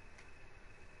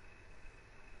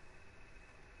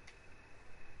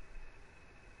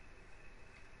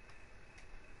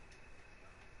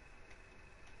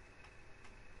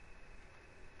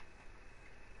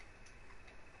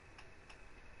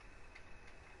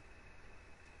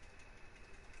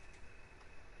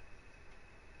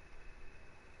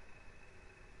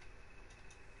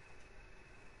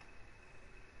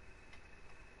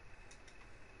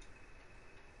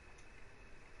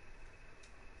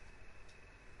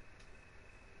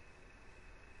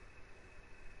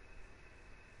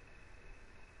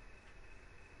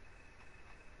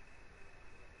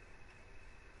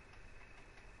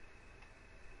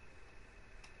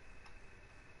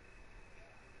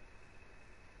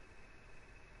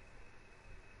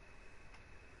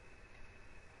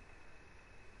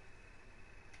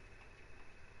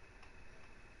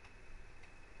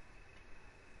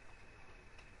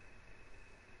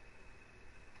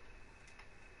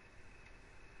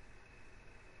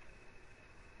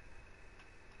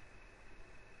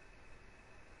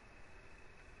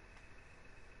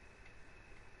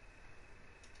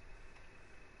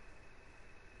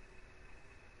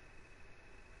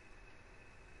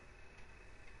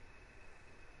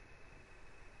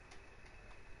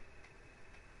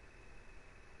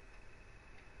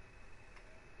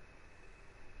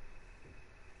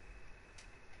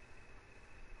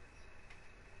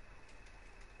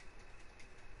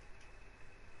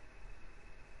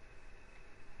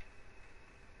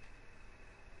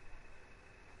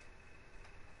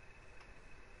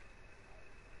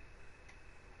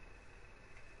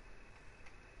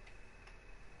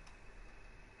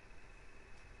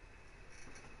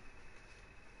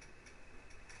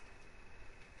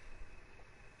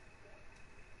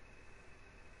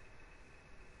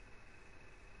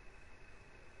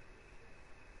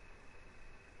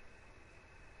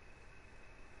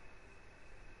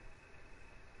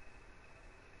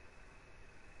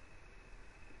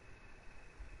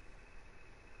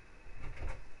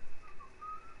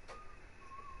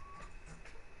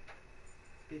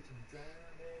 Bitch, I'm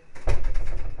drowning.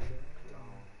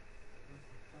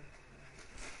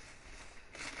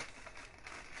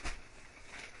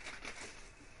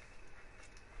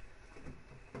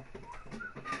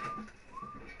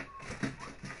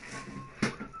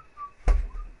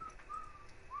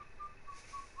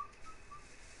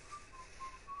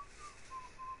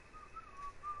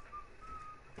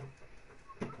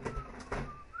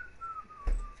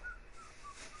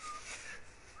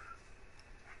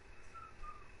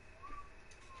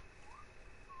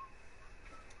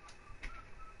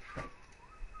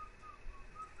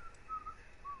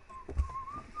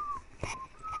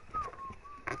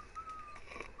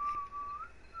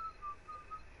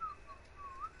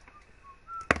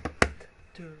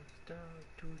 Turns down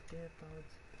to default.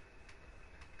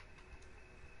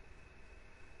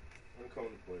 I'm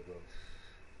coming to play, bro.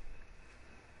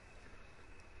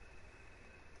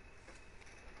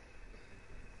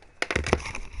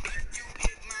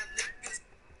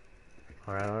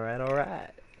 Alright, alright,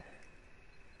 alright.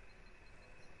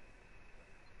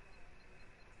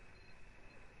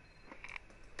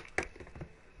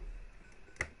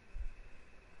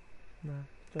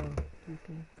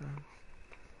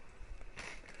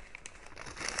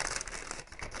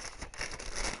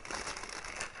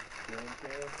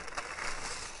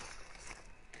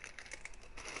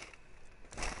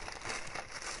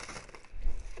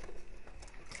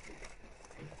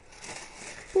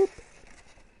 Boop.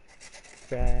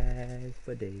 Fries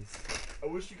for days. I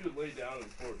wish you could lay down in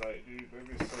Fortnite, dude. That'd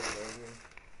be so amazing.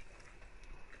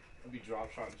 I'd be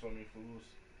drop shotting so many fools.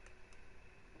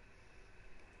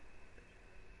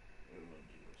 I love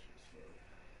doing that shit stuff.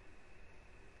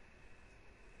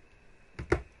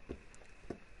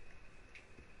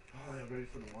 Oh, yeah, ready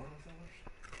for tomorrow, fellas?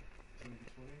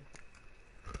 2020?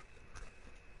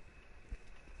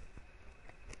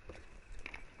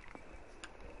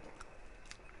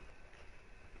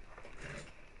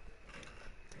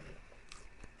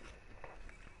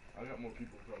 I got more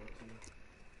people coming too.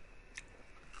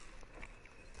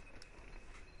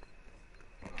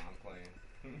 Nah, I'm playing.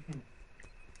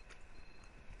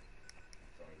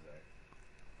 Sorry, Zach.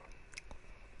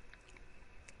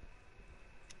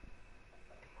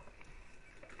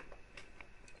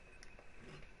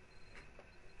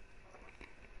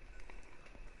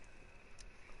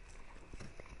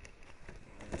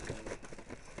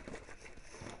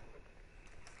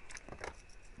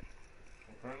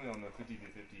 Well, currently on the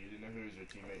 50v50, you didn't know who was your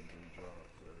teammate until you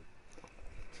dropped, so.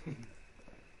 It's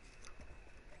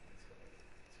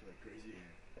kinda crazy.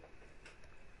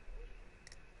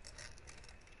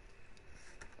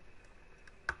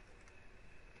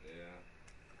 Yeah.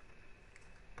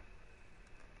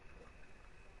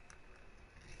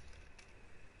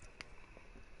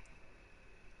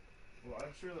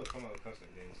 I'm sure they'll come out with custom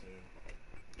games soon.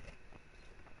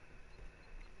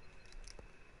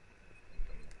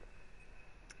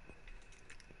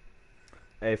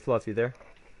 Hey, Fluff, you there?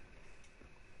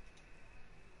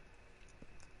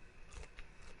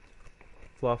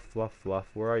 Fluff, Fluff, Fluff,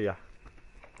 where are ya?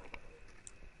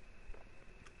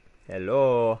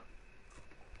 Hello?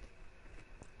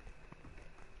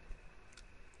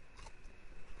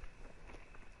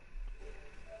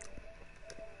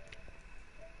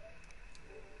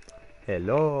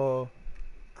 Hello?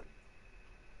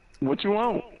 What you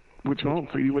want? What you want,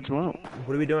 sweetie? What you want?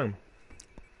 What are we doing?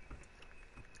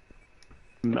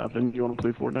 Nothing. You want to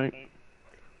play Fortnite?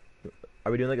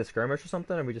 Are we doing like a skirmish or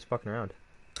something, or are we just fucking around?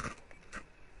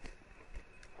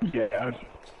 Yeah,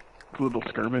 a little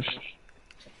skirmish.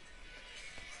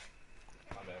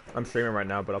 I'm streaming right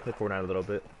now, but I'll play Fortnite a little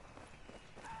bit.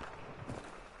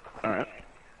 Alright.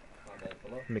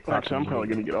 Actually, Actually, I'm probably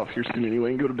gonna get off here soon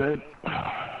anyway and go to bed.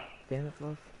 Damn it,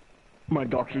 Fluff. My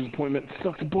doctor's appointment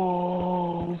sucked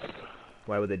balls.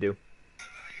 Why would they do?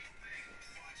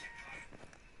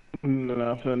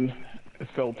 Nothing. I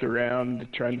felt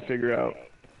around trying to figure out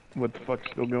what the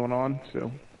fuck's still going on, so.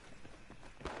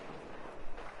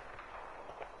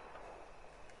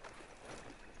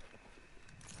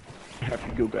 I have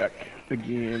to go back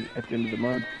again at the end of the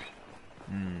month.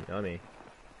 Yummy.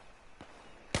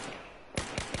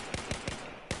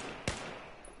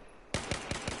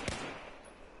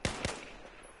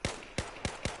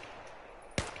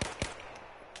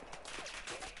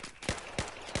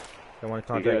 I want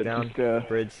to contact down. Just,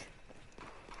 Bridge.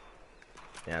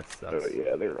 Yeah, it sucks. Oh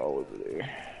yeah, they're all over there.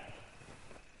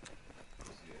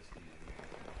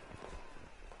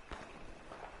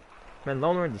 Man,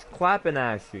 Lone Ranger just clapping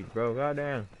ass street, bro.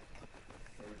 Goddamn.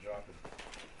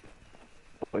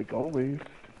 Like always.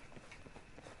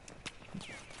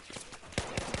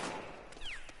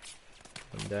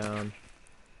 I'm down.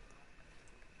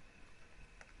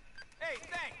 Hey,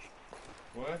 thanks.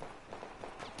 What?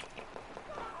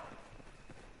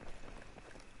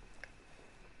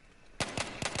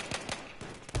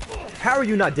 How are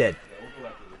you not dead?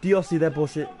 Do y'all see that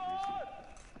bullshit?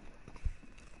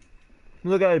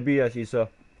 Look at it, BS, Issa.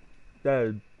 That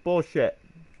is bullshit.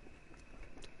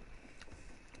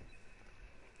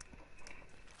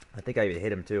 I think I even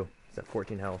hit him too. He's at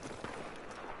 14 health.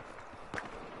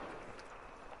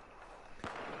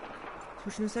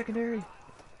 Pushing the secondary.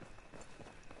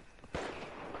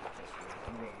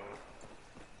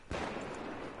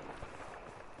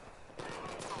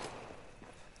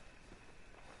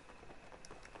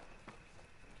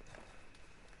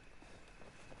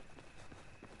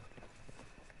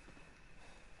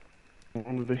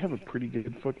 They have a pretty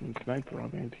good fucking sniper on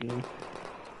their team.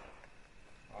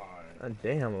 God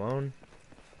damn, Lone.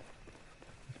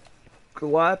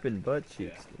 Clapping butt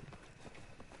cheeks.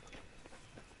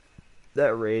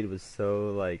 That raid was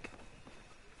so, like...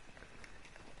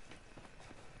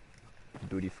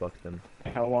 Booty fucked them.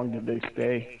 How long did they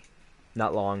stay?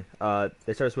 Not long.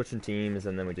 They started switching teams,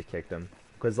 and then we just kicked them.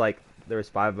 Because, like, there was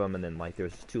 5 of them, and then, like, there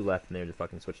was just 2 left, and they were just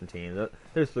fucking switching teams.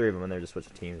 There's 3 of them, and they were just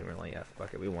switching teams, and we were like, yeah,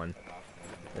 fuck it, we won.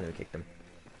 And then we kicked them.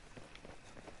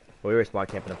 But we were spot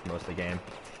camping up for most of the game.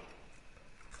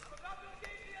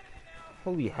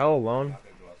 Holy hell, Lone.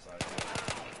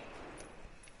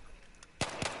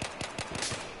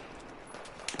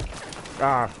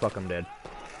 Ah, fuck, I'm dead.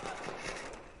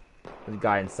 There's a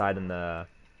guy inside in the...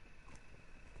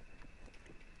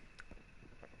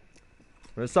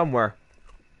 There's somewhere.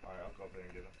 Alright, I'll go up there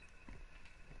and get him.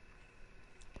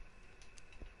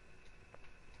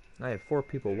 I have 4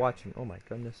 people watching. Oh my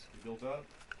goodness. You built up?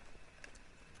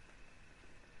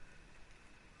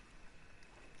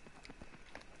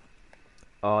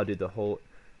 Oh, dude, the whole...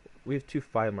 We have 2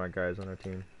 5-mar guys on our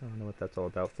team. I don't know what that's all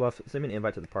about. Fluff, send me an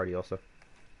invite to the party also.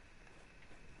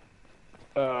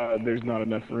 There's not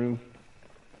enough room.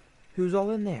 Who's all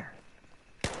in there?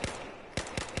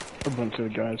 A bunch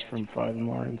of guys from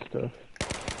 5MR and stuff.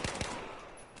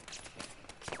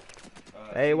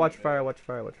 Hey, watch fire, watch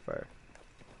fire, watch fire.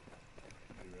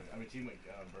 I mean, teammate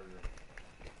Burger.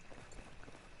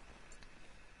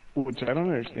 Which I don't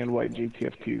understand why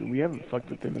JTF2. We haven't fucked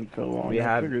with them in so long. We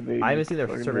have. I haven't seen their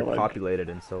fucking server realized- populated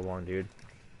in so long, dude.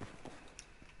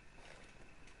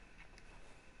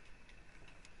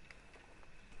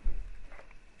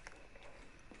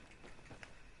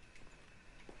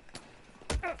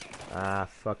 Ah,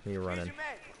 fuck me running.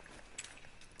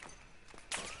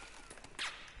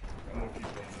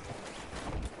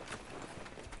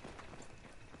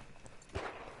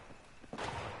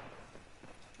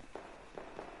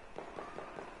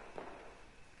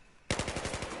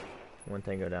 One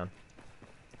tango down.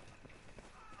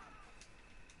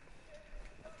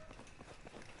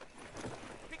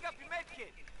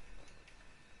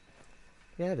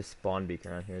 They have a spawn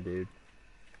beacon around here, dude.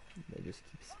 They just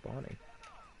keep spawning.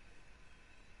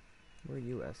 We're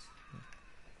US.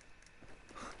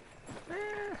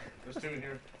 There's two in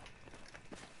here.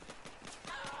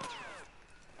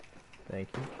 Thank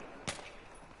you.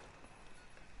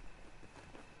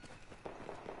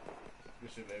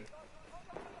 Good shit, babe.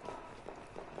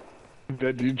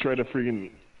 That dude tried to freaking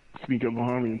sneak up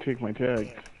behind me and take my tags.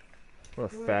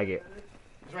 What a faggot.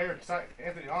 He's right here.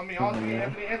 Anthony, on me,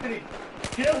 Anthony.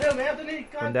 Kill him, Anthony.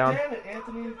 God One down. damn it,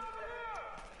 Anthony.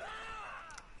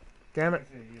 Damn it.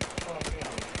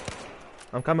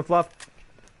 I'm coming, Fluff.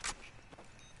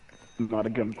 Not a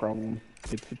gun problem.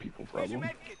 It's a people problem.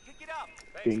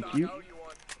 Thank you.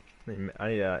 I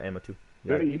need ammo too.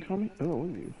 Hey, you tell me? Oh,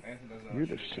 you. You're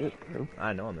the shit, bro.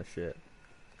 I know I'm the shit.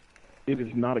 It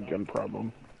is not a gun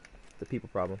problem. It's a people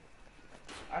problem.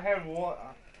 I have one.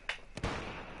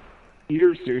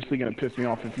 You're seriously gonna piss me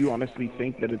off if you honestly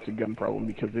think that it's a gun problem,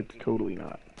 because it's totally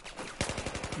not.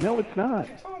 No, it's not.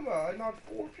 I knocked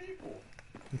 4 people.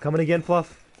 I'm coming again,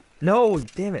 Fluff. No,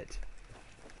 damn it.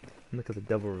 Look at the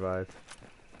double revive.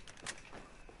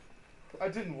 I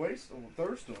didn't waste them,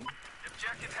 thirst them.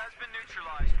 Objective has been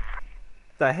neutralized.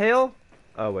 The hell?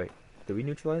 Oh wait, did we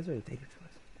neutralize her or did they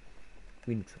neutralize her?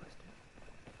 We neutralized her.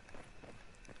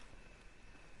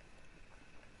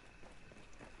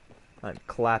 I'm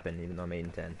clapping even though I'm 8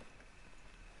 and 10.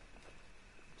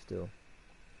 Still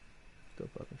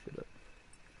fucking shit up.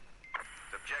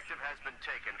 Objective has been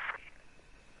taken.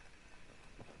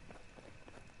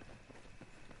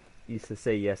 You used to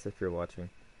say yes if you're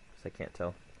watching, because I can't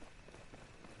tell.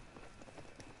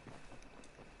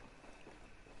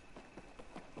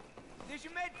 There's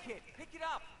your med kit. Pick it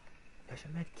up. There's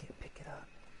your med kit. Pick it up.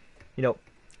 You know.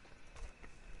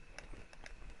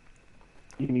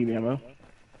 You need ammo?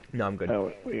 No, I'm good.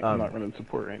 Oh, wait, I'm not running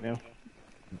support right now.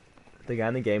 The guy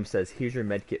in the game says, here's your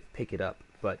med kit, pick it up.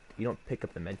 But you don't pick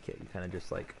up the med kit, you kind of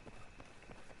just like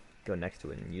go next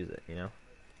to it and use it, you know?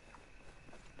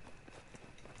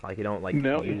 Like you don't like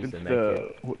no, use if the it's med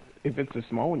kit. if it's a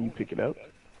small one, you pick it up.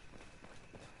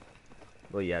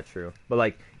 Well, yeah, true. But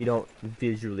like you don't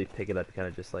visually pick it up, you kind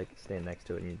of just like stand next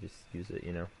to it and you just use it,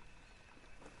 you know?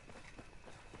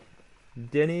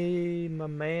 Denny, my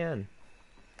man.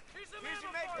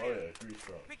 Oh yeah, grease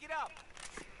drop. Pick it up.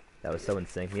 That was so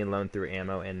insane. Me and Lone threw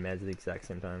ammo and meds at the exact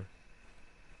same time.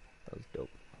 That was dope.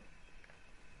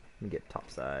 Let me get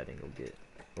topside and go get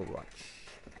Overwatch.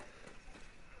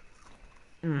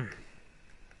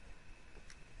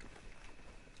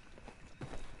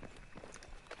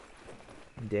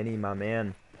 Denny, my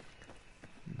man.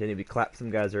 Denny, we clapped some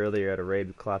guys earlier at a raid.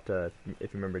 We clapped, if you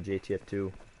remember,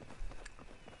 JTF2.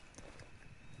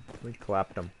 We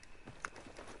clapped them.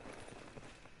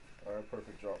 Alright,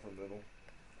 perfect drop from middle.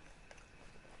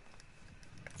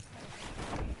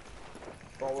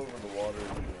 All over the water,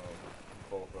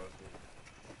 fall faster.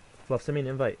 Fluff, send me an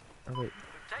invite. Oh wait.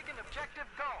 Taking objective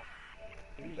golf.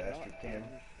 You bastard, Cam.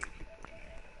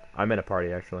 I'm in a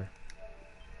party actually.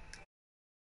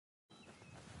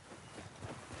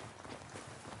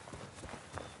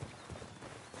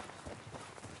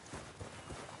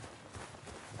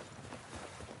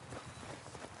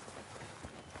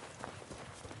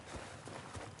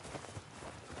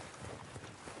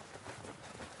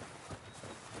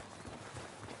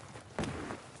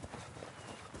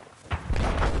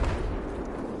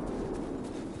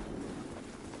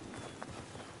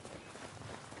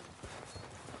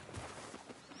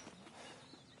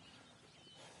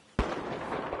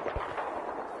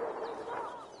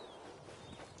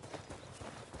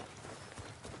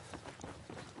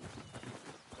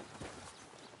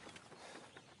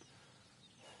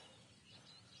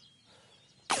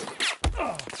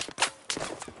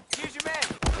 Here's your man.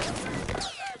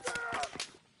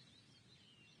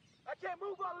 I can't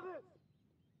move out of this.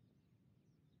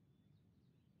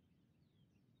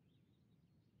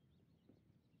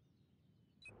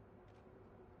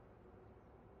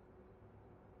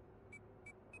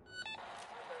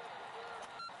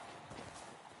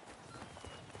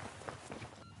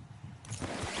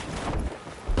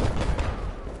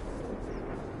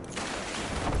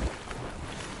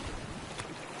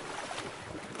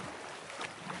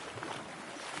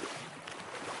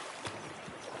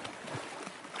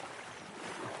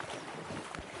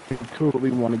 I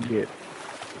totally want to get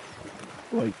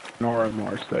like an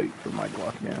RMR sight for my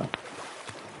Glock now.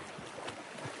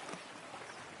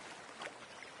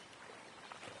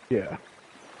 Yeah.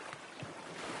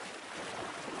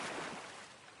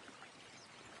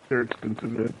 They're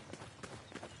expensive, dude.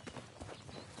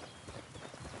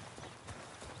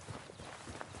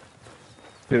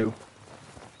 Who?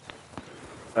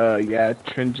 Yeah,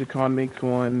 Trinjicon makes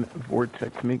one,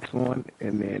 Vortex makes one,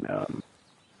 and then a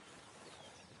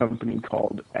company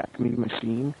called Acme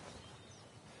Machine.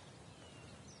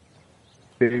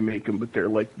 They make them, but they're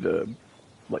like the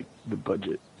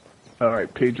budget. All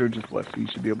right, Pedro just left, so you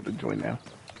should be able to join now.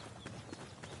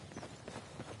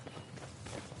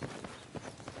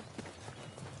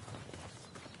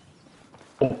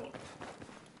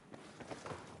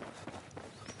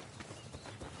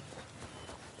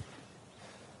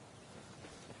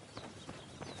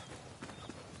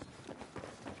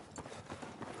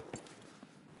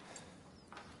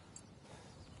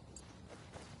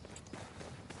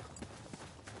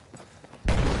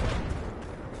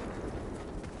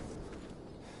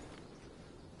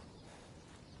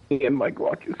 And my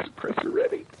Glock is suppressor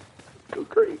ready. So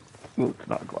great. Well, it's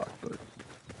not Glock, but.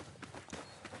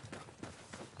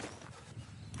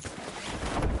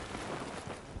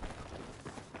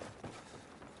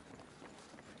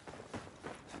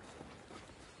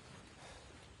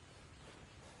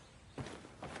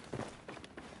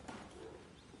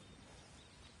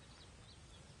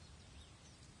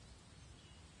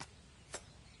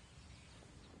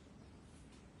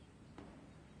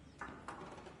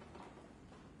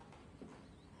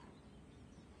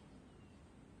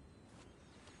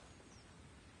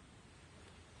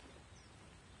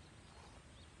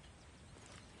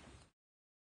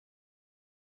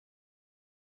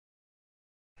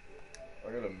 I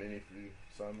got a mini for you,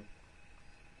 Simon.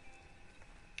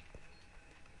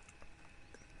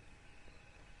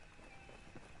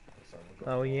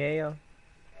 Oh yeah.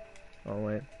 Oh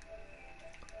wait.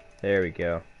 There we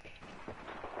go.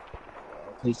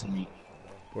 Please meet.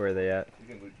 Where are they at?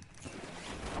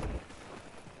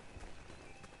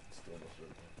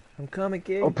 I'm coming,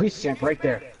 kid. Oh, please camp right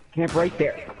there. Camp right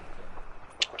there.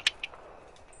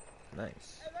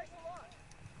 Nice.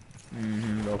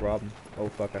 No problem. Oh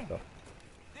fuck, I fell.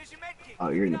 Oh,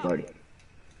 you're in the party.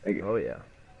 Oh yeah.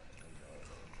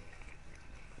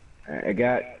 I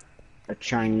got a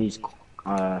Chinese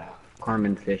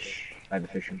Carmen fish by the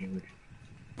fishing village.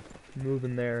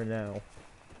 Moving there now.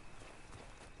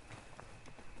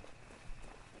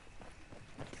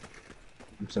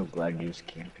 I'm so glad you just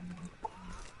camping.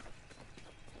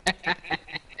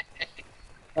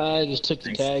 I just took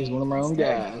the tags, one of my own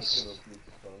guys.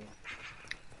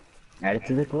 Add it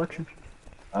to the collection.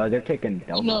 They're taking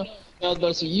Delta. No, I was about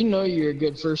to say, you know you're a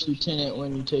good first lieutenant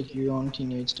when you take your own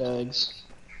teammates' tags.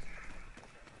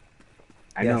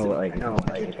 I know, like, we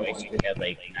have,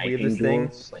 like, knifing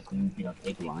duels, like, you know,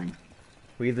 take line.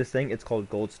 We have this thing, it's called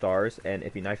gold stars, and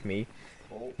if you knife me,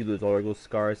 you lose all your gold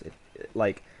stars.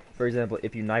 Like, for example,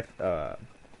 if you knifed Rigo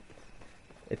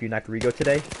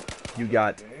today, you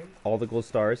got all the gold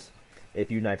stars. If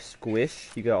you knife Squish,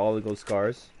 you got all the gold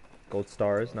stars. Gold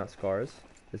stars, not scars.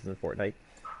 This isn't Fortnite.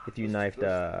 If you knifed,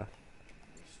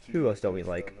 who else don't we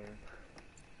like?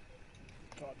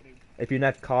 If you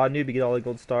knifed COD Noob, you get all the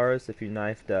gold stars. If you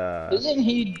knifed, Isn't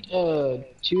he, 2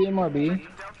 MRB?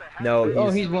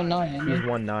 No, he's 1-9, isn't he? He's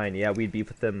 1-9, yeah, we beefed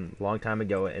with him a long time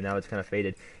ago, and now it's kind of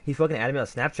faded. He fucking added me on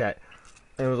Snapchat,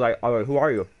 and was like, oh, who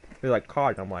are you? He was like,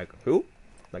 COD. I'm like, who?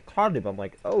 Like, COD Noob. I'm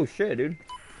like, oh shit, dude.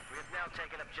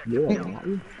 Yeah.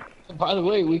 By the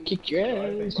way, we kicked your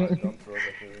ass.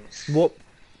 Well,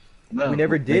 we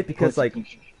never did because, like,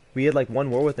 we had, like, one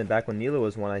war with them back when Nilo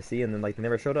was 1IC, and then, like, they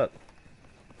never showed up.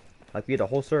 Like, we had a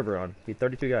whole server on. We had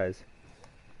 32 guys.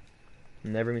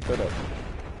 Never even showed up.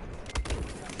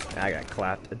 I got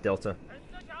clapped at Delta.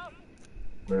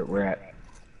 We're at.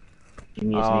 Give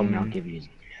me his name and I'll give you his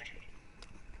name.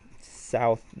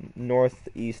 South,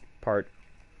 northeast part.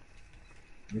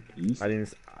 Northeast? I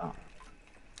didn't.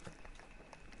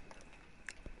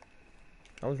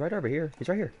 I was right over here. He's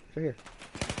right here. He's right here.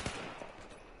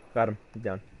 Got him. He's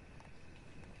down.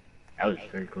 That was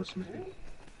very close to me.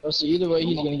 Oh, so either way,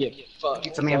 he's gonna get fucked.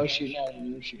 If I man. was shooting at him,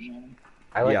 you were shooting at him.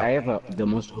 I have the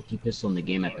most OP pistol in the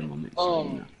game at the moment. So,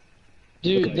 you know.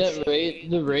 Dude,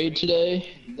 the raid today,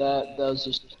 that was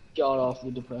just god awfully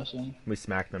depressing. We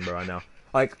smacked them, bro. I know.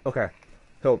 Like, okay.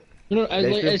 So,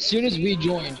 as soon as we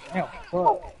joined,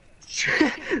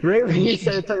 right when you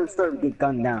started to get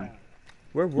gunned down.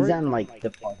 Where were He's on like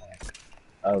the far back.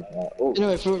 Oh. No,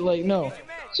 no.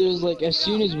 So it was like as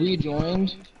soon as we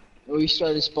joined, we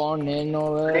started spawning in and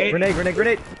all that.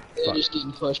 Grenade! They're just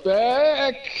getting pushed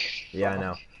back. Yeah, I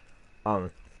know.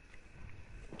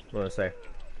 What was I say?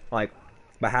 Like,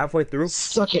 about halfway through.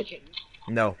 Suck it.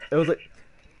 No, it was like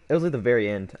the very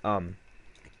end.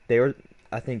 They were,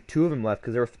 I think, 2 of them left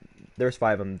because there was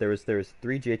 5 of them. There was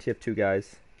 3 JTF2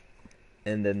 guys,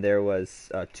 and then there was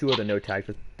 2 other no tags.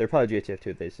 They're probably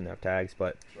JTF2. They just didn't have tags,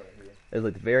 but it was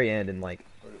like the very end, and like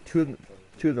two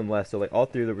two of them left, so like all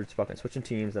three of them were just fucking switching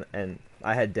teams, and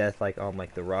I had death like on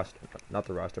like the roster, not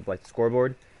the roster, but like the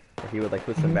scoreboard. He would like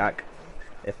switch them back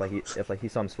if he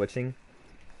saw him switching,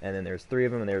 and then there's three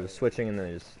of them and they were just switching, and then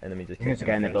we just. Here's a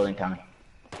guy in the building, Tommy.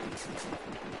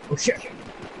 Oh shit! It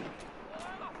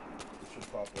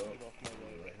should pop up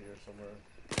right here somewhere.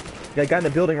 Yeah, guy in the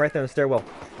building right there in the stairwell.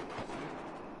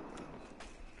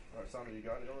 Alright, Simon, you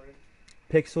got it already?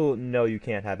 Pixel, no, you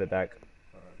can't have it back.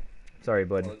 Alright. Sorry,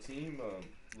 bud. Well, the team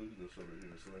looted this over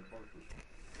here, so they parked this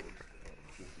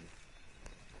 50.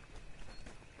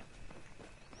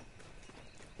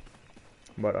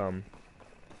 But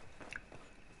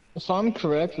if I'm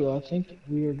correct, though, I think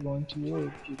we are going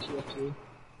toward GTF2.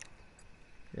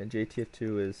 Yeah,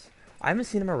 JTF2 is. I haven't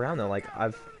seen him around though. Like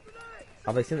I've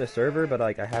like seen the server, but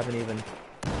like I haven't even.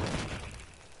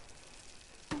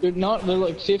 They're not. They're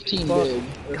like 15 Fuck. big.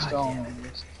 They're God strong.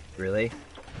 damn. Really?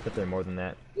 But they're more than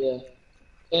that. Yeah.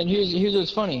 And here's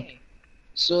what's funny.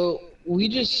 So we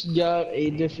just got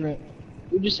a different.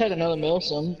 We just had another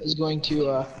Milsim is going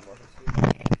to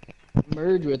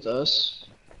merge with us.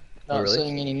 Not Oh, really?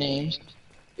 saying any names.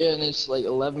 Yeah, and it's like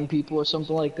 11 people or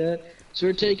something like that. So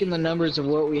we're taking the numbers of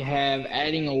what we have,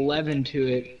 adding 11 to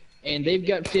it, and they've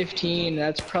got 15.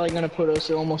 That's probably going to put us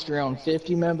at almost around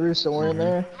 50 members, somewhere in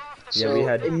there. Yeah, So we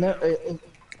had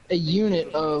a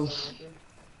unit of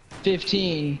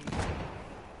 15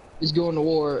 is going to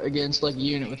war against like a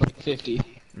unit with like 50.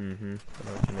 I know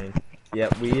what you mean. Yeah,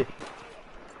 we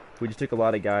just took a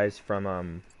lot of guys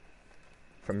from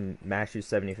Mashu's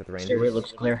 75th Rangers. Stairway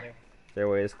looks clear.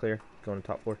 Stairway is clear. Going to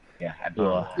top floor. Yeah,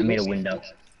 I made a window.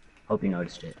 Hope you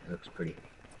noticed it. It looks pretty.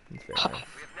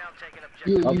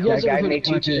 You Oh, guys that guy ever heard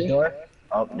making of it to the T2? door.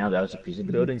 Oh, no, that was a piece of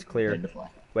the Building's clear.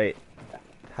 Wait,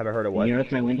 have I heard of what? You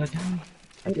noticed my window, Tommy?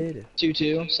 I did.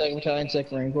 2-2, 2nd Battalion,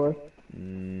 2nd Marine Corps.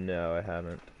 No, I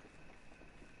haven't.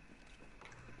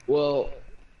 Well,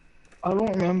 I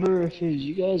don't remember if it was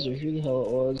you guys or who the hell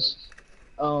it was.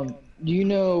 Do you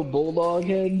know Bulldog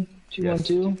Head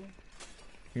 212?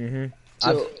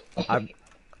 So,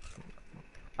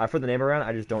 I've heard the name around.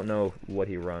 I just don't know what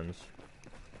he runs.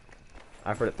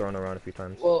 I've heard it thrown around a few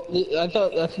times. well,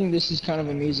 I think this is kind of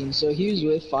amusing. So he was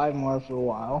with 5MAR for a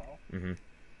while, and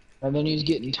then he was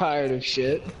getting tired of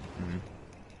shit.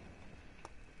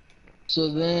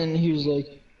 So then he was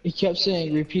like, he kept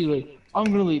saying repeatedly, I'm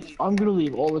gonna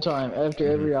leave all the time after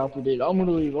every alpha date. I'm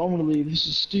gonna leave, this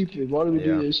is stupid, why do we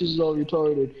do this is all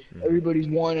retarded, everybody's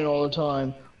whining all the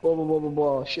time, blah blah blah blah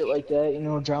blah, shit like that, you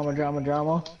know,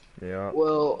 drama. Yeah.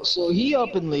 Well, so he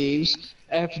up and leaves.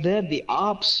 After that, the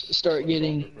ops start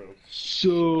getting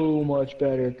so much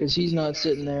better, because he's not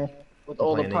sitting there with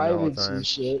all the Complaining all the privates time. and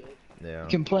shit. Yeah.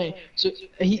 Complain. So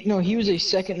he was a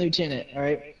second lieutenant, all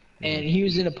right, and he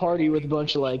was in a party with a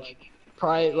bunch of like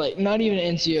not even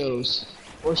NCOs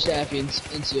or staffing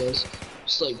NCOs,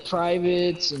 just like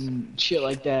privates and shit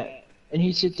like that. And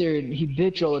he'd sit there and he'd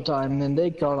bitch all the time, and then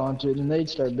they'd caught onto it and they'd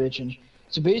start bitching.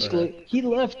 So basically, he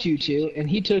left 2-2 and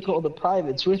he took all the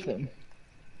privates with him.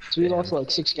 So we lost like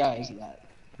 6 guys in that.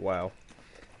 Wow.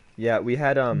 Yeah, we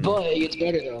had But it gets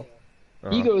better though.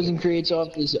 He goes and creates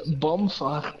off this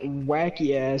bumfuck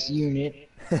wacky ass unit,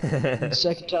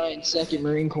 2nd Battalion, 2nd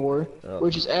Marine Corps,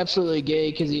 which is absolutely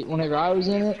gay. Because whenever I was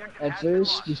in it at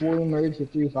first, before we merged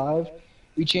with 3-5,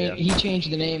 he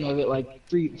changed the name of it like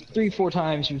 3-4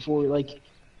 times before. Like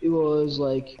it was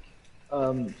like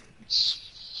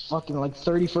fucking like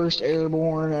 31st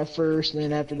Airborne at first, and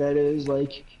then after that it was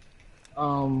like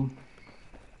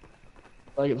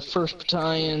the 1st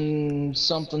Battalion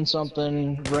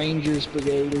something Rangers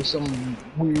Brigade or some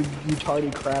weird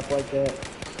retarded crap like that.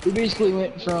 We basically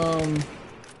went from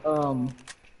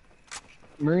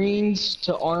Marines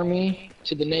to Army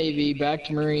to the Navy back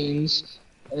to Marines,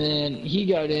 and then he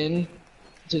got in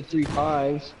to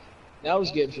 3-5. That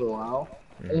was good for a while.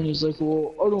 And then he's like,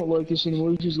 well, I don't like this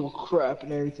anymore, it's just all crap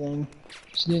and everything.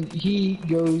 So then he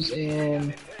goes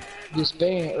and leaves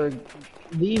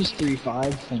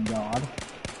 3-5, thank God.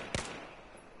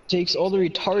 Takes all the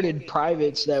retarded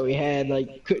privates that we had,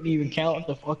 like, couldn't even count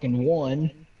the fucking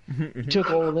one. He took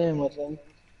all of them with him.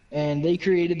 And they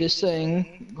created this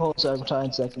thing called 2nd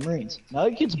Battalion, 2nd Marines. Now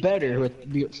it gets better with,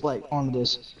 like, onto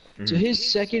this. So his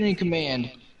second in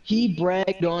command, he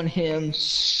bragged on him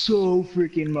so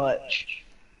freaking much.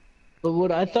 But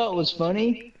what I thought was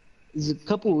funny is a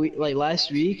couple weeks, like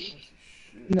last week,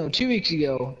 no, 2 weeks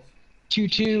ago,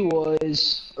 2-2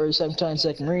 was, or 2nd Battalion,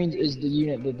 2nd Marines is the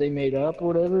unit that they made up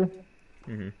or whatever.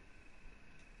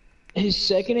 His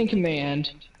second in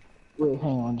command, wait,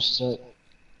 hang on just a sec.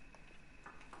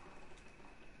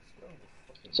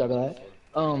 Sorry about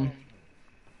that.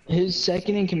 His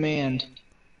second in command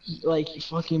like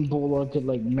fucking Bulldog could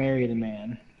like marry the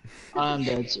man. I'm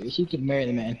dead serious. He could marry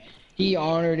the man. He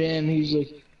honored him. He's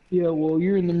like, yeah, well,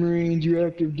 you're in the Marines, you're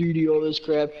active duty, all this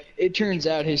crap. It turns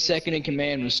out his second in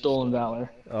command was Stolen Valor.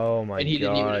 Oh my And he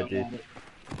didn't even know god, dude. about it.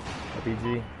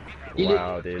 RPG? He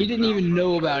Wow, He dude. didn't even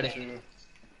know about it.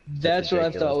 That's what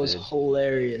I thought was dude.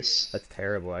 hilarious. That's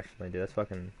terrible, actually, dude. That's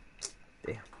fucking...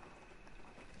 Damn.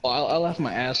 Oh, I laughed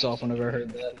my ass off whenever I heard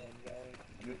that.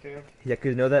 Yeah, cause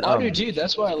you know that, Oh, dude,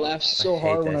 that's why I laughed so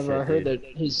hard whenever I heard dude.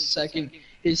 that his second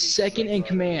in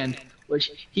command,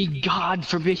 which God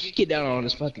forbid he get down on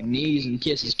his fucking knees and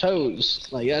kiss his toes.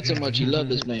 Like, that's how much he loved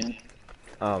this man.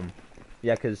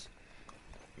 Yeah, cause,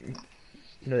 you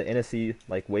know, the NSC,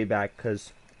 like, way back,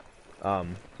 cause,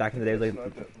 back in the day, like,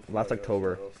 last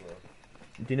October,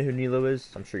 do you know who Nilo is?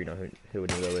 I'm sure you know who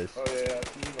Nilo is.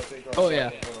 Oh,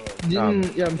 yeah.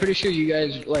 Yeah, I'm pretty sure you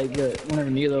guys, like, whenever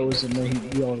Nilo was in there,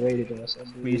 he all rated us.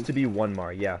 We used to be 1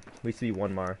 Mar, yeah. We used to be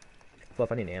 1 Mar.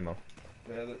 Fluff, I need ammo.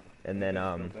 And then,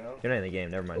 you're not in the game,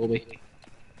 never mind. Colby.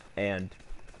 And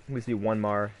we used to be 1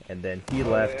 Mar, and then he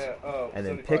left, and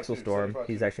then Pixel Storm,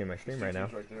 he's actually in my stream right now.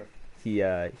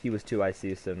 He was 2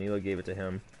 IC, so Nilo gave it to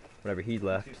him whenever he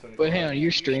left. Wait, hang on,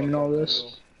 you're streaming all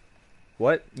this?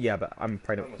 What? Yeah, but I'm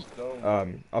private.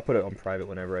 I'll put it on private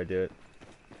whenever I do it.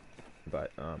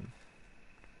 But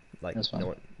like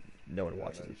no one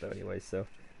watches it though anyway. So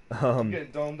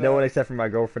no one except for my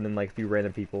girlfriend and like a few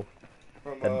random people.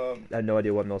 I had no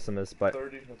idea what Milsim is, but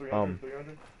it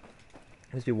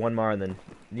used to be 1 Mar, and then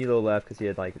Nilo left because he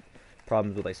had like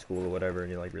problems with like school or whatever,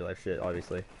 and like real life shit,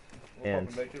 obviously. And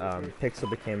Pixel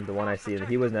became the 1 IC, and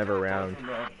he was never around.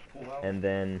 And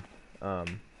then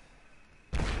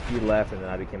he left, and then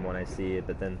I became 1 IC.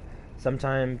 But then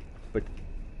sometime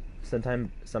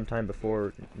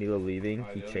before Nilo leaving,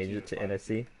 he changed it to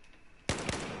NSC.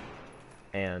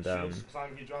 And I'm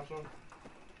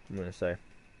gonna say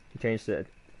he changed it.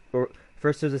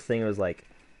 First, there's this thing. It was like,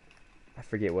 I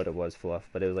forget what it was, Fluff,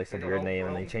 but it was like some weird name,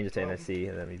 and then he changed it to NSC,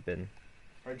 and then we've been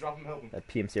at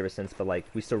PMC ever since. But like,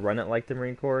 we still run it like the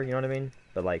Marine Corps, you know what I mean?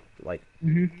 But like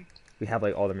we have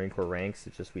like all the Marine Corps ranks.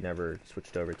 It's just we never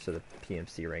switched over to the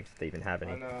PMC ranks if they even have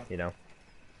any, you know.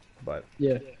 But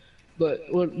yeah, but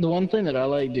the one thing that I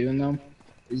like doing though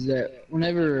is that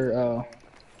whenever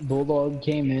Bulldog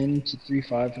came in to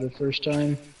 3-5 for the first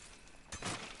time,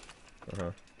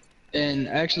 and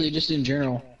actually just in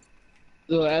general,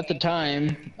 though at the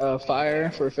time, Fire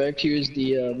for effect, he was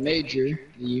the major,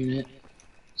 the unit,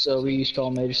 so we used to call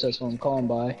him major, so that's what I'm calling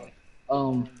by.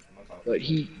 But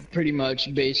he pretty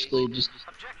much basically just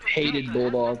hated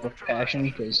Bulldog with passion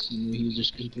because he was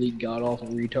just a complete god-awful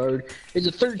retard. He's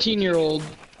a 13-year-old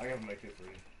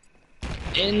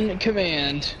in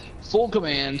command, full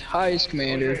command, highest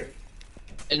commander,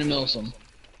 in a Milsim.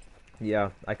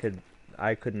 yeah, I could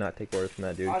not take orders from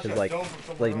that dude, because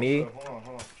like me,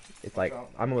 it's like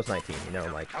I'm almost 19, you know,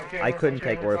 like I couldn't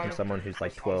take orders from someone who's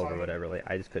like 12 or whatever. Like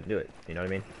I just couldn't do it, you know what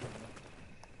I mean?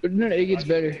 But no, it gets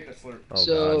better. Oh,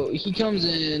 So God. he comes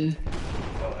in,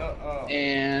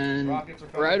 and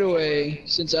right away,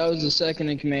 since I was the second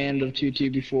in command of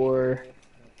 2-2 before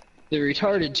the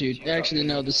retarded 2, actually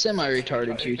no, the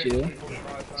semi-retarded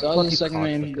 2-2. So I was the second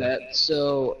in that.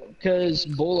 So because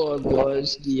Bulldog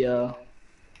was the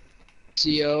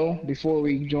CO before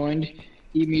we joined,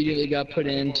 he immediately got put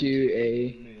into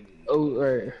a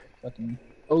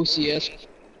OCS,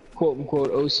 quote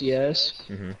unquote OCS,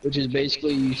 which is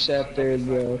basically you sat there,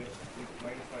 the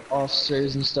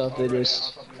officers and stuff, they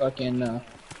just fucking you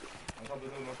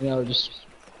know, just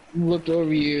looked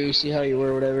over you, see how you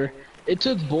were, whatever. It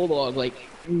took Bulldog like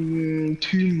 2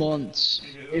 months,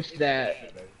 if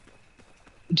that,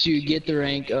 to get the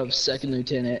rank of 2nd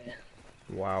lieutenant.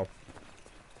 Wow.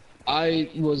 I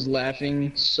was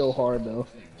laughing so hard though.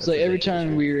 It's like every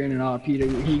time we were in an op, he'd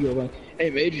go like, "Hey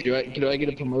Major, do I get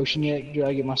a promotion yet? Do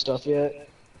I get my stuff yet?"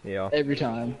 Yeah. Every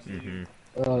time.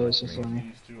 Oh, it's so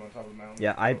funny.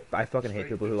 Yeah, I fucking hate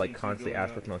people who like constantly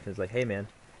ask for promotions. Like, hey man,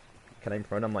 can I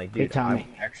promote? I'm like, Hey dude, Tommy,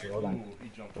 actually, hold on.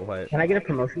 What? Can I get a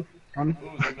promotion, Tommy?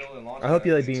 I hope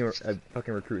you like being a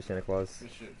fucking recruit, Santa Claus.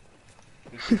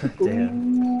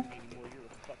 Damn.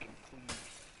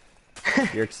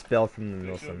 You're expelled from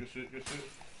the Milsim.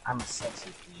 I'm a sexy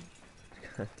kid.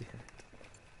 God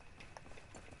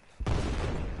damn.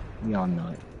 We all know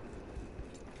it.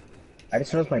 I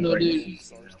just noticed my No, brain. dude,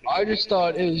 I just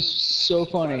thought it was so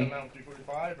funny.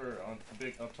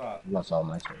 Lost all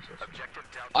my choices.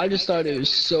 I just thought it was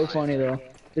so funny though,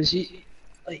 cause he,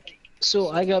 like, so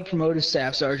I got promoted to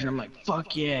staff sergeant. I'm like,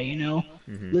 fuck yeah, you know,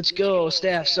 let's go,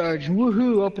 staff sergeant,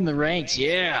 woohoo, up in the ranks,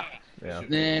 yeah. Yeah.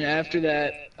 Then after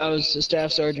that, I was a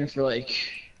staff sergeant for like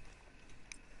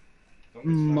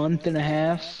month and a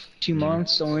half, 2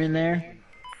 months, somewhere in there.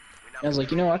 And I was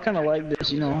like, I kind of like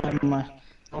this, having my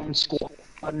own squad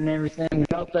and everything.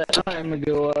 About that time, I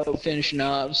go out finishing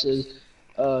ops, says,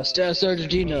 Staff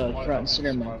Sergeant Gina, front and center.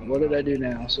 I'm like, what did I do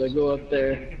now? So I go up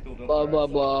there, blah, blah,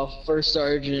 blah, first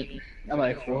sergeant. I'm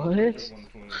like, what?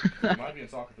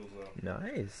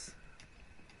 Nice.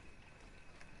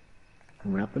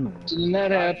 So then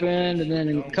that happened, and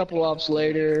then a couple ops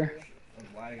later,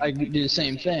 I did the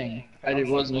same thing. I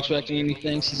wasn't expecting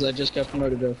anything since I just got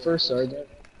promoted to first sergeant.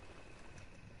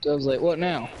 So I was like, what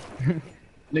now?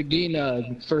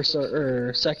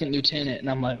 McDean, second lieutenant, and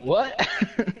I'm like, what?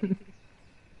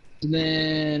 And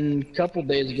then a couple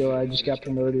days ago, I just got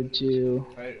promoted to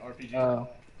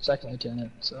second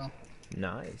lieutenant. So.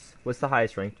 Nice. What's the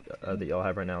highest rank that y'all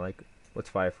have right now? Like, what's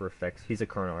 5 for effects? He's a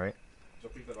colonel, right?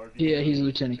 Yeah, he's a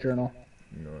lieutenant colonel.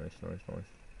 Nice.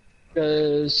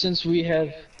 Since we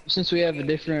have a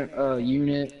different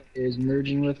unit is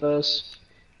merging with us,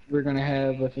 we're gonna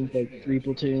have, I think, like 3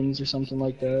 platoons or something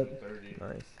like that.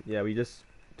 Nice. Yeah, we just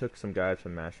took some guys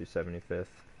from Mastery 75th.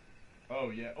 Oh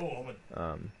yeah. Oh,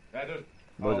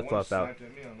 Was it fluff out?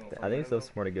 I think it's so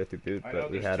smart to go through boot, but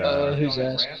we had who's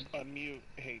that?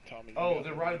 Hey, Tommy. Oh,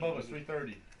 they're right above us,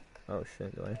 330. Oh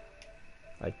shit, do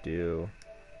I do.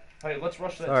 Hey, let's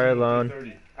rush that. Sorry, team at Lone.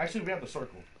 330. Actually, we have the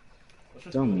circle. Let's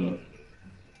just Don't build up.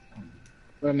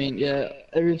 I mean, yeah,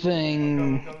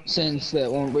 everything since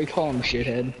that one, we call him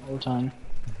shithead all the time.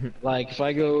 Like, if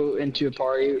I go into a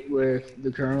party with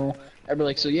the colonel, I'd be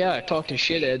like, so yeah, I talked to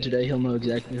shithead today, he'll know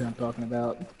exactly who I'm talking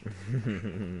about.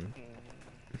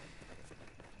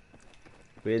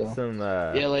 We had some,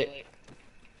 yeah, like...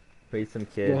 We had some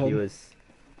kid, he was...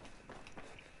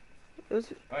 It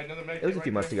was a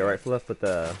few months ago, right, Fluff, with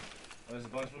the...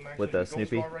 With the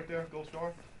Snoopy. Right there, gold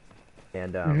star.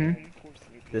 And,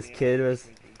 this kid was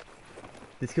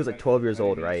like 12 years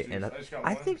old, right? And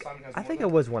I think I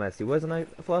was when I see, wasn't I,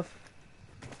 Fluff?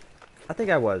 I think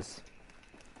I was.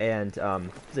 And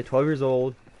he's like 12 years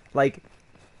old. Like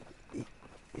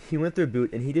he went through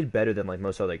boot and he did better than like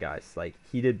most other guys. Like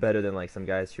he did better than like some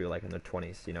guys who were like in their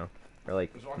 20s, or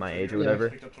like my age or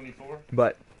whatever.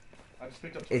 But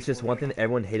it's just one thing that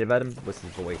everyone hated about him was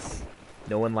his voice.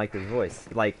 No one liked his voice.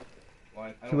 Like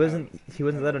he wasn't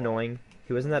that annoying.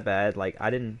 He wasn't that bad. Like I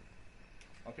didn't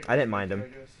mind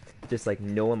him. Just like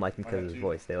no one liked him because of his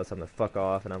voice. They all told him to fuck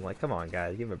off, and I'm like, come on,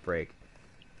 guys, give him a break.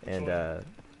 And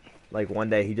like one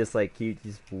day he just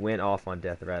went off on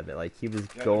Death Rabbit. Like he was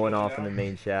going off in the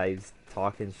main chat. He was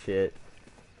talking shit,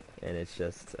 and it's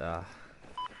just We've lost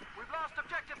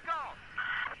objective goal.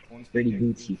 Pretty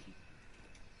booty.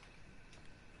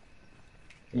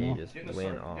 He just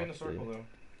went off, dude.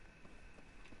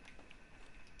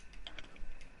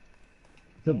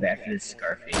 I feel bad for this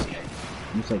Scarface guy.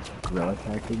 He's like gorilla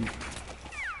tacking.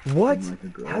 What?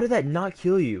 Like how did that not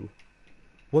kill you?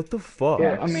 What the fuck?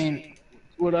 Yeah, I mean,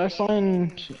 what I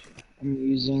find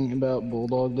amusing about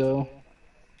Bulldog though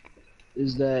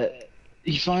is that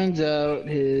he finds out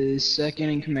his second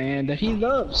in command that he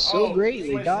loves so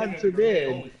greatly, God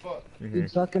forbid,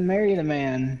 he'd fucking marry the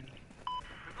man.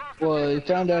 Well, he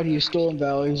found out he was stolen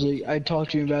valor. He's like, I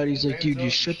talked to him about it. He's like, dude,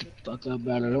 just shut the fuck up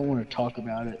about it. I don't want to talk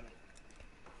about it.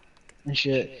 And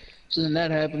shit. So then that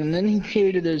happened, and then he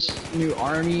created this new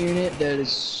army unit that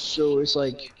is it's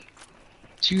like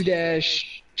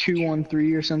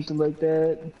 2-213 or something like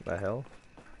that. The hell?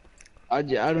 I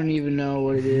don't even know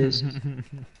what it is.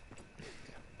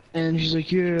 And he's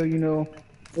like, yeah,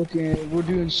 okay, we're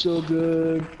doing so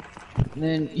good. And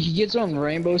then he gets on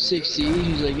Rainbow Six Siege.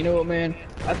 He's like, you know what, man?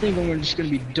 I think I'm just gonna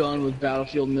be done with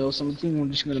Battlefield Milsim. I think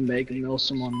I'm just gonna make a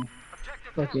Milsim on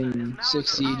fucking 6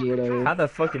 Siege or whatever. How the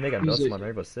fuck did you make a Milsim on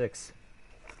Rainbow Six?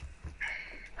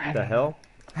 The hell?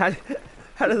 How does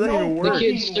that even work? The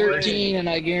kid's 13, and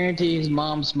I guarantee his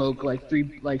mom smoked like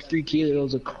 3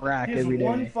 kilos of crack every day.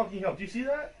 One fucking help. Do you see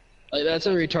that? Like that's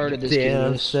how retarded this kid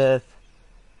Damn, is. Seth.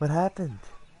 What happened?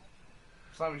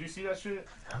 Simon, did you see that shit?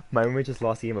 My roommate just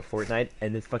lost a game of Fortnite,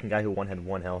 and this fucking guy who won had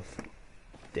 1 health.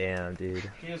 Damn, dude.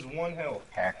 He has 1 health.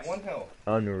 1 health.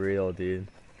 Unreal, dude.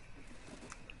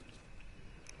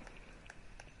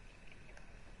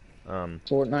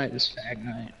 Fortnite is fag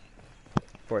night.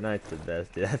 Fortnite's the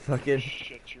best, dude. I fucking...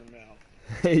 Shut your mouth.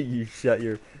 Hey, you shut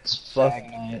your... It's fag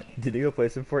night. Did you go play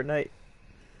some Fortnite?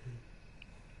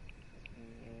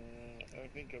 I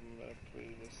think I'm gonna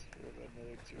play this for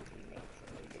another 2 or 3 minutes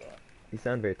and then get off. You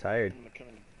sound very tired. I'm gonna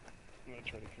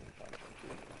try to come and find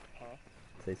something. Huh?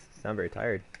 You sound very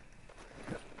tired.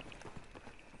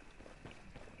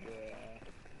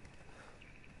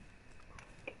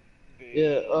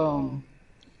 Yeah,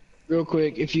 real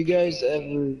quick, if you guys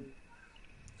ever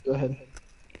Go ahead.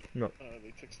 No.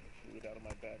 They took some fluid out of my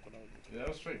back when I was. Yeah, that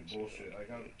was straight bullshit. Like,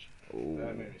 that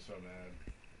made me so mad.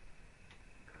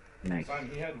 Nice.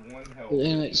 Simon, he had one health.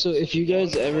 Anyway, so if you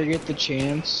guys ever get the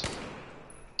chance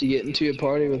to get into a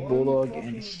party with Bulldog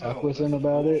and fuck with him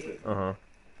about it,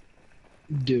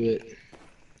 do it.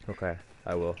 Okay,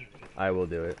 I will. I will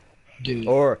do it. Do it.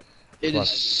 Or it Fluff.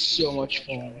 is so much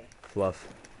fun. Fluff.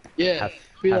 Yeah.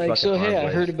 Be like, so hey,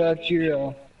 I heard about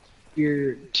your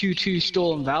 2-2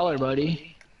 stolen valor,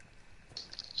 buddy.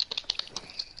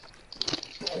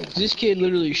 This kid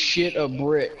literally shit a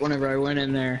brick whenever I went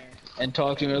in there and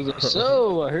talked to him. I was like,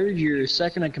 so I heard your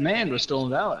second in command was stolen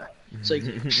valor. It's like,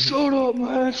 shut up,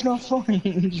 man, it's not funny.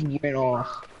 He just went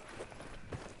off.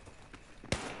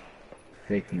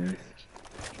 Fake news.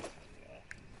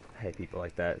 I hate people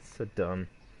like that. It's so dumb.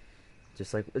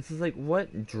 Just like, this is like,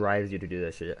 what drives you to do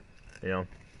that shit? You know?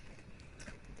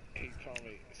 Hey,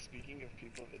 Tommy, speaking of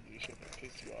people that do shit that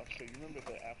piss you off, so you remember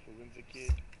the affluenza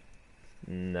kid?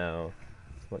 No.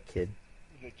 What kid?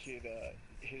 The kid,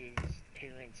 his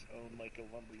parents owned like a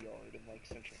lumber yard in like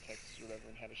Central Texas or whatever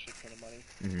and had a shit ton of money.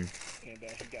 Mm-hmm. And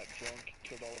he got drunk,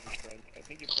 killed all of his friends. I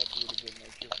think it probably would have been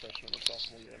like your freshman or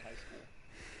sophomore year in high school.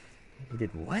 He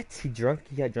did what? He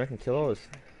got drunk and killed all his...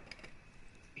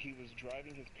 He was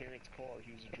driving his parents' car,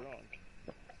 he was drunk,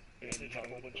 and he had a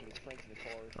whole bunch of his friends in the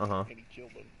car, and he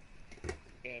killed them.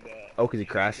 And, oh, because he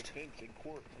crashed? His defense in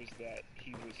court was that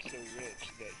he was so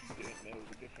rich that he didn't know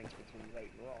the difference between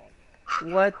right and wrong.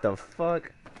 What the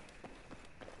fuck?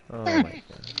 Oh my god.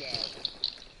 Now,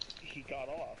 he got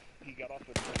off. He got off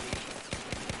with probation.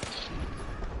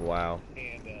 Wow.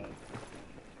 And,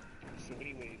 so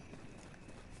anyways,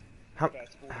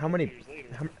 how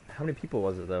many people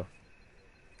was it though?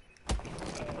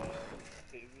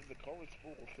 the car was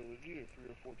full, so it was either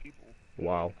 3 or 4 people.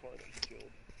 Wow. In the car that he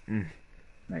killed.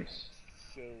 Nice.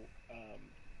 So,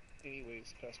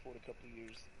 anyways, fast forward a couple of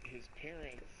years, his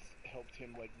parents helped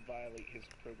him like violate his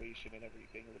probation and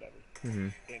everything or whatever,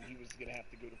 and he was gonna have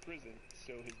to go to prison.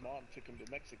 So his mom took him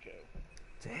to Mexico.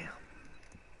 Damn.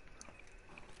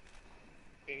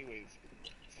 Anyways,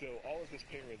 so all of his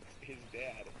parents, his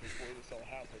dad, before this all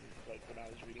happened, like when I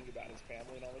was reading about his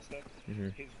family and all this stuff,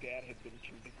 his dad had been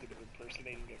convicted of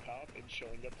impersonating a cop and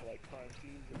showing up to like crime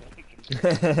scenes and like.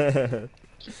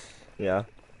 Yeah.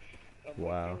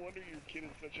 Wow. Like, no wonder your kid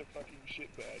is such a fucking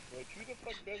shitbag. Like, who the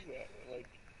fuck does that? Like,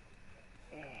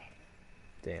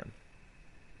 damn.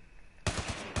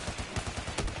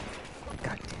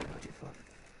 God damn it, you fuck.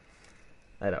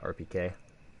 I had an RPK.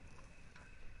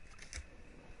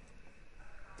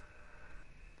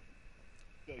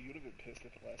 No, you would have been pissed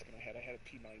if the last one I had a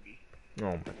P90.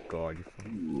 Oh my god, you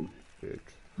fucking bitch.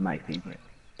 My favorite.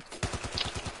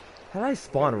 How did I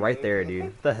spawn right there, dude?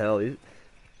 What the hell?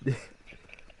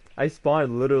 I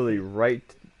spawned literally right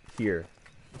here.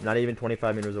 Not even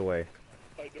 25 meters away.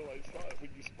 I know, I saw it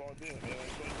when you spawned in, and I was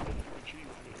like, looking at the trees,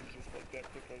 and it was just like that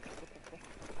quick. I was like, what the fuck?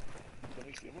 Let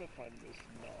me see, I'm gonna find this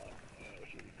non.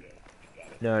 Here we go.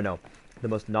 Got it. No. The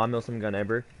most non-Milsim gun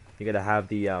ever. You gotta have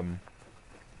the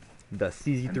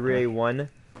CZ3A1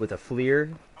 with a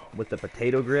FLIR, with the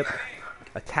potato grip,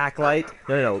 attack light,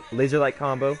 no, laser light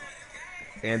combo,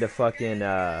 and a fucking,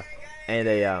 and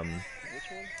a,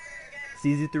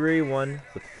 CZ3A1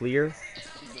 with FLIR,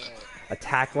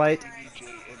 attack light.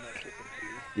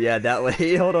 Yeah, that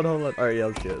way. Hold on. Alright, yeah,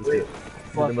 let's do it. Wait,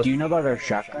 well, do you know about our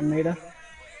shotgun meta?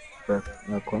 For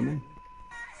Corman?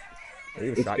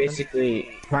 It's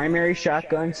basically primary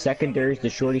shotgun, secondary is the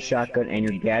shorty shotgun, and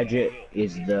your gadget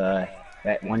is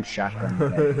that one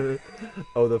shotgun.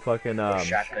 Oh, the fucking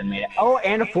shotgun meta. Oh,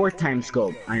 and a 4th time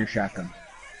scope on your shotgun.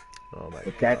 Oh my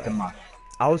god. That's a must.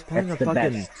 I was playing That's the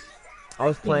best. I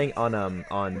was playing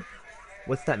on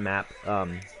what's that map?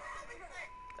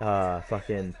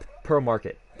 Fucking Pearl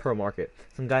Market.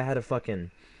 Some guy had a fucking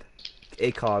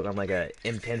ACOG on like a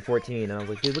M1014, and I was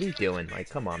like, dude, what are you doing? Like,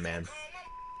 come on, man.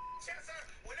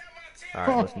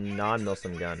 Alright, most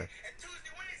non-Milsim gun.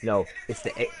 No, it's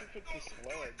the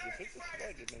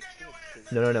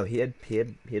No, he had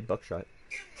buckshot.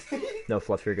 No,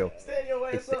 Fluff, here you go.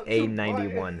 It's the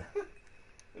A91.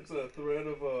 It's a thread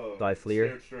of Do I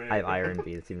FLIR? I have Iron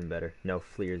V, that's even better. No,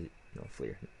 FLIR. I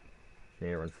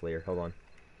need to run FLIR. Hold on.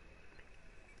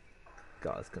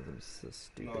 God, this gun's so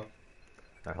stupid. No.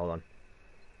 Alright, hold on.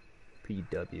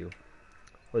 PW.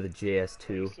 Or the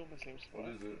JS2. What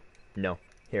is it? No.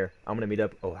 Here, I'm gonna meet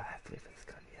up. Oh, I have FLIR for this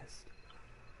gun, yes.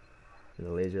 The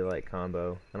laser light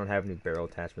combo. I don't have any barrel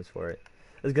attachments for it.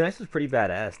 This gun is pretty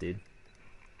badass, dude.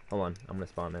 Hold on, I'm gonna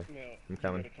spawn there. No, I'm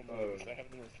coming.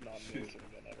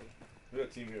 We got a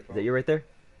team here, Is that you right there?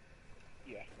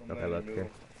 Yeah. Okay, look here.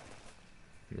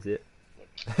 Let me see it.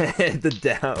 The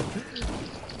Dow.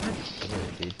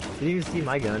 Dude. Didn't even see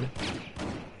my gun.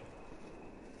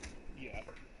 Yeah.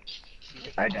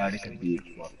 I doubt it could be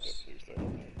close.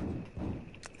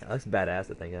 That looks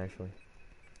badass, I think, actually.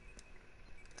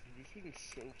 This thing is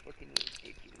so fucking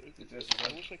ridiculous.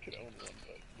 I wish I could own one,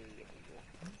 but they're illegal.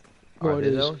 Are What they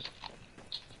is- though?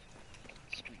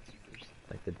 Street sweepers.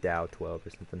 Like the Dow 12 or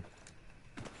something.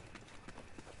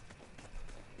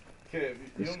 Okay, you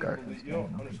This don't, guy believe, is you don't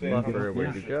going understand Buffer, how much where'd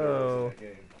you bullshit go? there was in that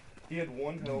game. He had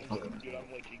one health. Dude,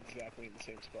 I'm like exactly in the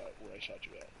same spot where I shot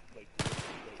you at. Like,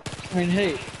 I mean,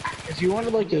 hey, if you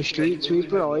wanted like a street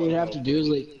sweeper, all you'd have to do is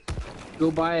like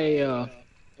go buy a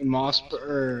moss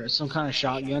or some kind of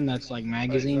shotgun that's like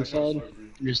magazine fed.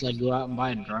 Just like go out and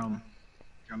buy a drum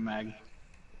mag.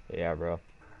 Yeah, bro.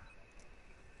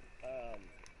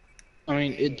 I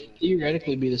mean, it'd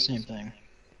theoretically be the same thing.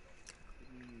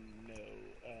 no,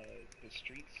 the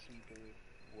street sweeper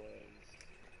was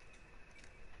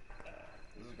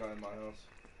There's a guy in my house.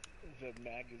 the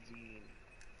magazine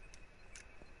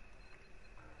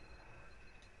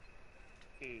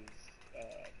is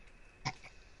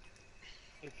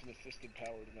it's an assisted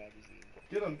powered magazine.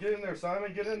 Get him! Get in there,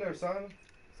 Simon! Get in there, Simon!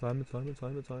 Simon.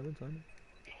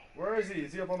 Where is he?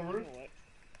 Is he up on the roof? You know what?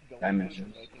 The I only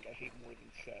mentioned. person I think I hate more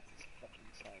than Seth is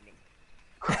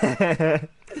fucking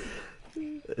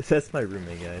Simon. That's my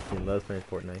roommate, guys. He loves playing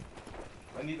Fortnite.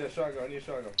 I need that shotgun. I need a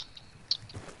shotgun.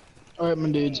 Alright,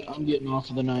 my dudes, I'm getting off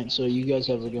for the night, so you guys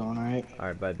have a good one, alright?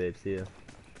 Alright, bye, babe. See ya.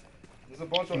 There's a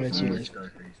bunch on Alright, the see you stairs. guys.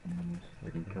 They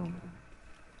can kill me.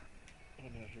 Oh no,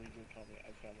 here we go, call me.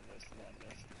 I found the most long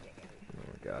message ever. Oh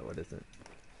my god, what is it?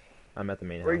 I'm at the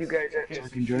main Where house. you guys at? So I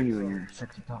can join you in your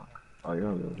sexy talk. Oh, you're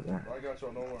over there. I got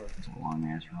y'all, don't worry. It's a long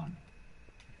ass run.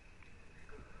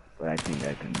 But I think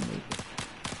I can make it.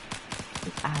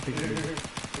 It's Here.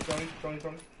 Tony.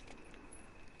 all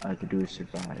I have to do is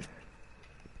survive.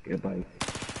 Get a bike.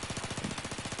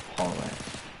 Haul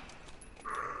ass.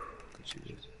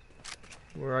 Jesus.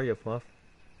 Where are you, Fluff?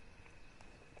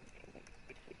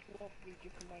 Well, we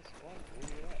get to my spawn. Where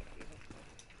you at?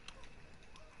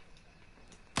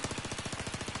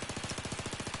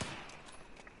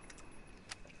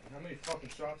 How many fucking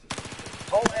shots is this?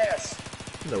 Haul ass!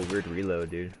 This is a weird reload,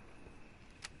 dude.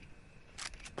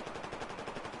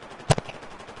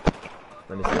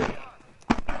 Let me see.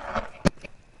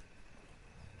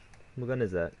 What gun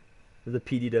is that? This is a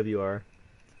PDWR.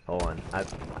 Hold on. I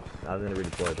was gonna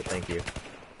redeploy, but thank you.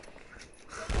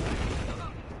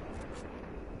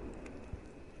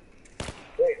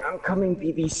 Wait, I'm coming,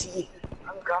 BBC.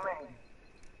 I'm coming.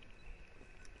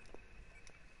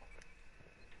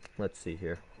 Let's see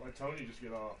here. Why Tony just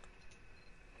get off?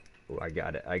 Oh, I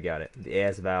got it. The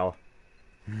ass valve.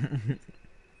 Where's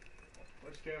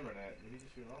Cameron at? Did he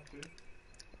just get off too?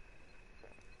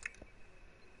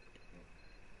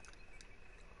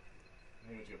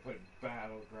 He was gonna play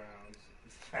Battlegrounds.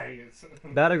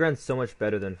 Faggots. Battleground's so much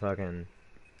better than fucking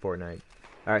Fortnite.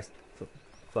 Alright,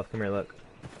 Fluff, come here, look.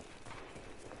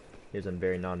 Here's a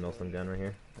very non-Muslim gun right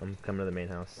here. I'm coming to the main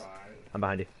house. I'm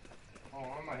behind you. Oh,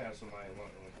 I might have somebody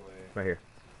wanting to play. Right here.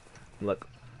 Look.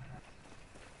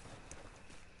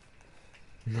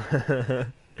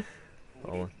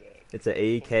 Oh, it's an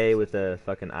AK with a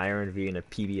fucking Iron V and a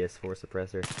PBS4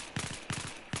 suppressor.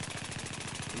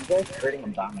 You guys hurting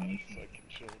on domination.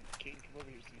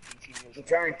 I'm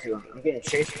trying to. I'm getting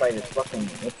chased by this fucking.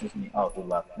 What's his name? Oh, he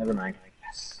left. Never mind.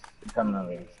 Yes. I'm coming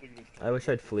over here. I wish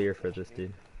I'd fleer for this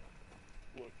dude.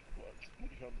 Look,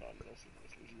 become non-Nelson.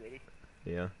 Is you ready?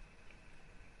 Yeah.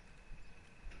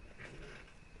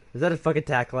 Is that a fucking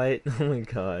tack light? Oh my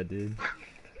god, dude.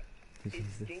 Jesus.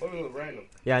 Look at the random.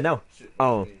 Yeah, I know. Shit,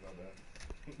 Oh. my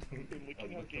bad. Look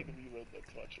at how gay the reload looks.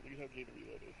 Watch. Look at how gay the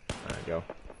reload is. Alright, go.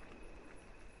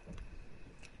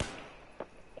 I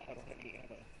don't have any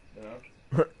ammo.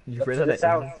 Yeah. You Look ran to out the of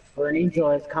south, for an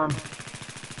angel has come.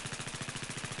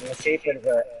 In the shape of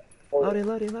a Loading.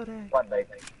 blood lake.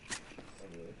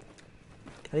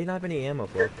 How do you not have any ammo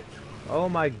for? Oh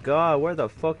my god, where the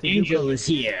fuck did Angel you is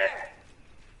here.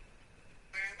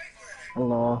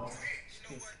 Hello.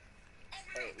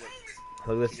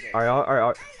 Look at this.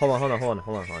 Alright. Hold on.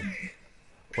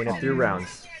 Point at 3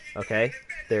 rounds. Okay?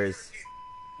 There's.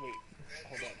 Wait,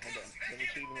 hold on. Let me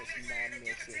show you the most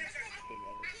non-Nelson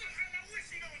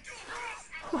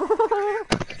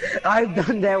thing ever. I've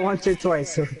done that once or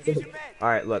twice. So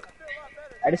Alright, look.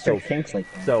 I just start kinks like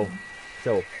that.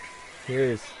 So,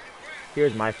 here's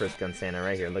my first gun, Santa,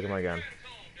 right here. Look at my gun.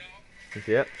 You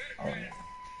see it?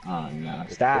 Oh no!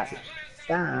 Stop!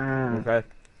 Stop! Okay.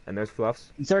 And there's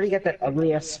Fluffs. He's already got that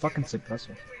ugly ass fucking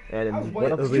suppressor. And I was it's,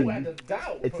 waiting for you it's, at the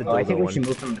doubt. it's a Oh, I think dildo we should one.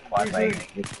 move from the quad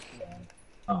leg.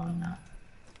 Oh no.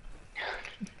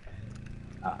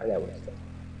 That was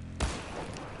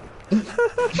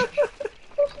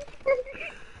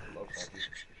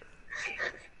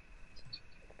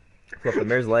Look, the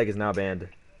mayor's leg is now banned.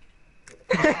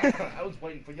 I was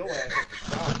waiting for your ass at the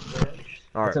shop, sir.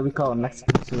 Alright. That's what we call a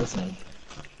Mexican suicide.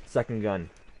 Second gun.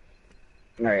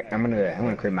 Alright, I'm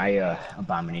gonna create my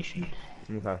abomination.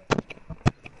 Okay.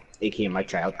 AKA my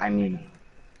child. I mean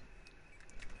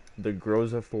The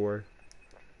Groza 4.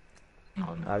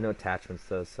 Oh, no. I have no attachments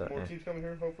though, so. More teams coming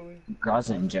here, hopefully.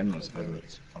 Groza in general is ugly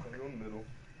as fuck. Go in the middle.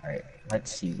 Alright,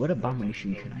 let's see. What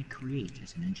abomination can I create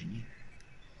as an engineer?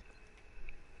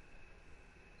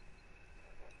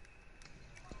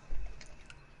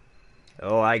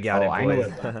 Oh, I got it, I know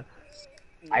boys. what-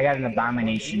 I got an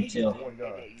abomination too.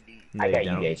 No, I got you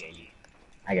you don't. guys.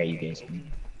 I got you guys.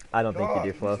 I don't think you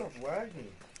do, Flo. I don't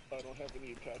have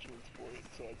any attachments for it,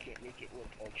 so I can't make it look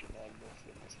ultra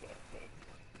non-Muslim and stuff, but...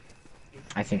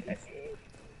 I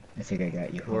think I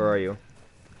got you. Where are you?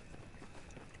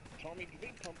 Tommy, do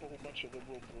they pump a whole bunch of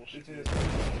liberal bullshit?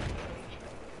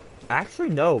 Actually,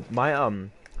 no. My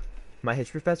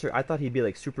history professor, I thought he'd be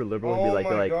like super liberal and be like,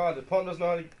 oh my god, the pump does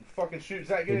not fucking shoot.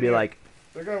 Zach, get he'd in be here. like,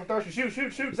 They're going to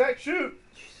shoot, Zach, shoot!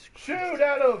 Shoot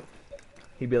at him!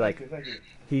 he'd be like, Thank you.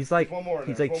 he's like, There's one more in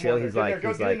he's there. like One chill. more in He's there. like,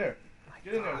 Get in there, he's like,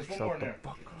 Get in there, there's one more in there.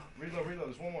 Reload,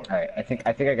 there's one more. Alright, I think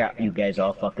I got you guys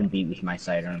all fucking beat with my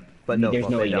sidearm. But no, there's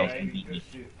Fluff, no way they you guys don't. can beat me.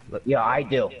 Yeah, I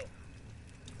do.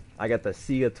 I got the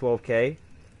Sega 12K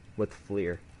with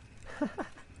Fleer.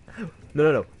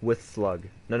 No, with Slug.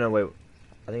 No, wait.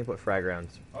 I think you put frag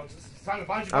rounds. Oh, Simon,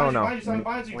 behind you, I don't know. behind you, Simon,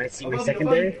 behind you. Wanna see my Above you,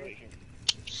 secondary?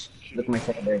 Look at my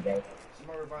secondary, guys.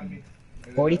 Somebody behind me.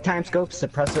 40 time scope,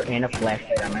 suppressor, and a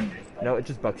flashlight on my wrist. No, it's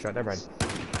just buckshot. Never mind.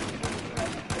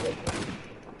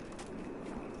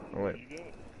 Oh, wait.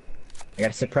 I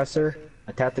got a suppressor,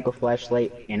 a tactical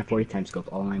flashlight, and a 40 time scope,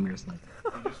 all on my mirror's light.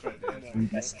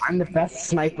 I'm the best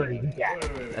sniper you got.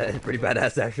 Pretty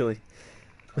badass, actually.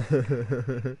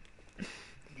 Dude,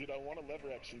 I want a lever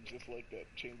action just like that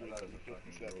chamber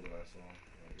 757.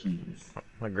 Jeez.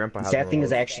 My grandpa has The sad one thing of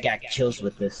is I those. actually got kills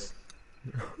with this.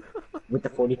 With the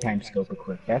 40 time scope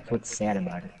equipped. That's what's sad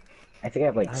about it. I think I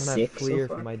have like I don't have 6 Fleer so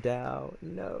for far. my Dow.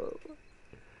 No.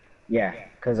 Yeah,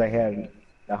 because I have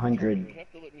 100. You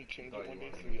have to let me change it one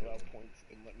day so you allow points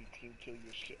and let me team kill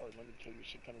your shit, or let me kill your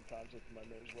shit 10 times with my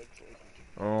mayor's leg so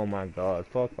I can... Oh my god,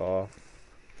 fuck off.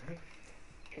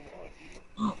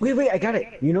 Wait, I got it.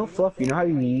 You know, Fluff, you know how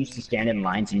you used to stand in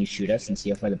lines and you shoot us and see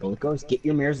how far the bullet goes? Get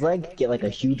your mirror's leg, get like a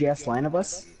huge ass line of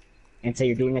us, and say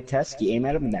you're doing a test, you aim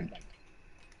at them, and then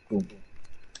boom.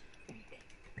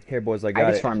 Here, boys, I I got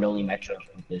just it. farmed only Metro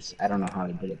with this. I don't know how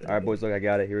I did it. Alright, boys, look, I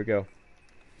got it. Here we go.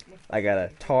 I got a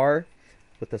tar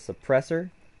with a suppressor,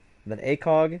 then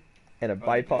ACOG, and a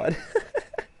bipod.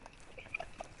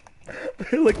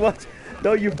 Look, watch.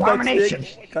 No, you Abomination.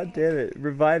 fuckstick. God damn it.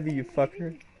 Revive me, you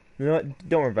fucker. You know what?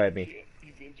 Don't revive me.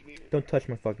 Don't touch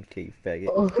my fucking key, you faggot.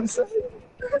 Oh, I'm sorry.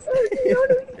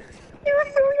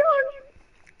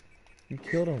 You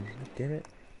killed him. God damn it.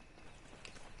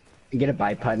 You get a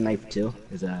bipod knife too?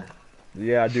 Is a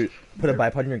Yeah, dude. Put a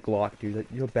bipod in your Glock, dude.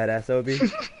 You know how badass that would be?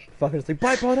 Fucking just like,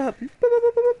 bipod up!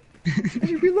 And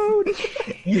you reload!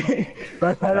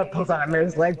 bipod up, pulls on a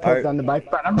mirror's leg, pulls Alright. on the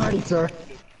bipod. I'm ready, sir.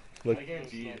 Look. I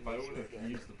guarantee if I would have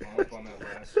used the pump on that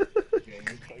last game,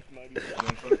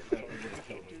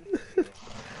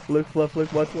 Look, Fluff,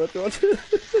 look, watch.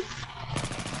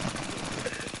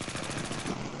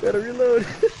 Gotta reload.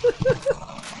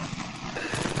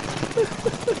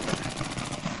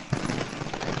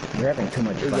 You're having too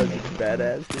much fun making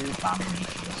badass, dude.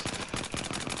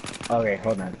 abominations. Okay,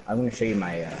 hold on. I'm gonna show you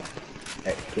my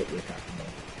that kit you're talking about.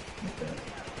 With the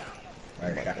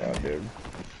fire shotgun. Dude.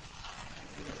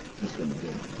 This would be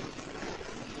good.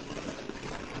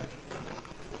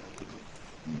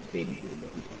 Baby.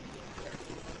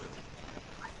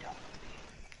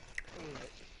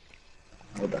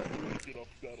 Hold on. Get off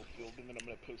the battlefield, and then I'm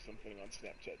gonna post something on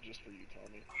Snapchat just for you,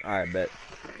 Tommy. Alright, bet.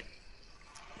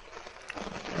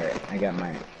 Alright, I got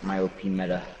my OP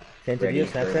meta. Sent to ready you,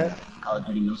 for, Snapchat? Call of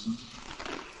Duty Wilson.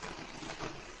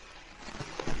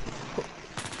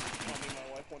 Tommy, my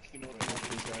wife wants to know if I want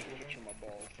to picture my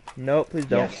balls. Nope, please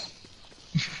don't. Yes.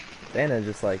 Dana's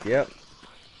just like, yep.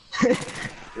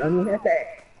 Let me hit that.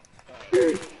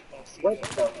 What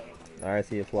the? Alright,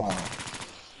 see you,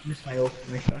 Fluff. I missed my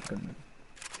shotgun.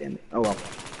 Damn it. Oh well.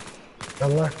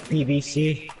 Good luck,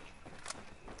 PVC.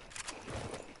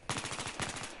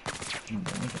 Oh, what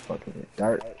the fuck is it?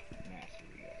 Dart.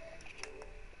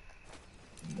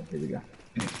 Here we go.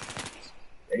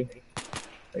 Ready?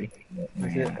 Ready? My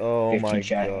is it? Oh my 15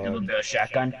 shot god. double barrel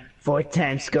shotgun,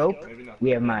 4x scope.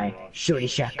 We have my shorty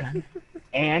shotgun,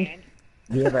 and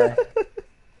we have a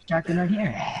shotgun right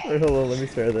here. Wait, hold on, let me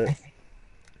start that.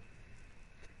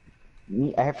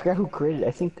 I forgot who created it.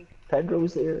 I think Pedro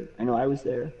was there. I know I was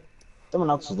there. Someone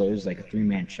else was there. It was like a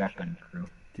 3-man shotgun crew.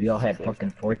 We all had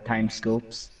fucking 4x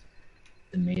scopes.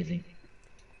 It's amazing.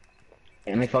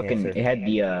 And we fucking, it had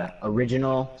the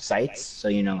original sights, so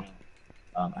you know,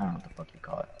 I don't know what the fuck you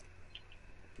call it.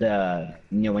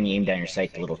 You know when you aim down your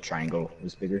sight, the little triangle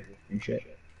was bigger and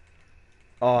shit.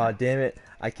 Oh damn it!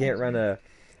 I can't run a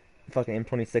fucking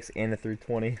M26 and a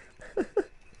 320.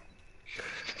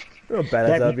 How badass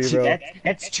that'd be, bro.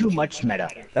 That's too much meta.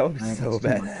 That would be so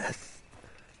badass.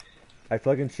 I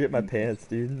fucking shit my pants,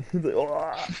 dude. Like,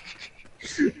 oh.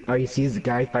 All you see is the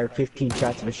guy fire 15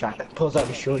 shots of a shotgun, pulls out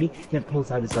his shorty, then pulls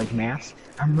out his like mask.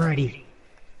 I'm ready.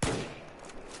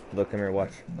 Look, come here, watch.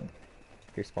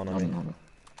 Here, spawn on me.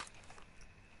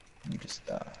 Let me just,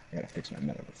 I gotta fix my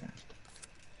meta real fast.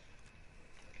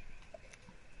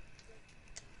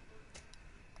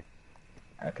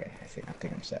 Okay, I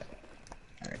think I'm set.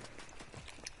 Alright.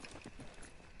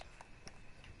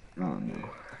 Oh no.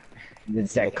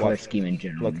 It's that color scheme in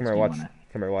general. Look, come here, watch.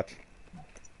 Come here, watch.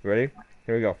 You ready?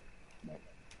 Here we go.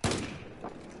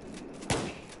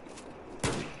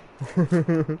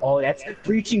 Oh, that's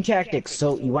breaching tactics.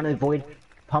 So you want to avoid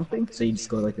pumping, so you just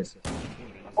go like this.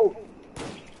 Oh,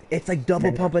 it's like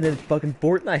double pumping in fucking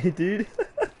Fortnite, dude.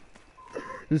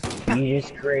 You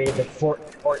just created the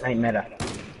Fortnite meta.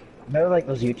 Remember like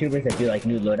those YouTubers that do like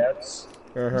new loadouts?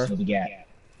 This is what we got.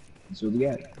 This is what we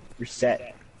got. We're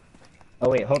set. Oh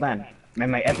wait, hold on.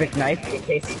 My epic knife in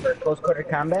case for close quarter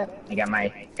combat. I got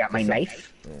my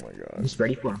knife. Oh my god. I'm just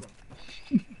ready for him.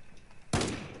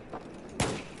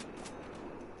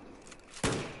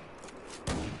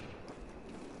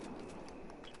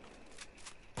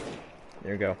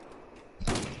 There you go.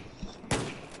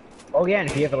 Oh yeah, and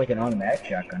if you have like an automatic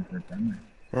shotgun for a permanent.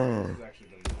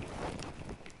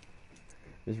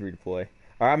 Just redeploy.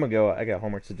 Alright, I'm gonna go. I got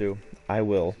homework to do.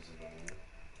 We'll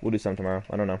do something tomorrow.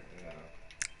 I don't know.